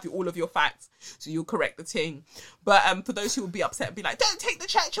have all of your facts, so you'll correct the thing. But for those who will be upset and be like, "Don't take the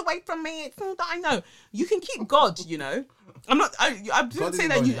church away from me," it's all that I know. You can keep God. You know, I'm not. I didn't God say isn't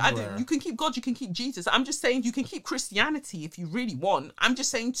that going you. anywhere. You can keep God. You can keep Jesus. I'm just saying you can keep Christianity if you really want. I'm just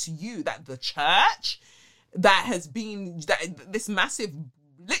saying to you that the church that has been this massive,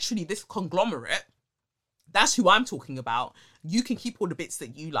 literally this conglomerate. That's who I'm talking about. You can keep all the bits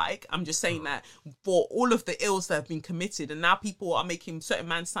that you like. I'm just saying that for all of the ills that have been committed, and now people are making certain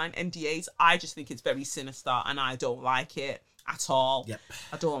men sign NDAs, I just think it's very sinister and I don't like it at all. Yep.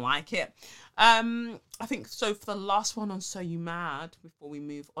 I don't like it. I think so for the last one on So You Mad, before we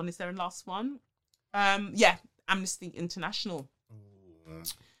move on, is there a last one? Yeah, Amnesty International.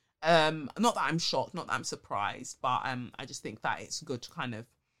 Not that I'm shocked, not that I'm surprised, but I just think that it's good to kind of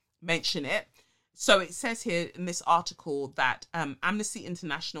mention it. So it says here in this article that Amnesty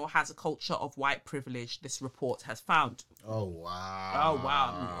International has a culture of white privilege, this report has found. Oh wow. Oh,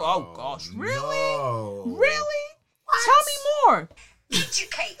 wow. Oh, gosh. Really? No. Really? Tell me more.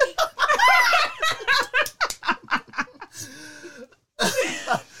 Educate me.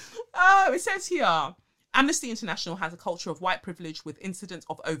 Oh, it says here, Amnesty International has a culture of white privilege with incidents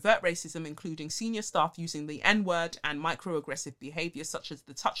of overt racism, including senior staff using the N-word and microaggressive behaviour such as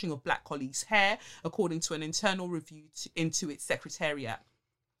the touching of black colleagues' hair, according to an internal review into its secretariat.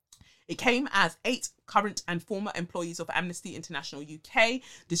 It came as 8 current and former employees of Amnesty International UK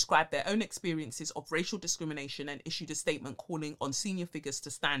described their own experiences of racial discrimination and issued a statement calling on senior figures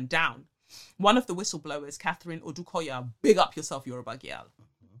to stand down. One of the whistleblowers, Catherine Odukoya, big up yourself, you're a bug girl.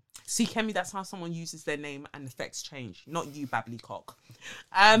 See, Kemi, that's how someone uses their name and affects change. Not you, babbly cock.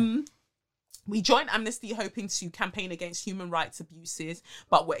 We joined Amnesty hoping to campaign against human rights abuses,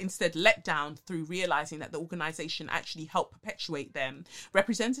 but were instead let down through realising that the organisation actually helped perpetuate them.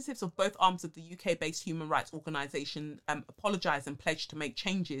 Representatives of both arms of the UK-based human rights organisation apologised and pledged to make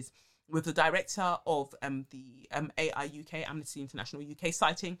changes, with the director of the AI UK, Amnesty International UK,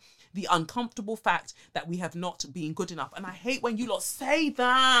 citing the uncomfortable fact that we have not been good enough. And I hate when you lot say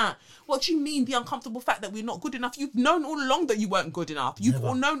that. What do you mean, the uncomfortable fact that we're not good enough? You've known all along that you weren't good enough. You've Never.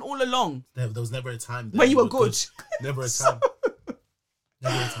 all known all along. There was never a time When you were good. Never a time.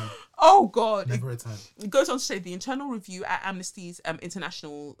 Never a time. Oh, God. Never a time. It goes on to say the internal review at Amnesty's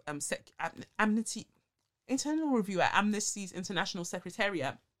International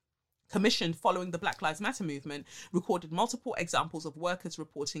Secretariat, commissioned following the Black Lives Matter movement, recorded multiple examples of workers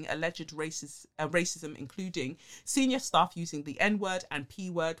reporting alleged racism, including senior staff using the N-word and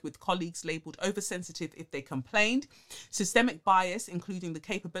P-word, with colleagues labelled oversensitive if they complained, systemic bias, including the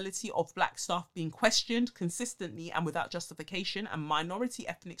capability of black staff being questioned consistently and without justification, and minority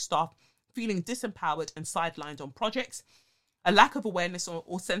ethnic staff feeling disempowered and sidelined on projects, a lack of awareness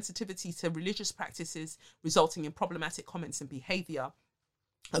or sensitivity to religious practices, resulting in problematic comments and behaviour,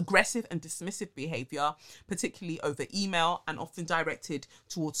 aggressive and dismissive behaviour, particularly over email and often directed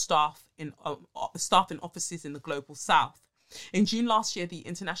towards staff in offices in the Global South. In June last year, the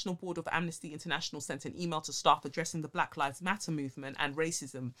International Board of Amnesty International sent an email to staff addressing the Black Lives Matter movement and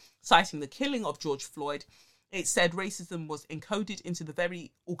racism, citing the killing of George Floyd, It said racism was encoded into the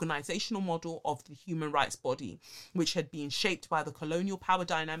very organizational model of the human rights body, which had been shaped by the colonial power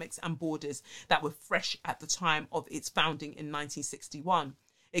dynamics and borders that were fresh at the time of its founding in 1961.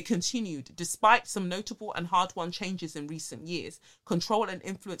 It continued, despite some notable and hard-won changes in recent years, control and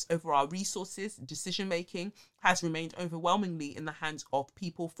influence over our resources, decision-making, has remained overwhelmingly in the hands of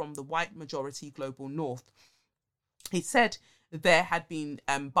people from the white majority global north. It said there had been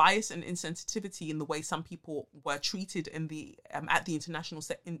bias and insensitivity in the way some people were treated in the at the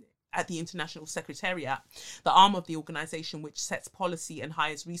International Secretariat, the arm of the organisation which sets policy and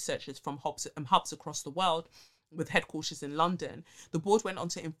hires researchers from hubs across the world, with headquarters in London. The board went on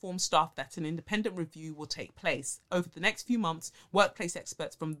to inform staff that an independent review will take place. Over the next few months, workplace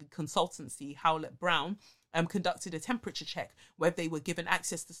experts from the consultancy Howlett Brown conducted a temperature check where they were given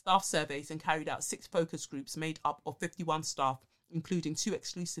access to staff surveys and carried out 6 focus groups made up of 51 staff, including 2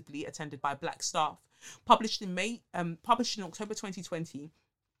 exclusively attended by black staff. Published in October 2020,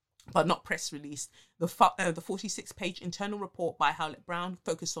 but not press released, the 46-page internal report by Howlett Brown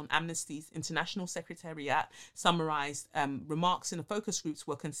focused on Amnesty's International Secretariat, summarised remarks in the focus groups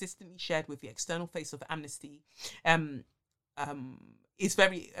were consistently shared with the external face of Amnesty. Is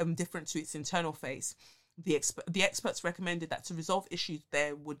very different to its internal face. The experts recommended that to resolve issues,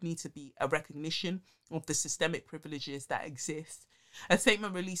 there would need to be a recognition of the systemic privileges that exist. A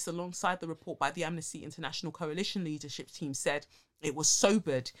statement released alongside the report by the Amnesty International Coalition leadership team said it was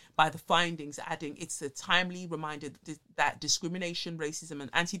sobered by the findings, adding it's a timely reminder that discrimination, racism and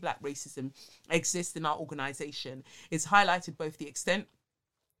anti-black racism exist in our organisation. It's highlighted both the extent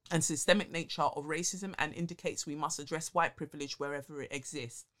and systemic nature of racism and indicates we must address white privilege wherever it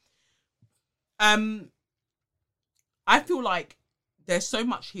exists. I feel like there's so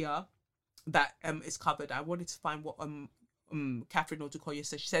much here that is covered. I wanted to find what Catherine Odukoya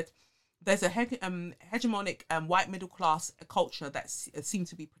said. She said there's a hegemonic white middle class culture that seemed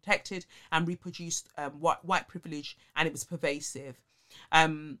to be protected and reproduced white privilege, and it was pervasive.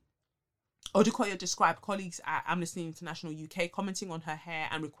 Odukoya described colleagues at Amnesty International UK commenting on her hair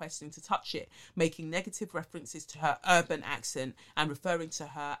and requesting to touch it, making negative references to her urban accent and referring to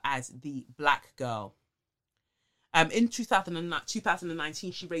her as the black girl. In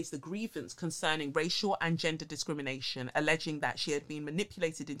 2019, she raised a grievance concerning racial and gender discrimination, alleging that she had been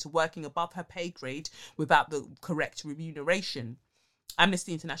manipulated into working above her pay grade without the correct remuneration.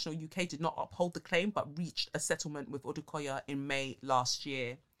 Amnesty International UK did not uphold the claim, but reached a settlement with Odukoya in May last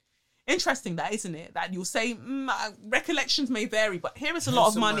year. Interesting that, isn't it? That you'll say, recollections may vary, but here is a lot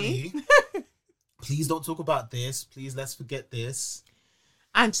of money. Please don't talk about this. Please, let's forget this.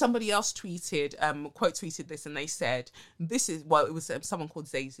 And somebody else tweeted, quote tweeted this, and they said, it was someone called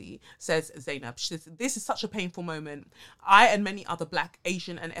Zainab, she says, this is such a painful moment. I and many other Black,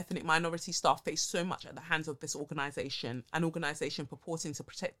 Asian and ethnic minority staff face so much at the hands of this organisation. An organisation purporting to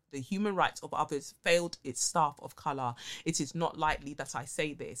protect the human rights of others failed its staff of colour. It is not lightly that I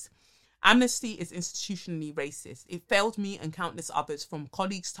say this. Amnesty is institutionally racist. It failed me and countless others, from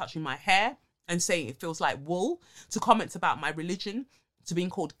colleagues touching my hair and saying it feels like wool, to comments about my religion, to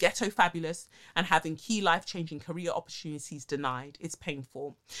being called ghetto fabulous and having key life-changing career opportunities denied. It's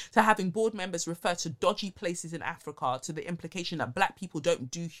painful. To having board members refer to dodgy places in Africa, to the implication that Black people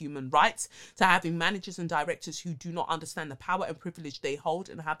don't do human rights, to having managers and directors who do not understand the power and privilege they hold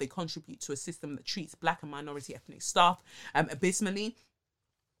and how they contribute to a system that treats Black and minority ethnic staff abysmally.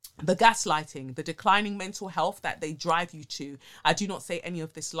 The gaslighting, the declining mental health that they drive you to. I do not say any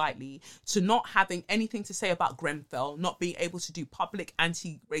of this lightly. To not having anything to say about Grenfell, not being able to do public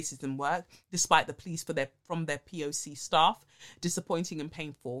anti-racism work despite the pleas from their POC staff. Disappointing and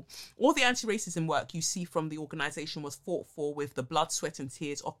painful. All the anti-racism work you see from the organisation was fought for with the blood, sweat and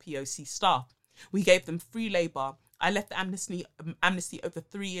tears of POC staff. We gave them free labour. I left Amnesty over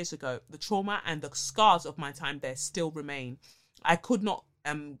 3 years ago. The trauma and the scars of my time there still remain. I could not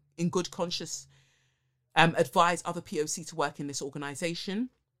in good conscience advise other POC to work in this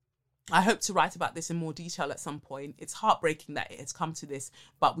organisation. I hope to write about this in more detail at some point. It's heartbreaking that it has come to this,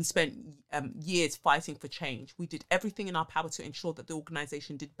 but we spent years fighting for change. We did everything in our power to ensure that the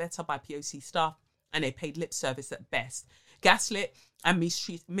organisation did better by POC staff, and they paid lip service at best. Gaslit and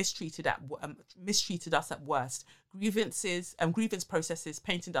mistreated us at worst. Grievance processes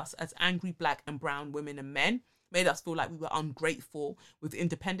painted us as angry Black and brown women and men, made us feel like we were ungrateful, with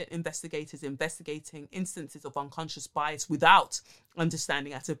independent investigators investigating instances of unconscious bias without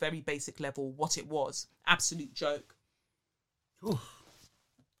understanding at a very basic level what it was. Absolute joke. Ooh,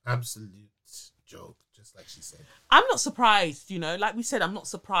 absolute joke. just like she said. I'm not surprised, you know, like we said, I'm not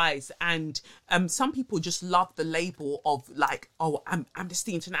surprised. And some people just love the label of like, oh,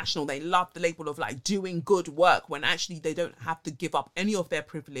 Amnesty International. They love the label of like doing good work when actually they don't have to give up any of their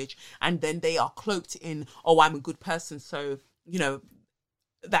privilege. And then they are cloaked in, oh, I'm a good person. So, you know,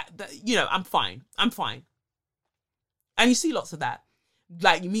 that you know, I'm fine. And you see lots of that.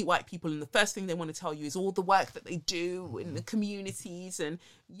 Like, you meet white people and the first thing they want to tell you is all the work that they do in the communities and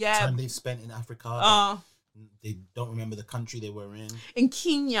time they've spent in Africa. They don't remember the country they were in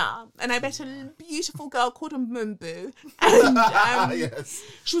Kenya, and I met a beautiful girl called Mumbu, and yes.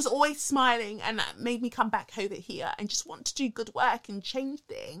 she was always smiling, and that made me come back over here and just want to do good work and change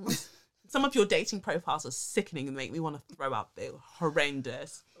things. Some of your dating profiles are sickening and make me want to throw up. They're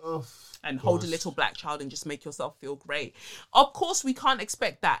horrendous. Oh, and hold a little black child and just make yourself feel great. Of course, we can't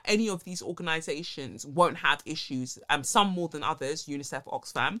expect that any of these organisations won't have issues. Some more than others, UNICEF,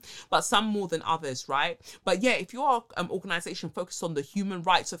 Oxfam, but some more than others, right? But yeah, if you're an organisation focused on the human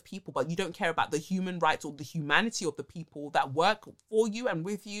rights of people, but you don't care about the human rights or the humanity of the people that work for you and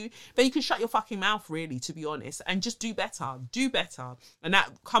with you, then you can shut your fucking mouth, really, to be honest, and just do better. Do better. And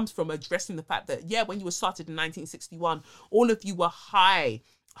that comes from addressing the fact that, yeah, when you were started in 1961, all of you were high,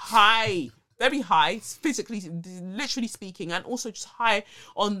 very high, physically, literally speaking, and also just high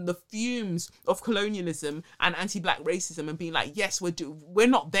on the fumes of colonialism and anti-black racism, and being like, yes, we're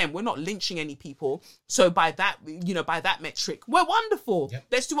not them, we're not lynching any people, so by that, you know, by that metric, we're wonderful. Yep.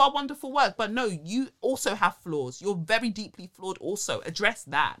 Let's do our wonderful work. But no, you also have flaws. You're very deeply flawed also. Address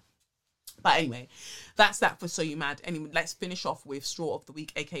that. But anyway, that's that for So You Mad. Anyway, let's finish off with Straw of the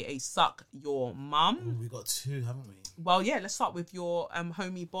Week, aka Suck Your Mum. Ooh, we got two, haven't we? Well, yeah, let's start with your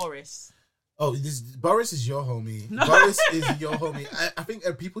homie Boris. Oh, Boris is your homie. No. Boris is your homie. I think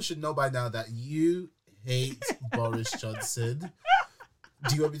people should know by now that you hate Boris Johnson.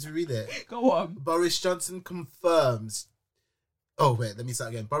 Do you want me to read it? Go on. Boris Johnson confirms. Oh, wait, let me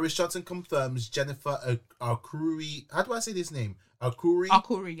start again. Boris Johnson confirms Jennifer Arcuri. How do I say this name?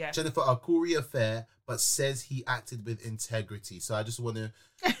 Arcuri, yeah. Jennifer Arcuri affair, but says he acted with integrity. So I just want to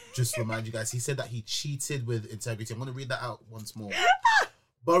remind you guys, he said that he cheated with integrity. I'm going to read that out once more.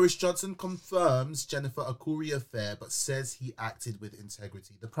 Boris Johnson confirms Jennifer Arcuri affair, but says he acted with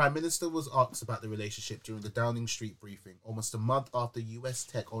integrity. The Prime Minister was asked about the relationship during the Downing Street briefing, almost a month after US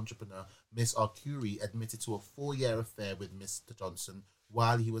tech entrepreneur Miss Arcuri admitted to a 4-year affair with Mr. Johnson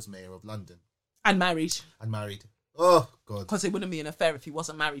while he was Mayor of London. And married. Oh, God. Because it wouldn't be an affair if he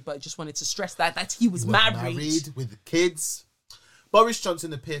wasn't married, but I just wanted to stress that he was married. Married with kids. Boris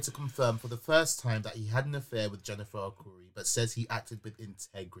Johnson appeared to confirm for the first time that he had an affair with Jennifer Arcuri, but says he acted with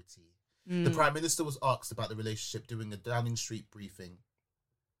integrity. The Prime Minister was asked about the relationship during a Downing Street briefing.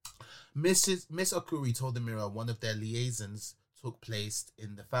 Miss Arcuri told the Mirror one of their liaisons took place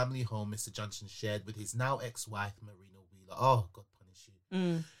in the family home Mr. Johnson shared with his now ex-wife, Marina Wheeler. Oh, God punish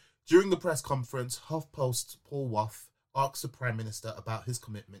you. During the press conference, HuffPost Paul Waugh asked the Prime Minister about his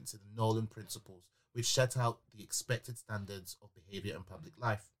commitment to the Nolan Principles, which set out the expected standards of behaviour in public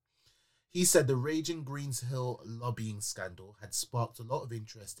life. He said the raging Greens Hill lobbying scandal had sparked a lot of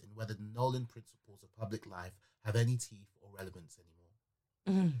interest in whether the Nolan Principles of public life have any teeth or relevance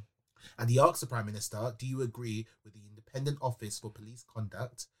anymore. And he asked the Prime Minister, do you agree with the Independent Office for Police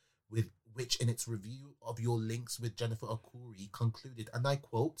Conduct, with which in its review of your links with Jennifer Arcuri concluded, and I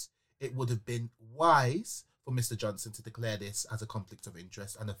quote, it would have been wise for Mr. Johnson to declare this as a conflict of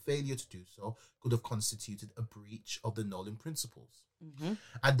interest, and a failure to do so could have constituted a breach of the Nolan Principles.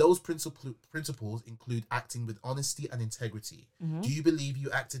 And those principles include acting with honesty and integrity. Do you believe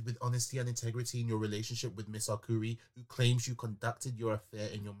you acted with honesty and integrity in your relationship with Miss Arcuri, who claims you conducted your affair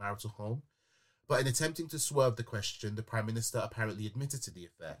in your marital home? But in attempting to swerve the question, the Prime Minister apparently admitted to the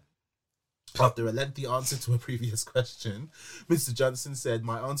affair. After a lengthy answer to a previous question, Mr. Johnson said,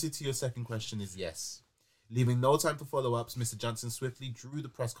 my answer to your second question is yes. Leaving no time for follow-ups, Mr. Johnson swiftly drew the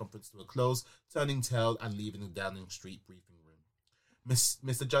press conference to a close, turning tail and leaving the Downing Street briefing room.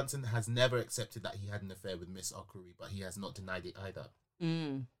 Mr. Johnson has never accepted that he had an affair with Miss Arcuri, but he has not denied it either.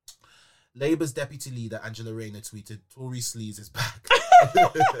 Labour's deputy leader, Angela Rayner, tweeted, Tory sleaze is back.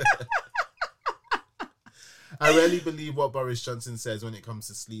 I rarely believe what Boris Johnson says when it comes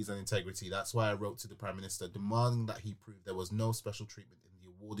to sleaze and integrity. That's why I wrote to the Prime Minister demanding that he prove there was no special treatment in the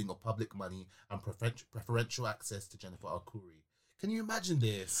awarding of public money and preferential access to Jennifer Arcuri. Can you imagine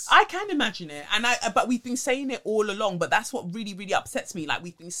this? I can imagine it. But we've been saying it all along, but that's what really, really upsets me. Like,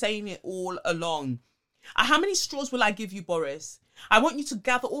 we've been saying it all along. How many straws will I give you, Boris? I want you to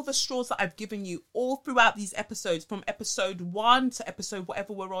gather all the straws that I've given you all throughout these episodes, from episode 1 to episode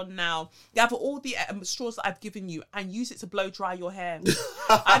whatever we're on now. Gather all the straws that I've given you and use it to blow dry your hair.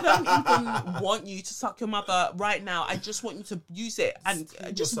 I don't even want you to suck your mother right now. I just want you to use it and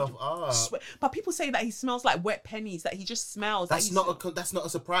just yourself up. sweat. But people say that he smells like wet pennies, that he just smells. That's not a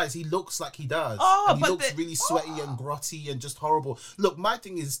surprise. He looks like he does. Oh, and he but looks really sweaty and grotty and just horrible. Look, my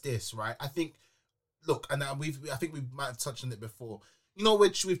thing is this, right? I think we might have touched on it before. You know,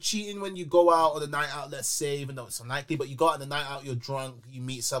 with cheating, when you go out on a night out, let's say, even though it's unlikely, but you go out on a night out, you're drunk, you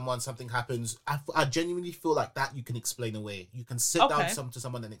meet someone, something happens. I genuinely feel like that you can explain away. You can sit down to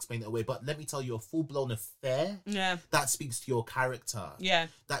someone and explain it away. But let me tell you, a full-blown affair, that speaks to your character. Yeah.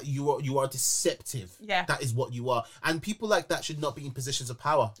 That you are deceptive. Yeah. That is what you are. And people like that should not be in positions of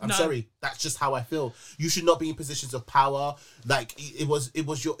power. I'm sorry. That's just how I feel. You should not be in positions of power. Like, it was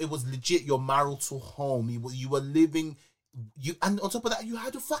legit your marital home. You were living... and on top of that, you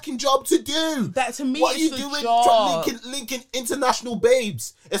had a fucking job to do. That, to me, what are it's you the doing? job. Linking international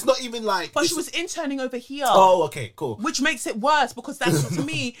babes. It's not even like. But she was interning over here. Oh, okay, cool. Which makes it worse, because that's to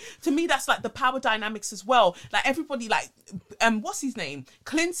me that's like the power dynamics as well. Like, everybody, like, what's his name?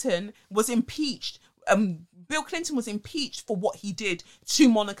 Clinton was impeached. Bill Clinton was impeached for what he did to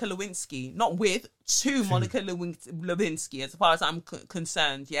Monica Lewinsky, not with, to Monica Lewinsky, as far as I'm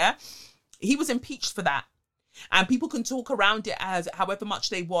concerned. Yeah, he was impeached for that. And people can talk around it as however much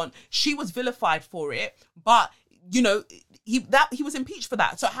they want. She was vilified for it, but you know, he was impeached for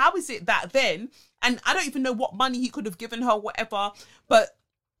that. So how is it that then, and I don't even know what money he could have given her, whatever, but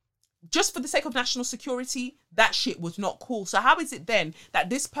just for the sake of national security, that shit was not cool. So how is it then that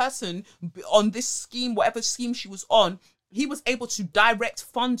this person on this scheme, whatever scheme she was on, he was able to direct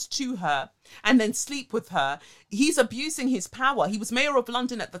funds to her and then sleep with her? He's abusing his power. He was mayor of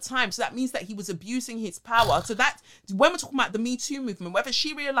London at the time, so that means that he was abusing his power. So that, when we're talking about the Me Too movement, whether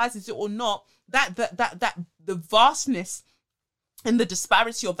she realizes it or not, that the vastness and the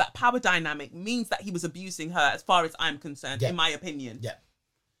disparity of that power dynamic means that he was abusing her, as far as I'm concerned, in my opinion. Yeah.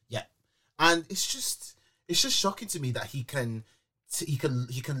 And it's just shocking to me that he can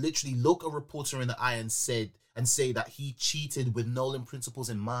literally look a reporter in the eye and say that he cheated with Nolan principles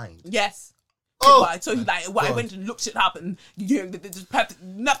in mind. Yes. Oh, so I went and looked it up, and you know, there's perfect,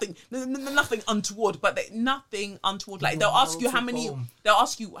 nothing untoward, but nothing untoward. Like, they'll ask you how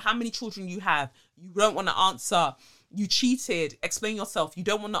many children you have. You don't want to answer. You cheated. Explain yourself. You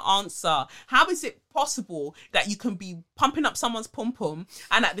don't want to answer. How is it possible that you can be pumping up someone's pum-pum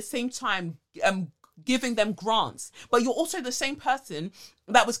and at the same time giving them grants, but you're also the same person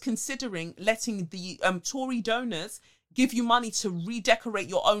that was considering letting the Tory donors give you money to redecorate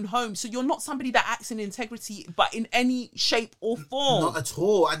your own home? So you're not somebody that acts in integrity, but in any shape or form. Not at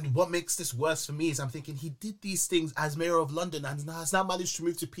all. And what makes this worse for me is I'm thinking he did these things as mayor of London and has now managed to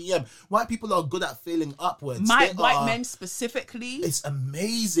move to PM. White people are good at failing upwards. White men specifically. It's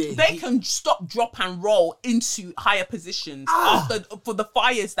amazing. They can stop, drop and roll into higher positions for the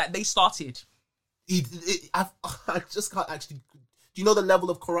fires that they started. I just can't actually... Do you know the level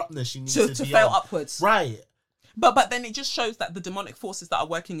of corruptness you need to fail upwards? Right. But then it just shows that the demonic forces that are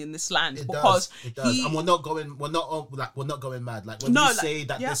working in this land, it because does. And we're not going mad. Like, when we say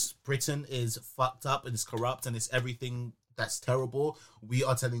that this Britain is fucked up and it's corrupt and it's everything that's terrible, we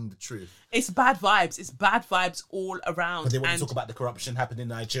are telling the truth. It's bad vibes. It's bad vibes all around. But they want to talk about the corruption happening in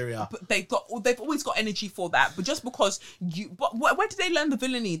Nigeria. But they've always got energy for that. But just because where did they learn the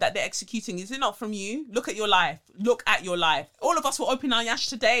villainy that they're executing? Is it not from you? Look at your life. All of us will open our yash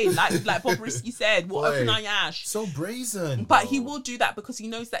today, like Bob Risky said. We'll open our yash. So brazen. But he will do that because he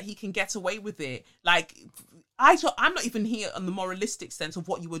knows that he can get away with it. Like, I'm not even here on the moralistic sense of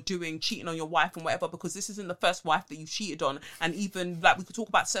what you were doing, cheating on your wife and whatever, because this isn't the first wife that you cheated on. And even, like, we could talk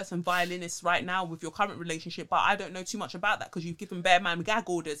about certain violinists right now with your current relationship, but I don't know too much about that because you've given bare man gag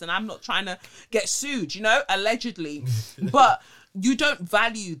orders and I'm not trying to get sued, you know, allegedly. But you don't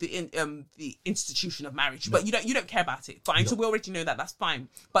value the institution of marriage, but you don't care about it. Fine. No. So we already know that. That's fine.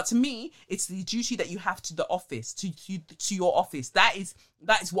 But to me, it's the duty that you have to the office, to your office. That is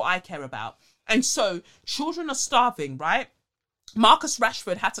what I care about. And so children are starving, right? Marcus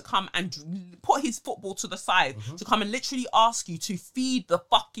Rashford had to come and put his football to the side to come and literally ask you to feed the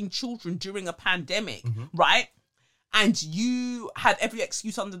fucking children during a pandemic, right? And you had every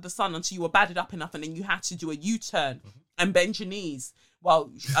excuse under the sun until you were battered up enough, and then you had to do a U-turn and bend your knees.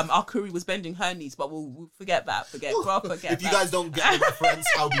 Well, Arcuri was bending her knees, but we'll forget that. Forget If you guys don't get the reference,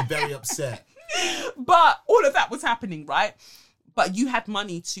 I'll be very upset. But all of that was happening, right? but you had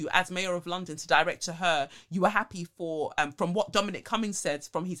money to, as mayor of London, to direct to her. You were happy for, from what Dominic Cummings said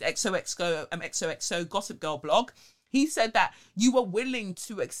from his XOXO Gossip Girl blog. He said that you were willing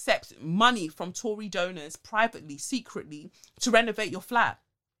to accept money from Tory donors privately, secretly, to renovate your flat.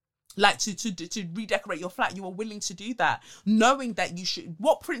 Like to redecorate your flat. You were willing to do that, knowing that you should.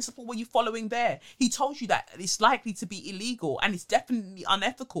 What principle were you following there? He told you that it's likely to be illegal and it's definitely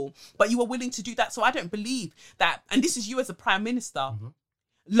unethical, but you were willing to do that. So I don't believe that. And this is you as a prime minister.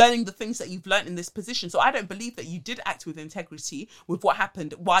 Learning the things that you've learned in this position. So I don't believe that you did act with integrity with what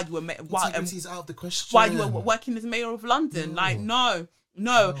happened while you were Integrity's out of the question. while you were working as mayor of London. Like, no.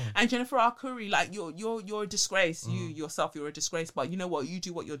 And Jennifer Arcuri, like you're a disgrace. You yourself, you're a disgrace. But you know what? You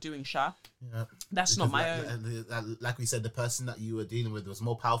do what you're doing, Sha. Yeah. That's not my own. Like we said, the person that you were dealing with was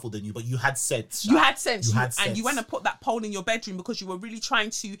more powerful than you, but you had sense. You had sense. You And you went and put that poll in your bedroom because you were really trying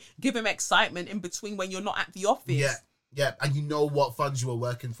to give him excitement in between when you're not at the office. Yeah, and you know what funds you were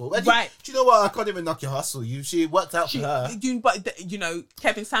working for. And Right. Do you know what? I can't even knock your hustle. She worked out for her. But you know,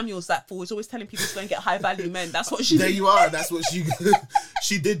 Kevin Samuels, that fool, is always telling people to go and get high value men. That's what she There did. you are. That's what she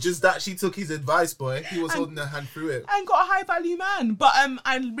she did. Just that. She took his advice, boy. He was holding her hand through it. And got a high value man. But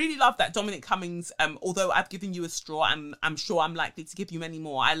I really love that Dominic Cummings, although I've given you a straw and I'm sure I'm likely to give you many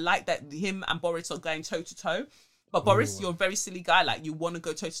more, I like that him and Boris are going toe to toe. But Boris, you're a very silly guy. Like, you want to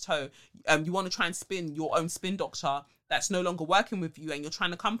go toe to toe. You want to try and spin your own spin doctor that's no longer working with you, and you're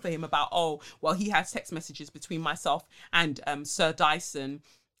trying to come for him about, he has text messages between myself and Sir Dyson,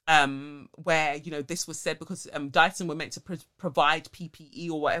 where, you know, this was said because Dyson were meant to provide PPE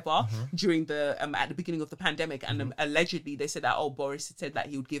or whatever during the at the beginning of the pandemic, and allegedly they said that Boris had said that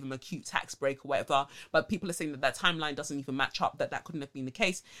he would give him a cute tax break or whatever, but people are saying that timeline doesn't even match up, that couldn't have been the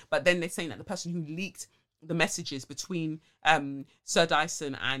case. But then they're saying that the person who leaked the messages between Sir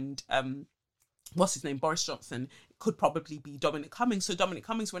Dyson and what's his name, Boris Johnson, could probably be Dominic Cummings. So Dominic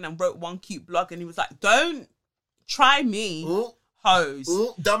Cummings went and wrote one cute blog and he was like, don't try me, hoes.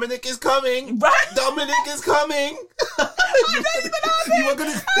 Ooh, Dominic is coming. Right. Dominic is coming. You were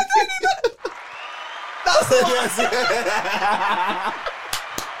gonna. That's the one.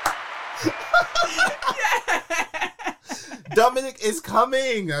 Yes. Dominic is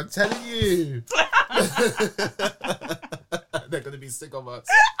coming. I'm telling you. They're gonna be sick of us.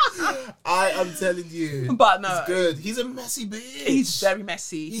 I am telling you. But no, it's good. He's a messy bitch. He's very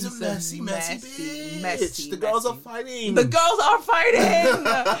messy. He's a messy bitch. Messy. The girls are fighting. The girls are fighting.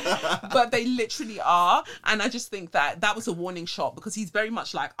 But they literally are. And I just think that was a warning shot, because he's very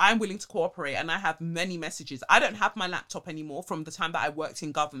much like, I'm willing to cooperate and I have many messages. I don't have my laptop anymore from the time that I worked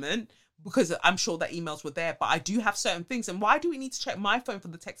in government, because I'm sure that emails were there, but I do have certain things. And why do we need to check my phone for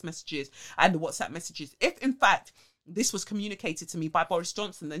the text messages and the WhatsApp messages? If in fact this was communicated to me by Boris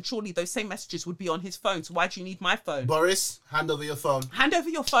Johnson, then surely those same messages would be on his phone. So why do you need my phone? Boris, hand over your phone. Hand over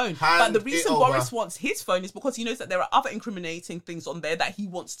your phone. But the reason Boris wants his phone is because he knows that there are other incriminating things on there that he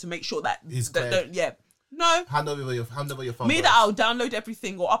wants to make sure that No. Hand over your phone. Me, Boris. that I'll download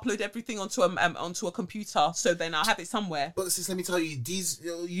everything or upload everything onto a computer, so then I'll have it somewhere. But sis, let me tell you,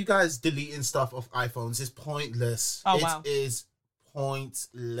 you guys deleting stuff off iPhones is pointless. Oh, wow. It is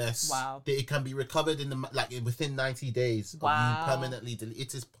pointless. Wow. It can be recovered within 90 days. Wow. Of you permanently delete.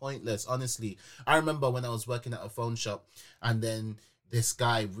 It is pointless, honestly. I remember when I was working at a phone shop, and then this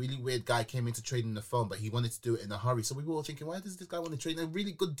guy, really weird guy, came into trading the phone, but he wanted to do it in a hurry. So we were all thinking, why does this guy want to trade in a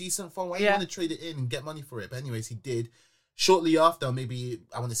really good, decent phone? Why do you want to trade it in and get money for it? But anyways, he did. Shortly after, maybe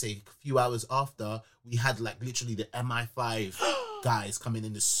I want to say a few hours after, we had literally the MI5 guys coming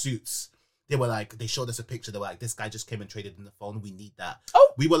in the suits. They were like, they showed us a picture. They were like, this guy just came and traded in the phone. We need that.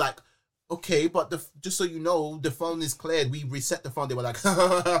 Oh. We were like, okay, but just so you know, the phone is cleared. We reset the phone. They were like,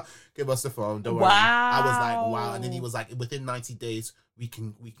 give us the phone. Don't worry. I was like, wow. And then he was like, within 90 days, we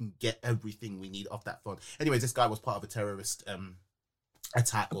can get everything we need off that phone. Anyways, this guy was part of a terrorist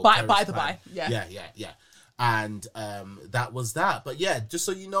attack. By the by. Yeah. Yeah. And that was that. But yeah, just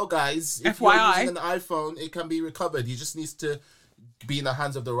so you know, guys, if FYI. you're using an iPhone, it can be recovered. You just need to be in the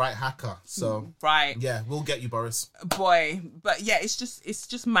hands of the right hacker. So right. Yeah, we'll get you, Boris. Boy. But yeah, it's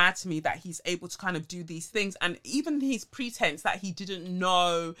just mad to me that he's able to kind of do these things, and even his pretense that he didn't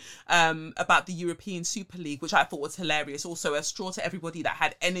know about the European Super League, which I thought was hilarious. Also a straw to everybody that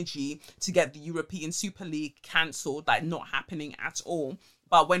had energy to get the European Super League cancelled, like not happening at all.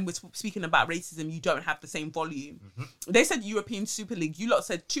 But when we're speaking about racism, you don't have the same volume. Mm-hmm. They said European Super League. You lot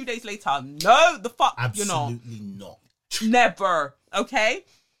said 2 days later, no, the fuck, Absolutely not. Never. Okay?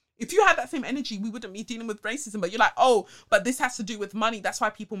 If you had that same energy, we wouldn't be dealing with racism. But you're like, but this has to do with money. That's why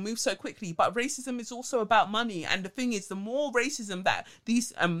people move so quickly. But racism is also about money. And the thing is, the more racism that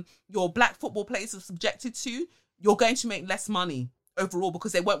these your black football players are subjected to, you're going to make less money overall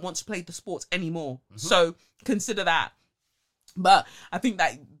because they won't want to play the sport anymore. So consider that. But I think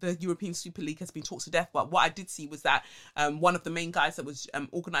that the European Super League has been talked to death. But what I did see was that one of the main guys that was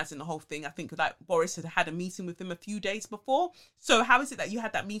organising the whole thing, I think that Boris had a meeting with him a few days before. So how is it that you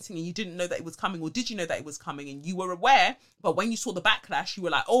had that meeting and you didn't know that it was coming, or did you know that it was coming and you were aware, but when you saw the backlash, you were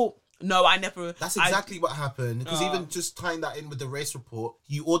like, oh, no, I never... That's exactly what happened. Because even just tying that in with the race report,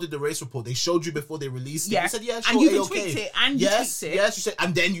 you ordered the race report. They showed you before they released it. Yeah. You said, yeah, sure, and you can A-okay. tweet it. And yes, you tweet it. yes, you said,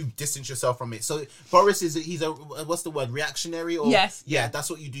 and then you distance yourself from it. So Boris he's a what's the word, reactionary? Or Yes. yeah,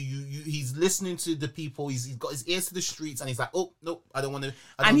 that's what you do. He's listening to the people. He's got his ears to the streets, and he's like, oh nope, I don't want to.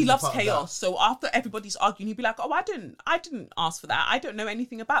 And he loves chaos. So after everybody's arguing, he'd be like, "Oh, I didn't ask for that. I don't know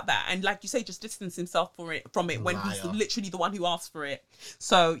anything about that." And like you say, just distance himself from it when he's literally the one who asked for it.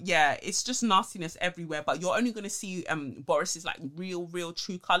 So yeah, it's just nastiness everywhere. But you're only going to see Boris's like real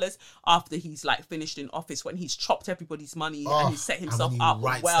true colours after he's like finished in office, when he's chopped everybody's money and he's set himself up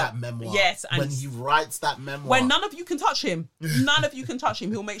writes well. That memoir. Yes, and when he writes that memoir, when none of you can touch him, none of you can touch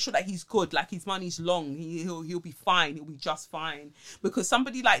him. He'll make sure that he's good, like his money's long. He'll be fine. He'll be just fine. Because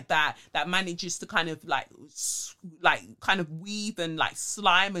somebody like that manages to kind of weave and like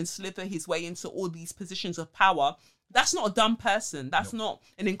slime and slither his way into all these positions of power. That's not a dumb person. That's not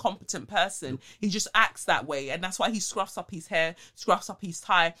an incompetent person. He just acts that way. And that's why he scruffs up his hair, scruffs up his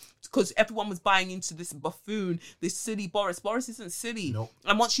tie, because everyone was buying into this buffoon, this silly Boris. Boris isn't silly. Nope.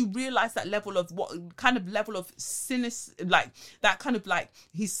 And once you realise that level of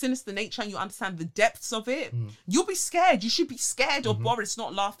his sinister nature, and you understand the depths of it, you'll be scared. You should be scared of Boris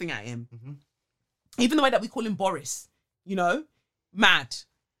not laughing at him. Even the way that we call him Boris, mad.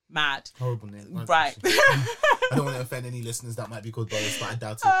 horrible name, Right. I don't want to offend any listeners that might be called Boris, but I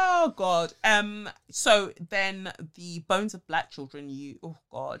doubt it. Oh God. So then the bones of black children. Oh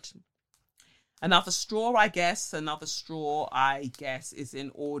God. Another straw, I guess, is in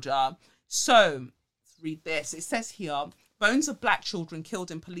order. So let's read this. It says here, bones of black children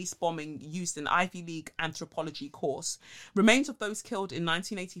killed in police bombing used in Ivy League anthropology course. Remains of those killed in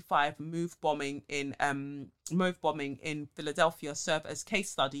 1985 move bombing in Philadelphia serve as case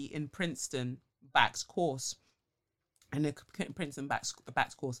study in Princeton Back's course. And the Princeton Back's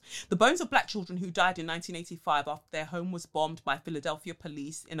course. The bones of black children who died in 1985 after their home was bombed by Philadelphia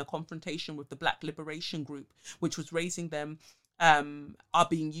police in a confrontation with the Black Liberation Group, which was raising them, are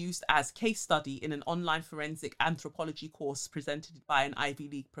being used as case study in an online forensic anthropology course presented by an Ivy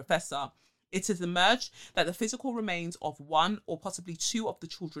League professor. It has emerged that the physical remains of one or possibly two of the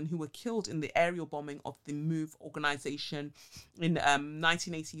children who were killed in the aerial bombing of the MOVE organization in May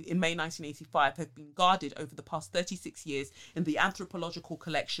 1985 have been guarded over the past 36 years in the anthropological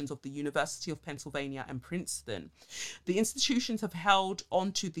collections of the University of Pennsylvania and Princeton. The institutions have held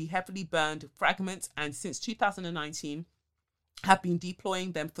onto the heavily burned fragments, and since 2019 have been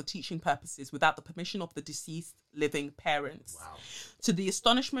deploying them for teaching purposes without the permission of the deceased living parents. Wow. To the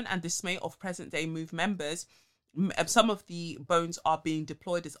astonishment and dismay of present-day MOVE members, some of the bones are being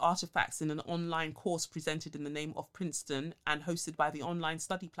deployed as artifacts in an online course presented in the name of Princeton and hosted by the online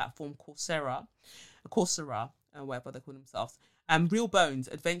study platform Coursera, whatever they call themselves. Real Bones,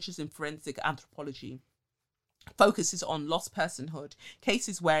 Adventures in Forensic Anthropology focuses on lost personhood,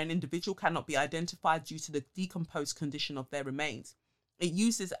 cases where an individual cannot be identified due to the decomposed condition of their remains. It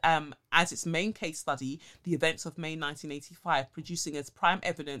uses as its main case study the events of May 1985, producing as prime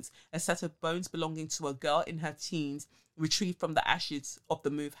evidence a set of bones belonging to a girl in her teens retrieved from the ashes of the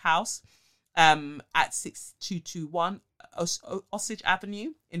MOVE house at 6221 Osage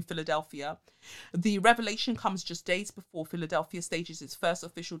Avenue in Philadelphia. The revelation comes just days before Philadelphia stages its first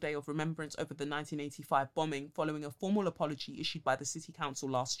official day of remembrance over the 1985 bombing, following a formal apology issued by the city council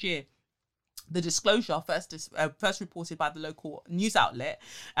last year. The disclosure, first reported by the local news outlet,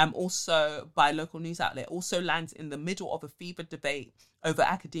 also lands in the middle of a fevered debate over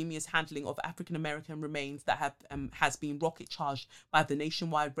academia's handling of African American remains that has been rocket charged by the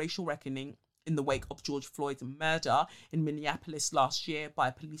nationwide racial reckoning in the wake of George Floyd's murder in Minneapolis last year by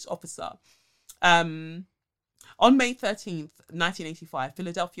a police officer. On May 13th, 1985,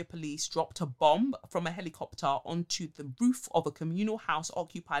 Philadelphia police dropped a bomb from a helicopter onto the roof of a communal house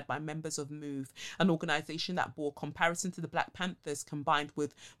occupied by members of MOVE, an organisation that bore comparison to the Black Panthers combined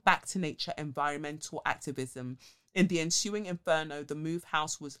with back-to-nature environmental activism. In the ensuing inferno, the MOVE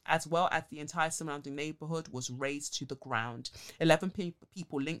house was, as well as the entire surrounding neighbourhood, was razed to the ground. 11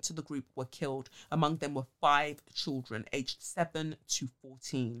 people linked to the group were killed. Among them were 5 children aged 7 to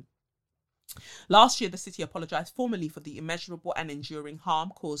 14. Last year, the city apologised formally for the immeasurable and enduring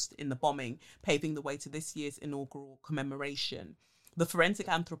harm caused in the bombing, paving the way to this year's inaugural commemoration. The forensic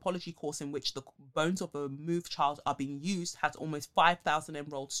anthropology course in which the bones of a moved child are being used has almost 5,000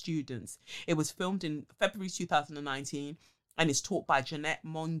 enrolled students. It was filmed in February 2019 and is taught by Jeanette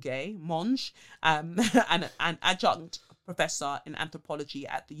Monge, an adjunct professor in anthropology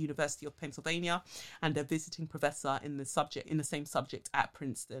at the University of Pennsylvania and a visiting professor in the same subject at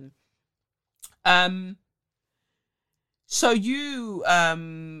Princeton. So you,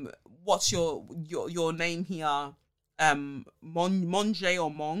 what's your name here? Monge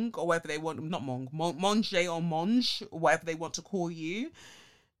or Mong, or whatever they want, not Monge or Monge, or whatever they want to call you.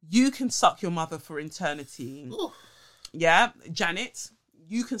 You can suck your mother for eternity. Ooh. Yeah, Janet,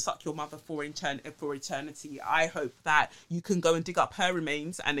 you can suck your mother for eternity. I hope that you can go and dig up her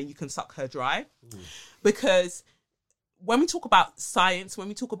remains and then you can suck her dry. Because when we talk about science, when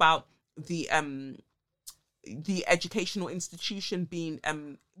we talk about the educational institution being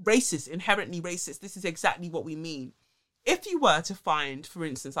racist, inherently racist, this is exactly what we mean. If you were to find, for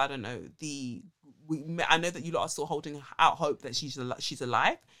instance, I don't know, I know that you lot are still holding out hope that she's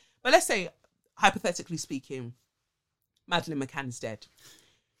alive, but let's say, hypothetically speaking, Madeleine McCann is dead.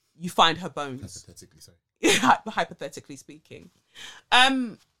 You find her bones. Hypothetically, sorry. Hypothetically speaking.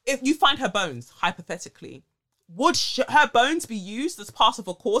 If you find her bones, hypothetically, would her bones be used as part of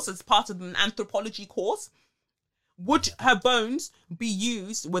a course, as part of an anthropology course? Would her bones be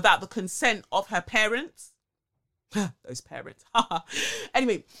used without the consent of her parents? Those parents.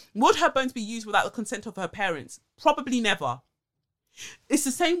 Anyway, would her bones be used without the consent of her parents? Probably never. It's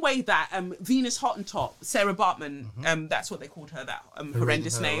the same way that Venus Hottentot, Sarah Bartman, that's what they called her, that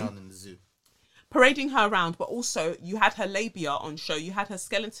horrendous name. Around in the zoo. Parading her around, but also you had her labia on show, you had her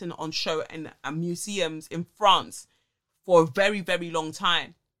skeleton on show in museums in France for a very, very long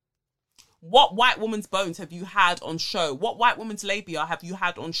time. What white woman's bones have you had on show? What white woman's labia have you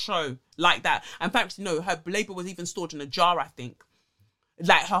had on show like that? In fact, no, her labia was even stored in a jar, I think.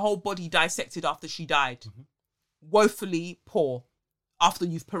 Like her whole body dissected after she died. Mm-hmm. Woefully poor after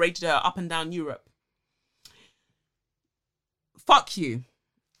you've paraded her up and down Europe. Fuck you.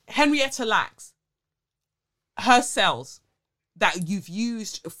 Henrietta Lacks, her cells that you've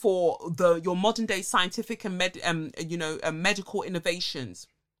used for your modern day scientific and medical innovations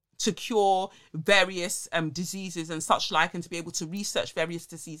to cure various diseases and such like, and to be able to research various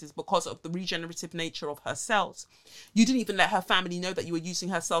diseases because of the regenerative nature of her cells. You didn't even let her family know that you were using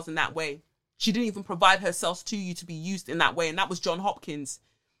her cells in that way. She didn't even provide her cells to you to be used in that way, and that was John Hopkins.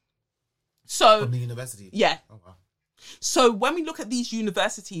 So from the university. Yeah. Oh wow. So when we look at these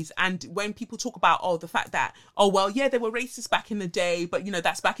universities and when people talk about, the fact that, they were racist back in the day, but,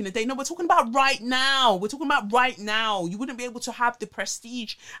 that's back in the day. No, we're talking about right now. We're talking about right now. You wouldn't be able to have the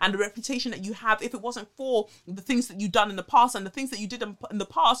prestige and the reputation that you have if it wasn't for the things that you've done in the past. And the things that you did in the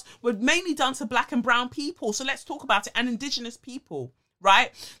past were mainly done to black and brown people. So let's talk about it. And indigenous people, right?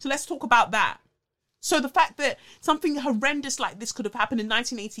 So let's talk about that. So the fact that something horrendous like this could have happened in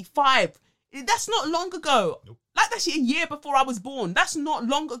 1985, that's not long ago. Nope. Like, that's a year before I was born. That's not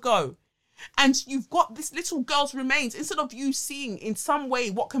long ago. And you've got this little girl's remains. Instead of you seeing in some way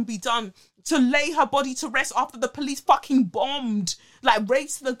what can be done to lay her body to rest after the police fucking bombed,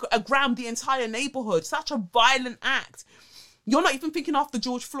 razed to the ground the entire neighborhood. Such a violent act. You're not even thinking after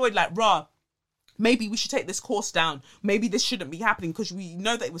George Floyd, maybe we should take this course down. Maybe this shouldn't be happening because we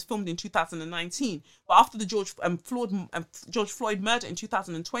know that it was filmed in 2019. But after the George Floyd murder in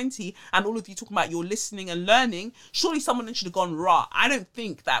 2020, and all of you talking about your listening and learning, surely someone should have gone, I don't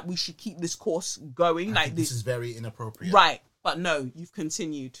think that we should keep this course going like this. This is very inappropriate. Right. But no, you've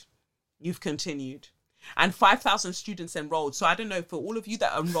continued. And 5,000 students enrolled. So I don't know, for all of you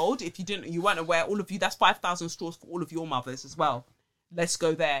that enrolled, if you weren't aware, all of you, that's 5,000 straws for all of your mothers as well. Let's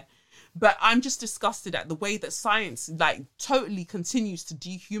go there. But I'm just disgusted at the way that science totally continues to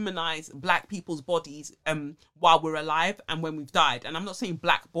dehumanize black people's bodies while we're alive and when we've died. And I'm not saying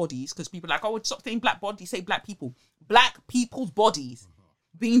black bodies because people are like, stop saying black bodies, say black people. Black people's bodies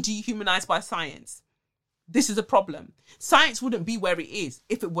being dehumanized by science. This is a problem. Science wouldn't be where it is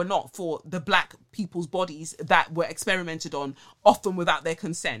if it were not for the black people's bodies that were experimented on, often without their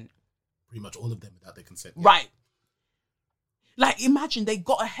consent. Pretty much all of them without their consent. Yeah. Right. Imagine they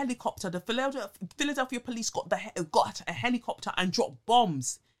got a helicopter. The Philadelphia police got a helicopter and dropped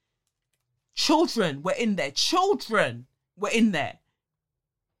bombs. Children were in there.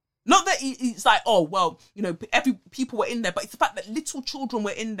 Not that it's every people were in there, but it's the fact that little children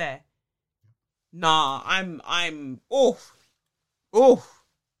were in there. Nah, I'm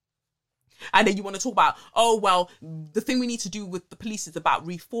And then you want to talk about, the thing we need to do with the police is about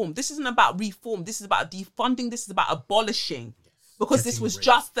reform. This isn't about reform. This is about defunding. This is about abolishing. Because this was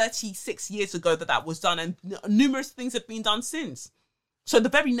just 36 years ago that was done, and numerous things have been done since. So the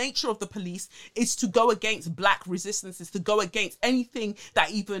very nature of the police is to go against black resistance, is to go against anything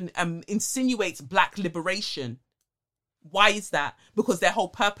that even insinuates black liberation. Why is that? Because their whole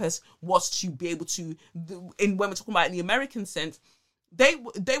purpose was to be able to, when we're talking about in the American sense, they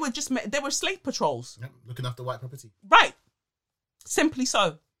were slave patrols. Yeah, looking after white property. Right. Simply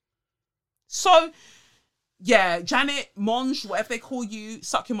so. So, yeah, Janet, Monge, whatever they call you,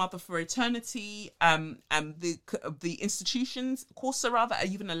 suck your mother for eternity. The institutions, Coursera, that are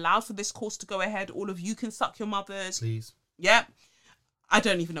even allowed for this course to go ahead, all of you can suck your mothers. Please. Yeah. I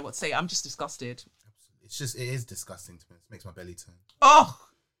don't even know what to say. I'm just disgusted. It is disgusting to me. It makes my belly turn. Oh.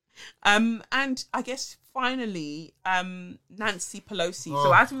 And I guess finally, Nancy Pelosi.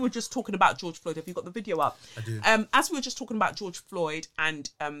 So as we were just talking about George Floyd, have you got the video up? I do. As we were just talking about George Floyd and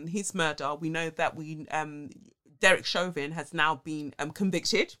his murder, we know that Derek Chauvin has now been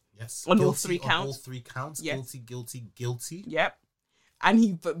convicted. Yes. On all Guilty three counts. On all 3 counts. Yes. Guilty. Yep. And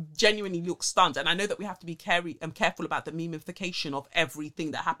he genuinely looks stunned. And I know that we have to be careful about the memification of everything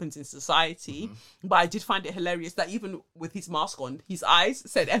that happens in society. Mm-hmm. But I did find it hilarious that even with his mask on, his eyes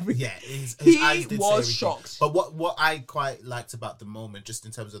said everything. Yeah, his he eyes did was say shocked. But what I quite liked about the moment, just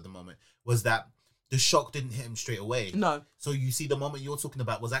in terms of the moment, was that the shock didn't hit him straight away. No. So you see, the moment you're talking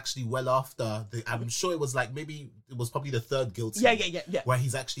about was actually well after. I'm sure it was like, maybe it was probably the 3rd guilty. Yeah. Where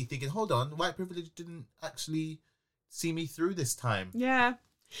he's actually thinking, hold on, white privilege didn't actually see me through this time. Yeah. And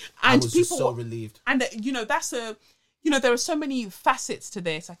I was people just so relieved. And there are so many facets to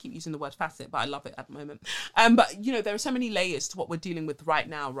this. I keep using the word facet, but I love it at the moment. But there are so many layers to what we're dealing with right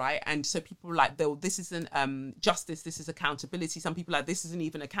now, right? And so people are like, this isn't justice, this is accountability. Some people are like, this isn't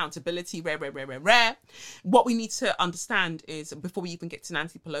even accountability, rare. What we need to understand is, before we even get to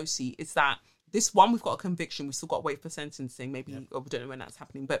Nancy Pelosi, is that this one, we've got a conviction, we've still got to wait for sentencing, maybe, or we don't know when that's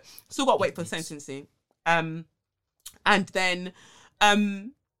happening, but still got to wait for sentencing. And then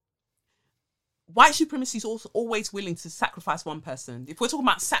white supremacy is also always willing to sacrifice one person. If we're talking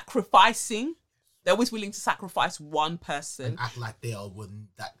about sacrificing, they're always willing to sacrifice one person. And act like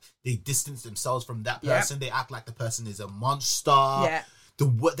that they distance themselves from that person. They act like the person is a monster. Yeah.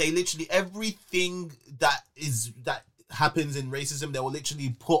 They literally, everything that happens in racism, they will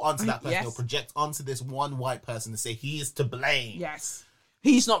literally put onto that person. Yes. They'll project onto this one white person and say he is to blame. Yes.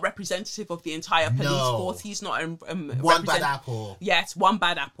 He's not representative of the entire police force. He's not one bad apple. Yes, one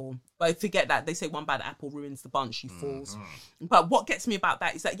bad apple. But forget that. They say one bad apple ruins the bunch. He falls. But what gets me about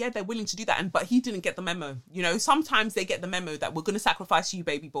that is that, they're willing to do that. But he didn't get the memo. Sometimes they get the memo that we're going to sacrifice you,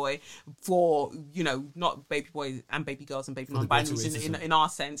 baby boy, for, not baby boys and baby girls and baby non-binaries in our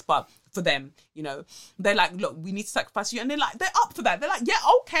sense, but for them, They're like, look, we need to sacrifice you. And they're up for that. They're like, yeah,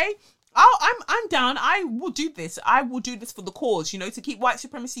 okay. I'm down. I will do this. I will do this for the cause, to keep white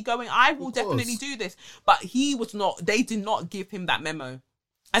supremacy going. I will definitely do this. But they did not give him that memo.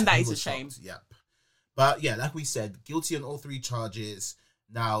 And that is a shame. Shocked, yep. But like we said, guilty on all 3 charges.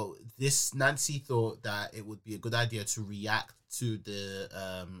 Now, Nancy thought that it would be a good idea to react to the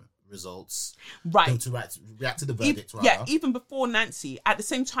results. Right. To react to the verdict, rather. Yeah, even before Nancy, at the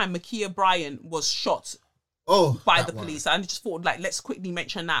same time, Ma'Khia Bryant was shot by the police. And I just thought, let's quickly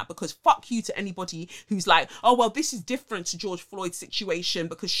mention that, because fuck you to anybody who's like, oh, well, this is different to George Floyd's situation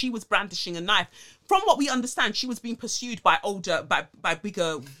because she was brandishing a knife. From what we understand, she was being pursued by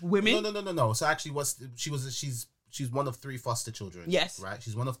bigger women. No. So actually, she's one of 3 foster children. Yes. Right?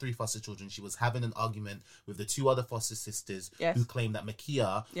 She's one of 3 foster children. She was having an argument with the 2 other foster sisters who claimed that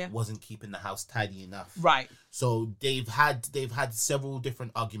Ma'Khia wasn't keeping the house tidy enough. Right. So they've had several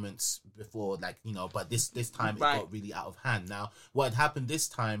different arguments before, but this time it got really out of hand. Now, what had happened this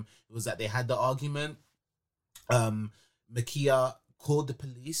time was that they had the argument. Ma'Khia called the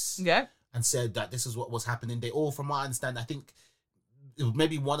police and said that this is what was happening. They all, from what I understand, I think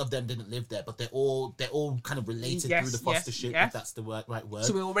maybe one of them didn't live there, but they're all kind of related through the fostership, if that's the right word.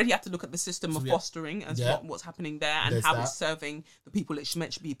 So we already have to look at the system of fostering as what's happening there and how it's serving the people it's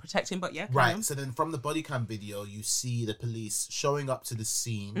meant to be protecting. But right. So then from the body cam video, you see the police showing up to the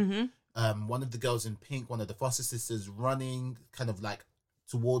scene. Mm-hmm. One of the girls in pink, one of the foster sisters, running kind of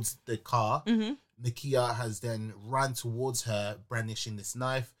towards the car. Mm-hmm. Ma'Khia has then ran towards her, brandishing this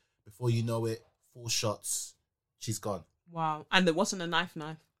knife. Before you know it, 4 shots, she's gone. Wow. And there wasn't a knife.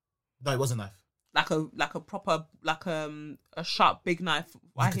 No, it wasn't a knife. Like a proper, a sharp, big knife.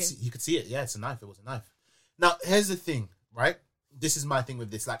 You could see it. Yeah, it's a knife. It was a knife. Now, here's the thing, right? This is my thing with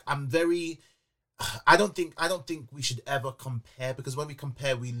this. I don't think we should ever compare, because when we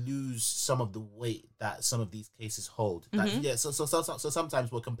compare, we lose some of the weight that some of these cases hold. Mm-hmm. So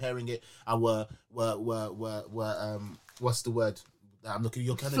sometimes we're comparing it and we're what's the word? I'm looking.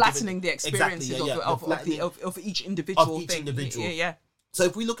 You're kind of flattening the experiences of each individual thing. Individual. Yeah. So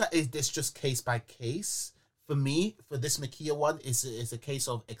if we look at this just case by case, for me, for this Makia one, is a case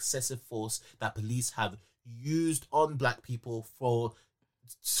of excessive force that police have used on black people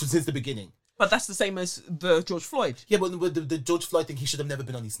since the beginning. But that's the same as the George Floyd. Yeah, but with the George Floyd thing, he should have never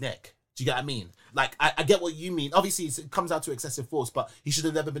been on his neck. Do you get what I mean? Like, I get what you mean. Obviously, it comes down to excessive force, but he should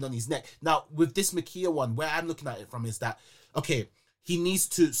have never been on his neck. Now, with this Makia one, where I'm looking at it from is that, okay, he needs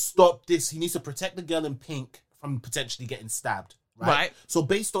to stop this. He needs to protect the girl in pink from potentially getting stabbed. Right? So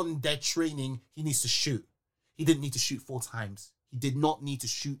based on their training, he needs to shoot. He didn't need to shoot 4 times. He did not need to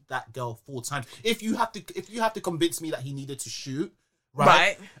shoot that girl 4 times. If you have to convince me that he needed to shoot,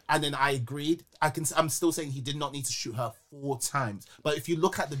 right? And then I agreed. I'm still saying he did not need to shoot her 4 times. But if you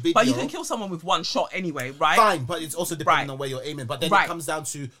look at the video, but you can kill someone with 1 shot anyway, right? Fine, but it's also depending on where you're aiming. But then it comes down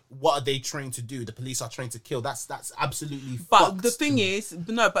to what are they trained to do? The police are trained to kill. That's absolutely. But the thing is,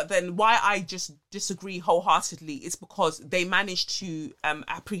 no. But then why I just disagree wholeheartedly is because they managed to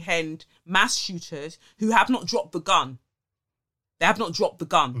apprehend mass shooters who have not dropped the gun. They have not dropped the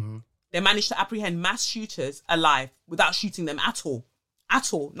gun. Mm-hmm. They managed to apprehend mass shooters alive without shooting them at all.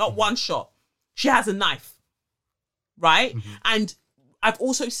 At all. Not 1 shot. She has a knife. Right? Mm-hmm. And I've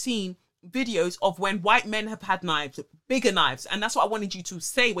also seen videos of when white men have had knives, bigger knives. And that's what I wanted you to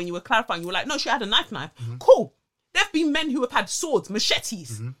say when you were clarifying. You were like, no, she had a knife. Mm-hmm. Cool. There have been men who have had swords,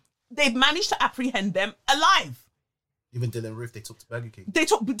 machetes. Mm-hmm. They've managed to apprehend them alive. Even Dylan Roof, they took to Burger King. They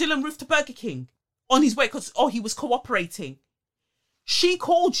took Dylan Roof to Burger King on his way because, he was cooperating. She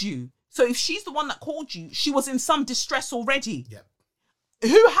called you. So if she's the one that called you, she was in some distress already. Yep.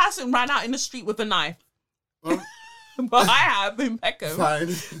 Who hasn't ran out in the street with a knife? But I have in Peckham. Fine.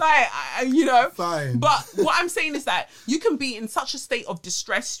 Fine. But what I'm saying is that you can be in such a state of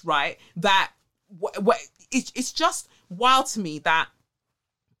distress, right? That it's just wild to me that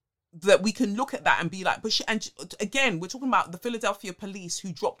we can look at that and be like, and again, we're talking about the Philadelphia police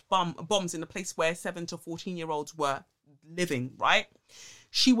who dropped bombs in a place where 7 to 14-year-olds were living, right?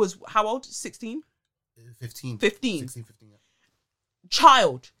 She was how old? 16? 15. 15. 16, 15, yeah.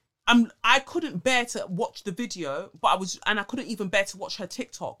 Child. I couldn't bear to watch the video, I couldn't even bear to watch her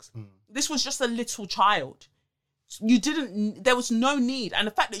TikToks. This was just a little child. There was no need. And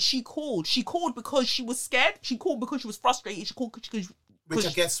the fact that she called because she was scared. She called because she was frustrated. She called because which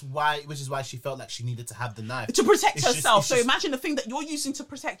is why she felt like she needed to have the knife. To protect herself. So imagine the thing that you're using to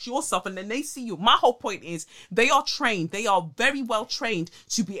protect yourself and then they see you. My whole point is they are trained. They are very well trained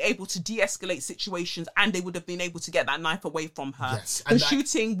to be able to de-escalate situations and they would have been able to get that knife away from her. Yes. The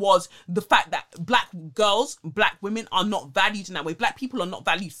shooting was the fact that black girls, black women are not valued in that way. Black people are not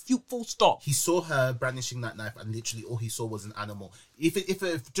valued. Full stop. He saw her brandishing that knife and literally all he saw was an animal.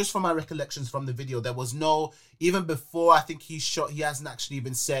 If just from my recollections from the video, there was no, even before I think he shot, he hasn't actually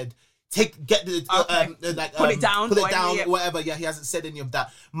even said, put it down, whatever. Yeah, he hasn't said any of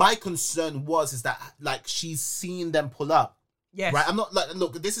that. My concern is that like she's seen them pull up. Yes. Right. I'm not like,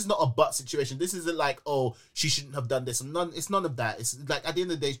 look, this is not a but situation. This isn't like, oh, she shouldn't have done this. It's none of that. It's like at the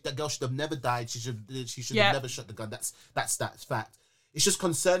end of the day, that girl should have never died. She should have never shot the gun. That's fact. It's just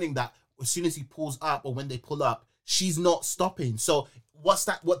concerning that as soon as he pulls up or when they pull up, she's not stopping. So what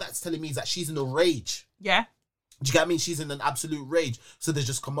that's telling me is that she's in a rage. Yeah. Do you get what I mean? She's in an absolute rage. So there's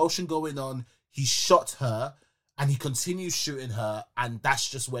just commotion going on. He shot her and he continues shooting her. And that's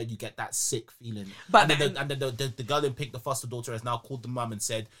just where you get that sick feeling. But then the girl in pink, the foster daughter, has now called the mum and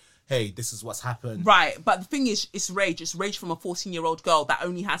said, hey, this is what's happened. Right. But the thing is, it's rage. It's rage from a 14-year-old girl that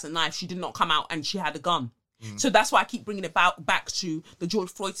only has a knife. She did not come out and she had a gun. So that's why I keep bringing it back to the George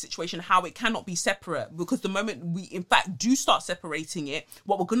Floyd situation, how it cannot be separate. Because the moment we, in fact, do start separating it,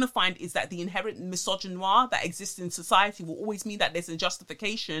 what we're going to find is that the inherent misogynoir that exists in society will always mean that there's a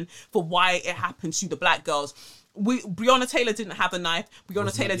justification for why it happened to the black girls. Breonna Taylor didn't have a knife.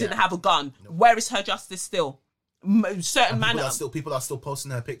 Breonna Taylor didn't have a gun. No. Where is her justice still? People are still posting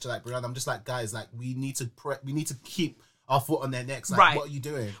her picture like Breonna. I'm just like, guys, like we need to keep our foot on their necks. Like, what are you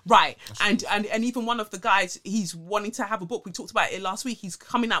doing? Right. And even one of the guys, he's wanting to have a book. We talked about it last week. He's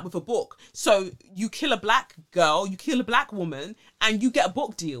coming out with a book. So you kill a black girl, you kill a black woman, and you get a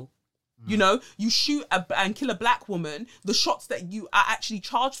book deal. You know, you shoot and kill a black woman. The shots that you are actually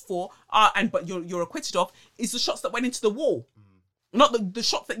charged for but you're acquitted of is the shots that went into the wall, not the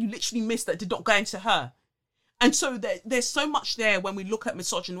shots that you literally missed that did not go into her. And so there's so much there when we look at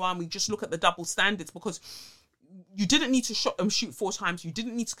misogynoir and we just look at the double standards, because you didn't need to shoot 4 times. You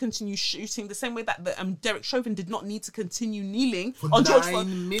didn't need to continue shooting the same way that Derek Chauvin did not need to continue kneeling for on George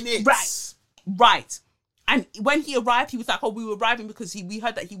 9 minutes. Right. And when he arrived, he was like, "Oh, we were arriving because we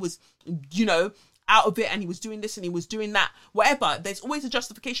heard that he was, out of it and he was doing this and he was doing that, whatever. There's always a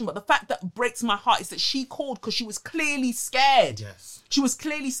justification. But the fact that breaks my heart is that she called because she was clearly scared. Yes. She was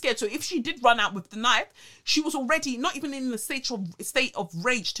clearly scared. So if she did run out with the knife, she was already not even in a state of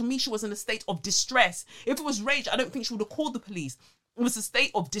rage. To me, she was in a state of distress. If it was rage, I don't think she would have called the police. It was a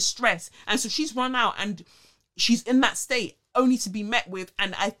state of distress. And so she's run out and she's in that state only to be met with.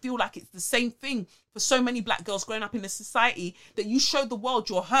 And I feel like it's the same thing for so many black girls growing up in this society, that you show the world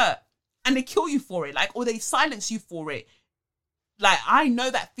you're hurt and they kill you for it, like, or they silence you for it. Like, I know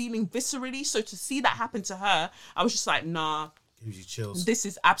that feeling viscerally. So to see that happen to her, I was just like, nah, Gives you chills. this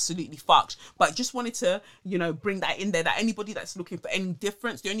is absolutely fucked. But just wanted to, bring that in there, that anybody that's looking for any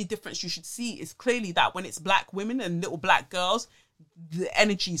difference, the only difference you should see is clearly that when it's black women and little black girls, the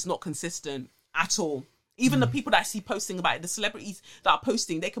energy is not consistent at all. Even the people that I see posting about it, the celebrities that are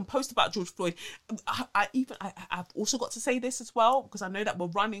posting, they can post about George Floyd. I've also got to say this as well, because I know that we're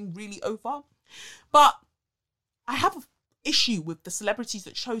running really over. But I have an issue with the celebrities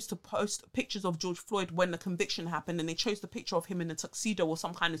that chose to post pictures of George Floyd when the conviction happened, and they chose the picture of him in a tuxedo or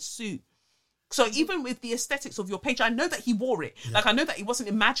some kind of suit. So even with the aesthetics of your page, I know that he wore it. Yeah. Like, I know that it wasn't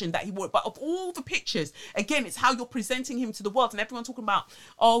imagined that he wore it. But of all the pictures, again, it's how you're presenting him to the world. And everyone talking about,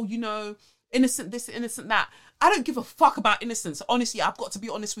 innocent this, innocent that. I don't give a fuck about innocence. Honestly, I've got to be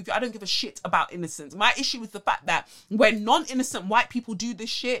honest with you. I don't give a shit about innocence. My issue is the fact that when non-innocent white people do this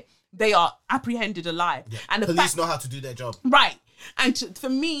shit, they are apprehended alive. Yeah. And the police know how to do their job. Right. And for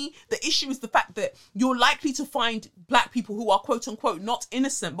me, the issue is the fact that you're likely to find black people who are quote unquote not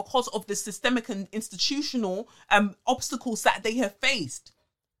innocent because of the systemic and institutional obstacles that they have faced.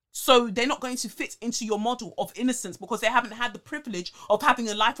 So they're not going to fit into your model of innocence because they haven't had the privilege of having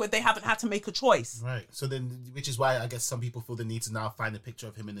a life where they haven't had to make a choice. Right. So then, which is why I guess some people feel the need to now find a picture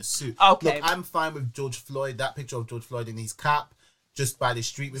of him in a suit. Okay. Look, I'm fine with George Floyd, that picture of George Floyd in his cap, just by the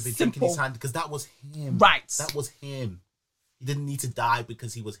street with a drink in his hand, because that was him. Right. That was him. He didn't need to die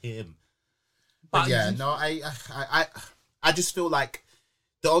because he was him. But yeah, no, I just feel like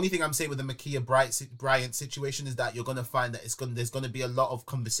the only thing I'm saying with the Ma'Khia Bryant situation is that you're going to find that there's going to be a lot of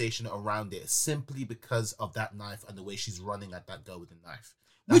conversation around it simply because of that knife and the way she's running at that girl with the knife.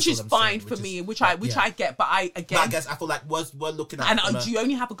 Which is fine for me, which I get, but I guess I feel like we're looking at. And do you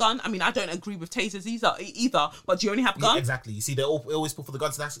only have a gun? I mean, I don't agree with tasers either. But do you only have a gun? Yeah, exactly. You see, they always pull for the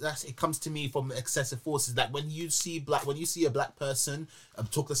guns. That's it. Comes to me from excessive forces. Like when you see a black person,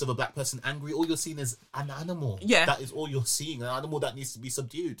 talk less of a black person angry, all you're seeing is an animal. Yeah, that is all you're seeing. An animal that needs to be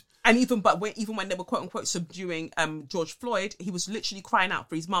subdued. And even when they were quote unquote subduing George Floyd, he was literally crying out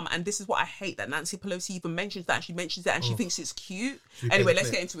for his mum. And this is what I hate, that Nancy Pelosi even mentions that. She mentions that and she thinks it's cute. Anyway,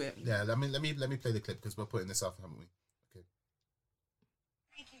 let's get into it. Yeah, let me play the clip because we're putting this up, haven't we? Okay.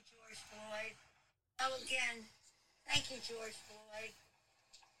 Thank you, George Floyd. Oh, again, thank you, George Floyd,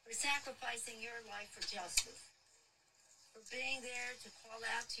 for sacrificing your life for justice, for being there to call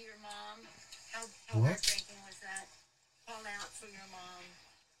out to your mom. How heartbreaking was that? Call out for your mom.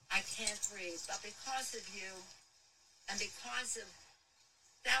 I can't breathe. But because of you, and because of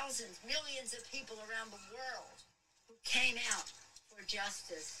thousands, millions of people around the world who came out for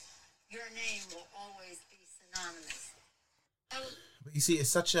justice, your name will always be synonymous. But you see, it's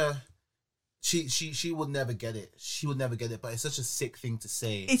such a she would never get it. She would never get it. But it's such a sick thing to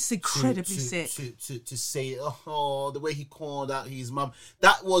say. It's incredibly sick to say. Oh, the way he called out his mum.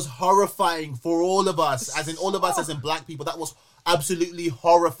 That was horrifying for all of us, as in all of us, as in black people. That was absolutely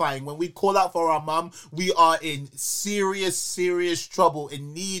horrifying. When we call out for our mum, we are in serious trouble,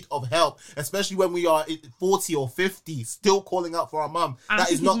 in need of help, especially when we are 40 or 50 still calling out for our mum.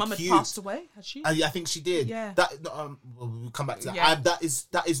 That is not cute. Had passed away, has she? I think she did. Yeah. That we'll come back to that. Yeah.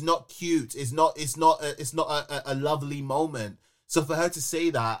 That is not cute. It's not a lovely moment. So for her to say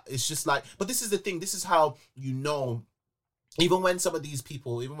that, it's just like, but this is the thing, this is how even when some of these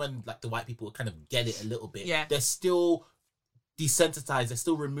people, even when like the white people kind of get it a little bit, they're still desensitized, they're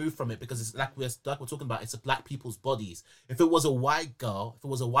still removed from it, because it's like we're talking about, it's black people's bodies. If it was a white girl, if it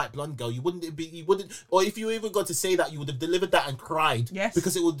was a white blonde girl, you wouldn't, or if you even got to say that, you would have delivered that and cried. Yes.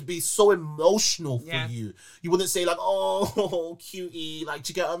 Because it would be so emotional for you. You wouldn't say like, oh, cutie, like,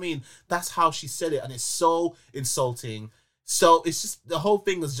 do you get what I mean? That's how she said it, and it's so insulting. So it's just, the whole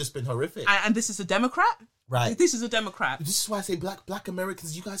thing has just been horrific. And this is a Democrat? Right. This is a Democrat. This is why I say black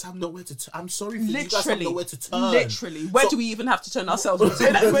Americans, you guys have nowhere to turn. I'm sorry for you guys have nowhere to turn. Literally. Where do we even have to turn ourselves?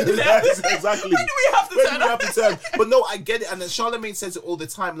 Exactly. Where do we have to turn? But no, I get it. And then Charlamagne says it all the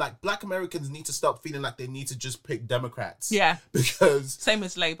time. Like, black Americans need to stop feeling like they need to just pick Democrats. Yeah. Because... Same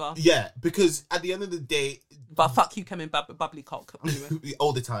as Labour. Yeah. Because at the end of the day... But fuck you, coming bubbly cock. Anyway.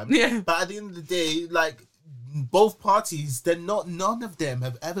 All the time. Yeah. But at the end of the day, like... both parties, none of them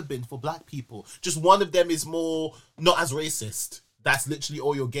have ever been for black people. Just one of them is more not as racist. That's literally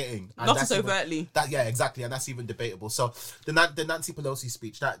all you're getting. And Not that's as overtly. Yeah, exactly, and that's even debatable. So the Nancy Pelosi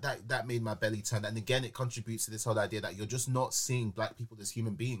speech that made my belly turn, and again, it contributes to this whole idea that you're just not seeing black people as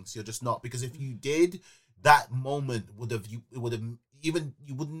human beings. You're just not, because if you did, that moment you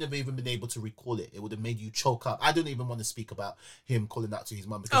wouldn't have even been able to recall it. It would have made you choke up. I don't even want to speak about him calling out to his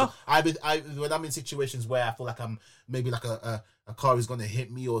mum, because when I'm in situations where I feel like I'm maybe like a car is going to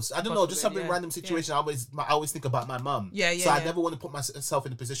hit me, or I don't know, just something random situation. I always think about my mum. So I never want to put myself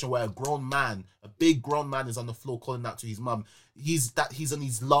in a position where a big grown man is on the floor calling out to his mum. He's on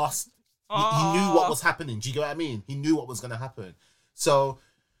his last. He knew what was happening. Do you get what I mean? He knew what was going to happen. So.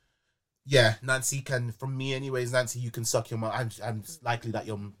 Yeah, Nancy can, from me anyways, Nancy, you can suck your mum. I'm likely that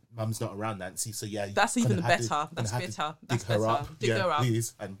your mum's not around, Nancy, so yeah. That's even better. That's better. Dig her up. Dig her up.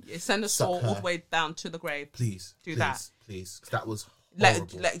 Please. And send us all the way down to the grave. Please. Do that. Please. That was horrible.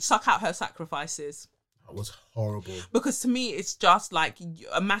 Let suck out her sacrifices. That was horrible. Because to me, it's just like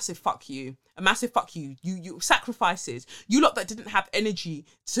a massive fuck you. A massive fuck you. You sacrifices. You lot that didn't have energy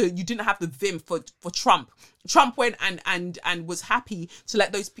you didn't have the vim for Trump. Trump went and was happy to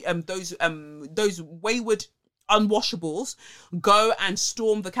let those wayward unwashables go and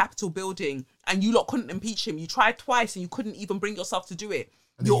storm the Capitol building, and you lot couldn't impeach him. You tried twice and you couldn't even bring yourself to do it.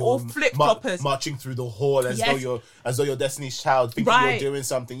 You're all flip-floppers. Marching through the hall as though you're Destiny's Child, thinking you're doing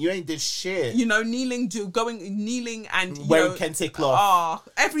something. You ain't did shit. You know, kneeling and wearing kente cloth.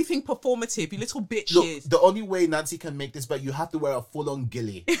 Everything performative, you little bitches. Look, the only way Nancy can make this better, you have to wear a full-on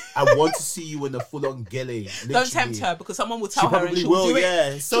ghillie. I want to see you in a full-on ghillie. Literally. Don't tempt her, because someone will tell her and she'll do it. Yeah.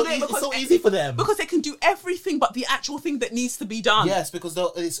 It's so easy for them. Because they can do everything but the actual thing that needs to be done. Yes, because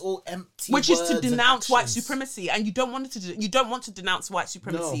it's all empty. Which is to denounce white supremacy, and you don't want to denounce white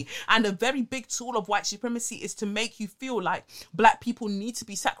supremacy. No. And a very big tool of white supremacy is to make you feel like black people need to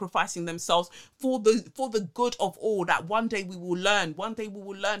be sacrificing themselves for the good of all, that one day we will learn.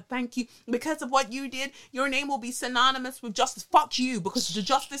 Thank you. Because of what you did, your name will be synonymous with justice. Fuck you, because the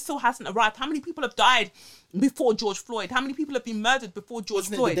justice still hasn't arrived. How many people have died before George Floyd? How many people have been murdered before George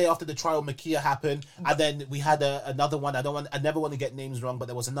Floyd? The day after the trial, Makia happened, and then we had another one. I never want to get names wrong, but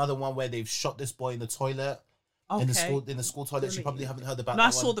there was another one where they've shot this boy in the toilet. Okay. In the school toilet. You probably haven't heard about that.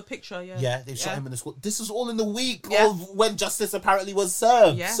 I saw the picture, yeah. Yeah, they shot him in the school. This was all in the week of when justice apparently was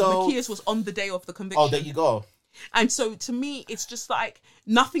served. Yeah, so Macias was on the day of the conviction. Oh, there you go. And so to me, it's just like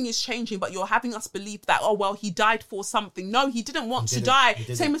nothing is changing, but you're having us believe that, oh, well, he died for something. No, he didn't want to die.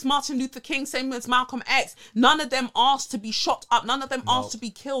 Same as Martin Luther King, same as Malcolm X. None of them asked to be shot up. None of them asked to be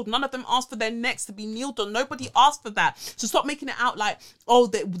killed. None of them asked for their necks to be kneeled on. Nobody asked for that. So stop making it out like,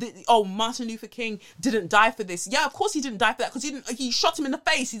 Martin Luther King didn't die for this. Yeah, of course he didn't die for that, because he shot him in the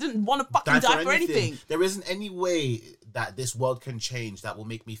face. He didn't want to fucking die for anything. There isn't any way that this world can change that will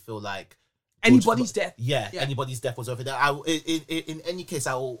make me feel like anybody's death. Yeah, anybody's death was over there. In any case,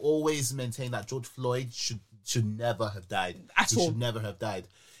 I will always maintain that George Floyd should never have died. He should never have died.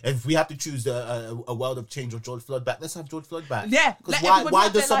 If we have to choose a world of change of George Floyd back, let's have George Floyd back. Yeah. Because why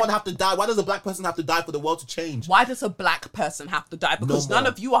does someone have to die? Why does a black person have to die for the world to change? Why does a black person have to die? Because none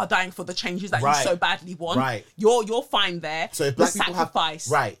of you are dying for the changes that you so badly want. Right. You're fine there. So if black people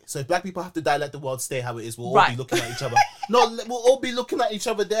so if black people have to die, let the world stay how it is. We'll all be looking at each other. No, we'll all be looking at each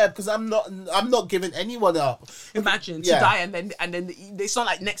other there, because I'm not giving anyone up. Imagine to die and then it's not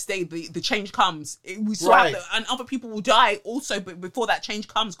like next day the change comes. We still have and other people will die also, but before that change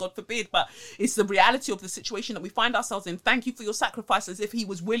comes, God forbid. But it's the reality of the situation that we find ourselves in. Thank you for your sacrifice, as if he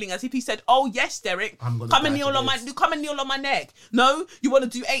was willing, as if he said, "Oh yes, Derek, come and kneel on my neck." No, you want to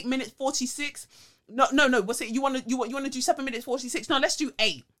do 8 minutes 46? No. What's it? You want to do 7 minutes 46? No, let's do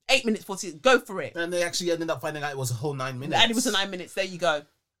 8 minutes 46. Go for it. And they actually ended up finding out it was a whole 9 minutes. And it was a 9 minutes. There you go.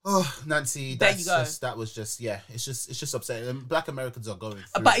 Oh, Nancy, there you go. That was just, it's just upsetting. And black Americans are going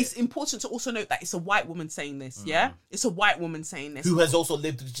through But it's important to also note that it's a white woman saying this, yeah? It's a white woman saying this. Who has also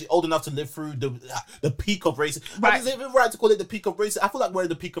lived, old enough to live through the peak of racism. Right. Is it even right to call it the peak of racism? I feel like we're in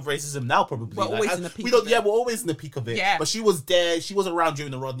the peak of racism now, probably. We're always in the peak of it. Yeah, we're always in the peak of it. Yeah. But she was there. She was around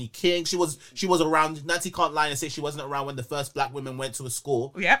during the Rodney King. She was around. Nancy can't lie and say she wasn't around when the first black women went to a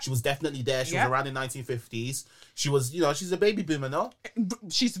school. Yeah. She was definitely there. She was around in 1950s. She was, she's a baby boomer, no?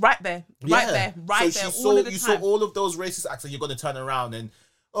 She's right there. Right there all of the time. You saw all of those racist acts, and you're going to turn around and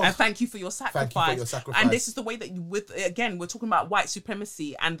thank you for your sacrifice. And this is the way that we're talking about white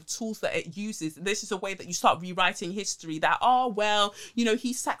supremacy and the tools that it uses. This is a way that you start rewriting history that,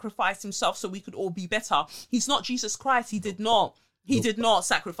 he sacrificed himself so we could all be better. He's not Jesus Christ. He did not. He did not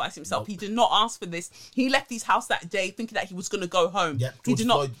sacrifice himself. He did not ask for this. He left his house that day thinking that he was going to go home. Yeah, he did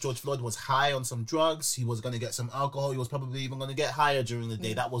not. George Floyd was high on some drugs. He was going to get some alcohol. He was probably even going to get higher during the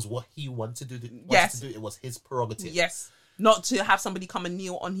day. That was what he wanted to do. It was his prerogative. Yes. Not to have somebody come and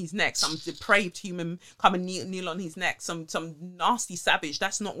kneel on his neck, some depraved human come and kneel on his neck, some nasty savage.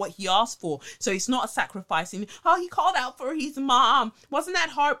 That's not what he asked for. So it's not a sacrificing. Oh, he called out for his mom. Wasn't that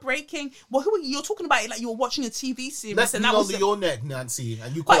heartbreaking? Well, you're talking about it like you were watching a TV series. Let's kneel on your neck, Nancy,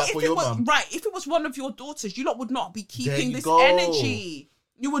 and you call out for your mom. Right, if it was one of your daughters, you lot would not be keeping this energy.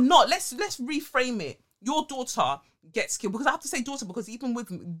 You would not. Let's reframe it. Your daughter gets killed, because I have to say daughter, because even with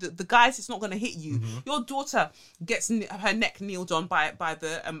the guys, it's not going to hit you. Mm-hmm. Your daughter gets her neck kneeled on by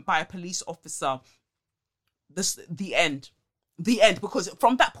a police officer. The end, because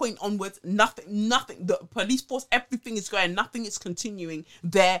from that point onwards, nothing. The police force, everything is going. Nothing is continuing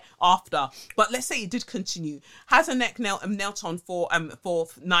thereafter. But let's say it did continue. Has her neck knelt on for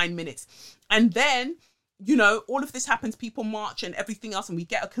 9 minutes, and then, you know, all of this happens, people march and everything else, and we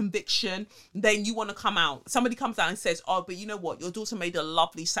get a conviction. Then you want to come out. Somebody comes out and says, oh, but you know what? Your daughter made a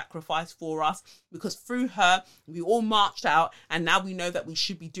lovely sacrifice for us, because through her, we all marched out, and now we know that we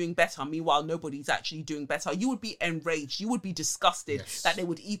should be doing better. Meanwhile, nobody's actually doing better. You would be enraged. You would be disgusted that they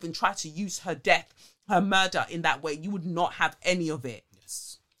would even try to use her death, her murder in that way. You would not have any of it.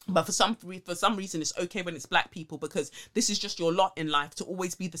 Yes. But for some reason, it's okay when it's black people, because this is just your lot in life, to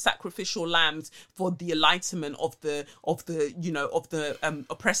always be the sacrificial lambs for the enlightenment of the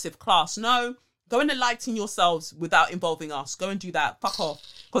oppressive class. No, go and enlighten yourselves without involving us. Go and do that. Fuck off.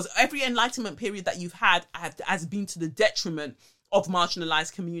 Because every enlightenment period that you've had has been to the detriment of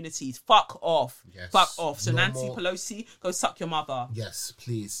marginalized communities. Fuck off. Yes. Fuck off. So no Nancy Pelosi, go suck your mother. Yes,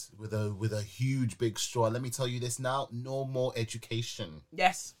 please. With a huge big straw. Let me tell you this now. No more education.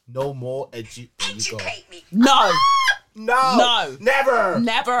 Yes. No more educate me. No. No. Never.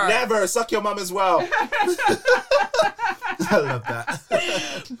 Never. Suck your mum as well. I love that.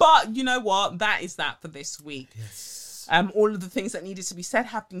 But you know what? That is that for this week. Yes. All of the things that needed to be said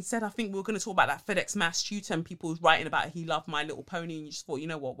have been said. I think we were going to talk about that FedEx mass shooter and people writing about he loved My Little Pony, and you just thought, you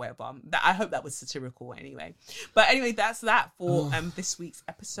know what, whatever. I hope that was satirical anyway. But anyway, that's that for this week's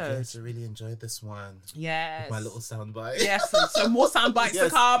episode. Yes, I really enjoyed this one. Yes. My little soundbite. Yes, so more soundbites to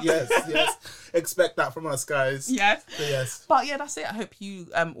come. Yes. Expect that from us, guys. Yes. But yeah, that's it. I hope you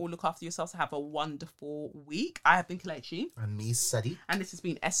all look after yourselves and have a wonderful week. I have been Kelechi. And me, Sadi. And this has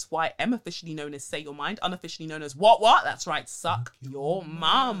been SYM, officially known as Say Your Mind, unofficially known as What? That's right, suck your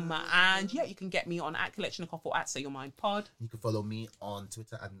mum. And yeah, you can get me on @KolechNikoff or @Say Your Mind Pod. You can follow me on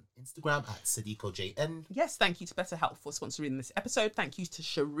Twitter and Instagram @SadiqoJN. Yes, thank you to BetterHelp for sponsoring this episode. Thank you to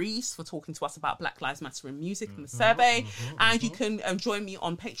Sharice for talking to us about Black Lives Matter in music and the survey. And you can join me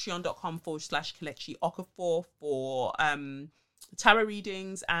on patreon.com/Kelechi Okafor for tarot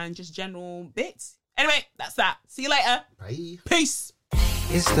readings and just general bits. Anyway, that's that. See you later. Bye. Peace.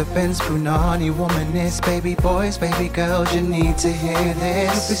 It's the Benz Brunani womanist, baby boys, baby girls, you need to hear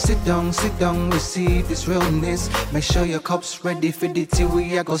this. Sit down, receive this realness. Make sure your cup's ready for the tea,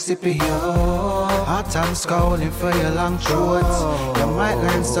 we are go sip it, yo. Hard time scrolling for your long throats. You might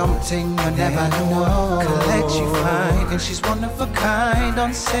learn something you never know. Collect you fine, and she's one of a kind.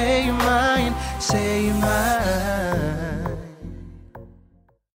 Don't say your mind, say your mind.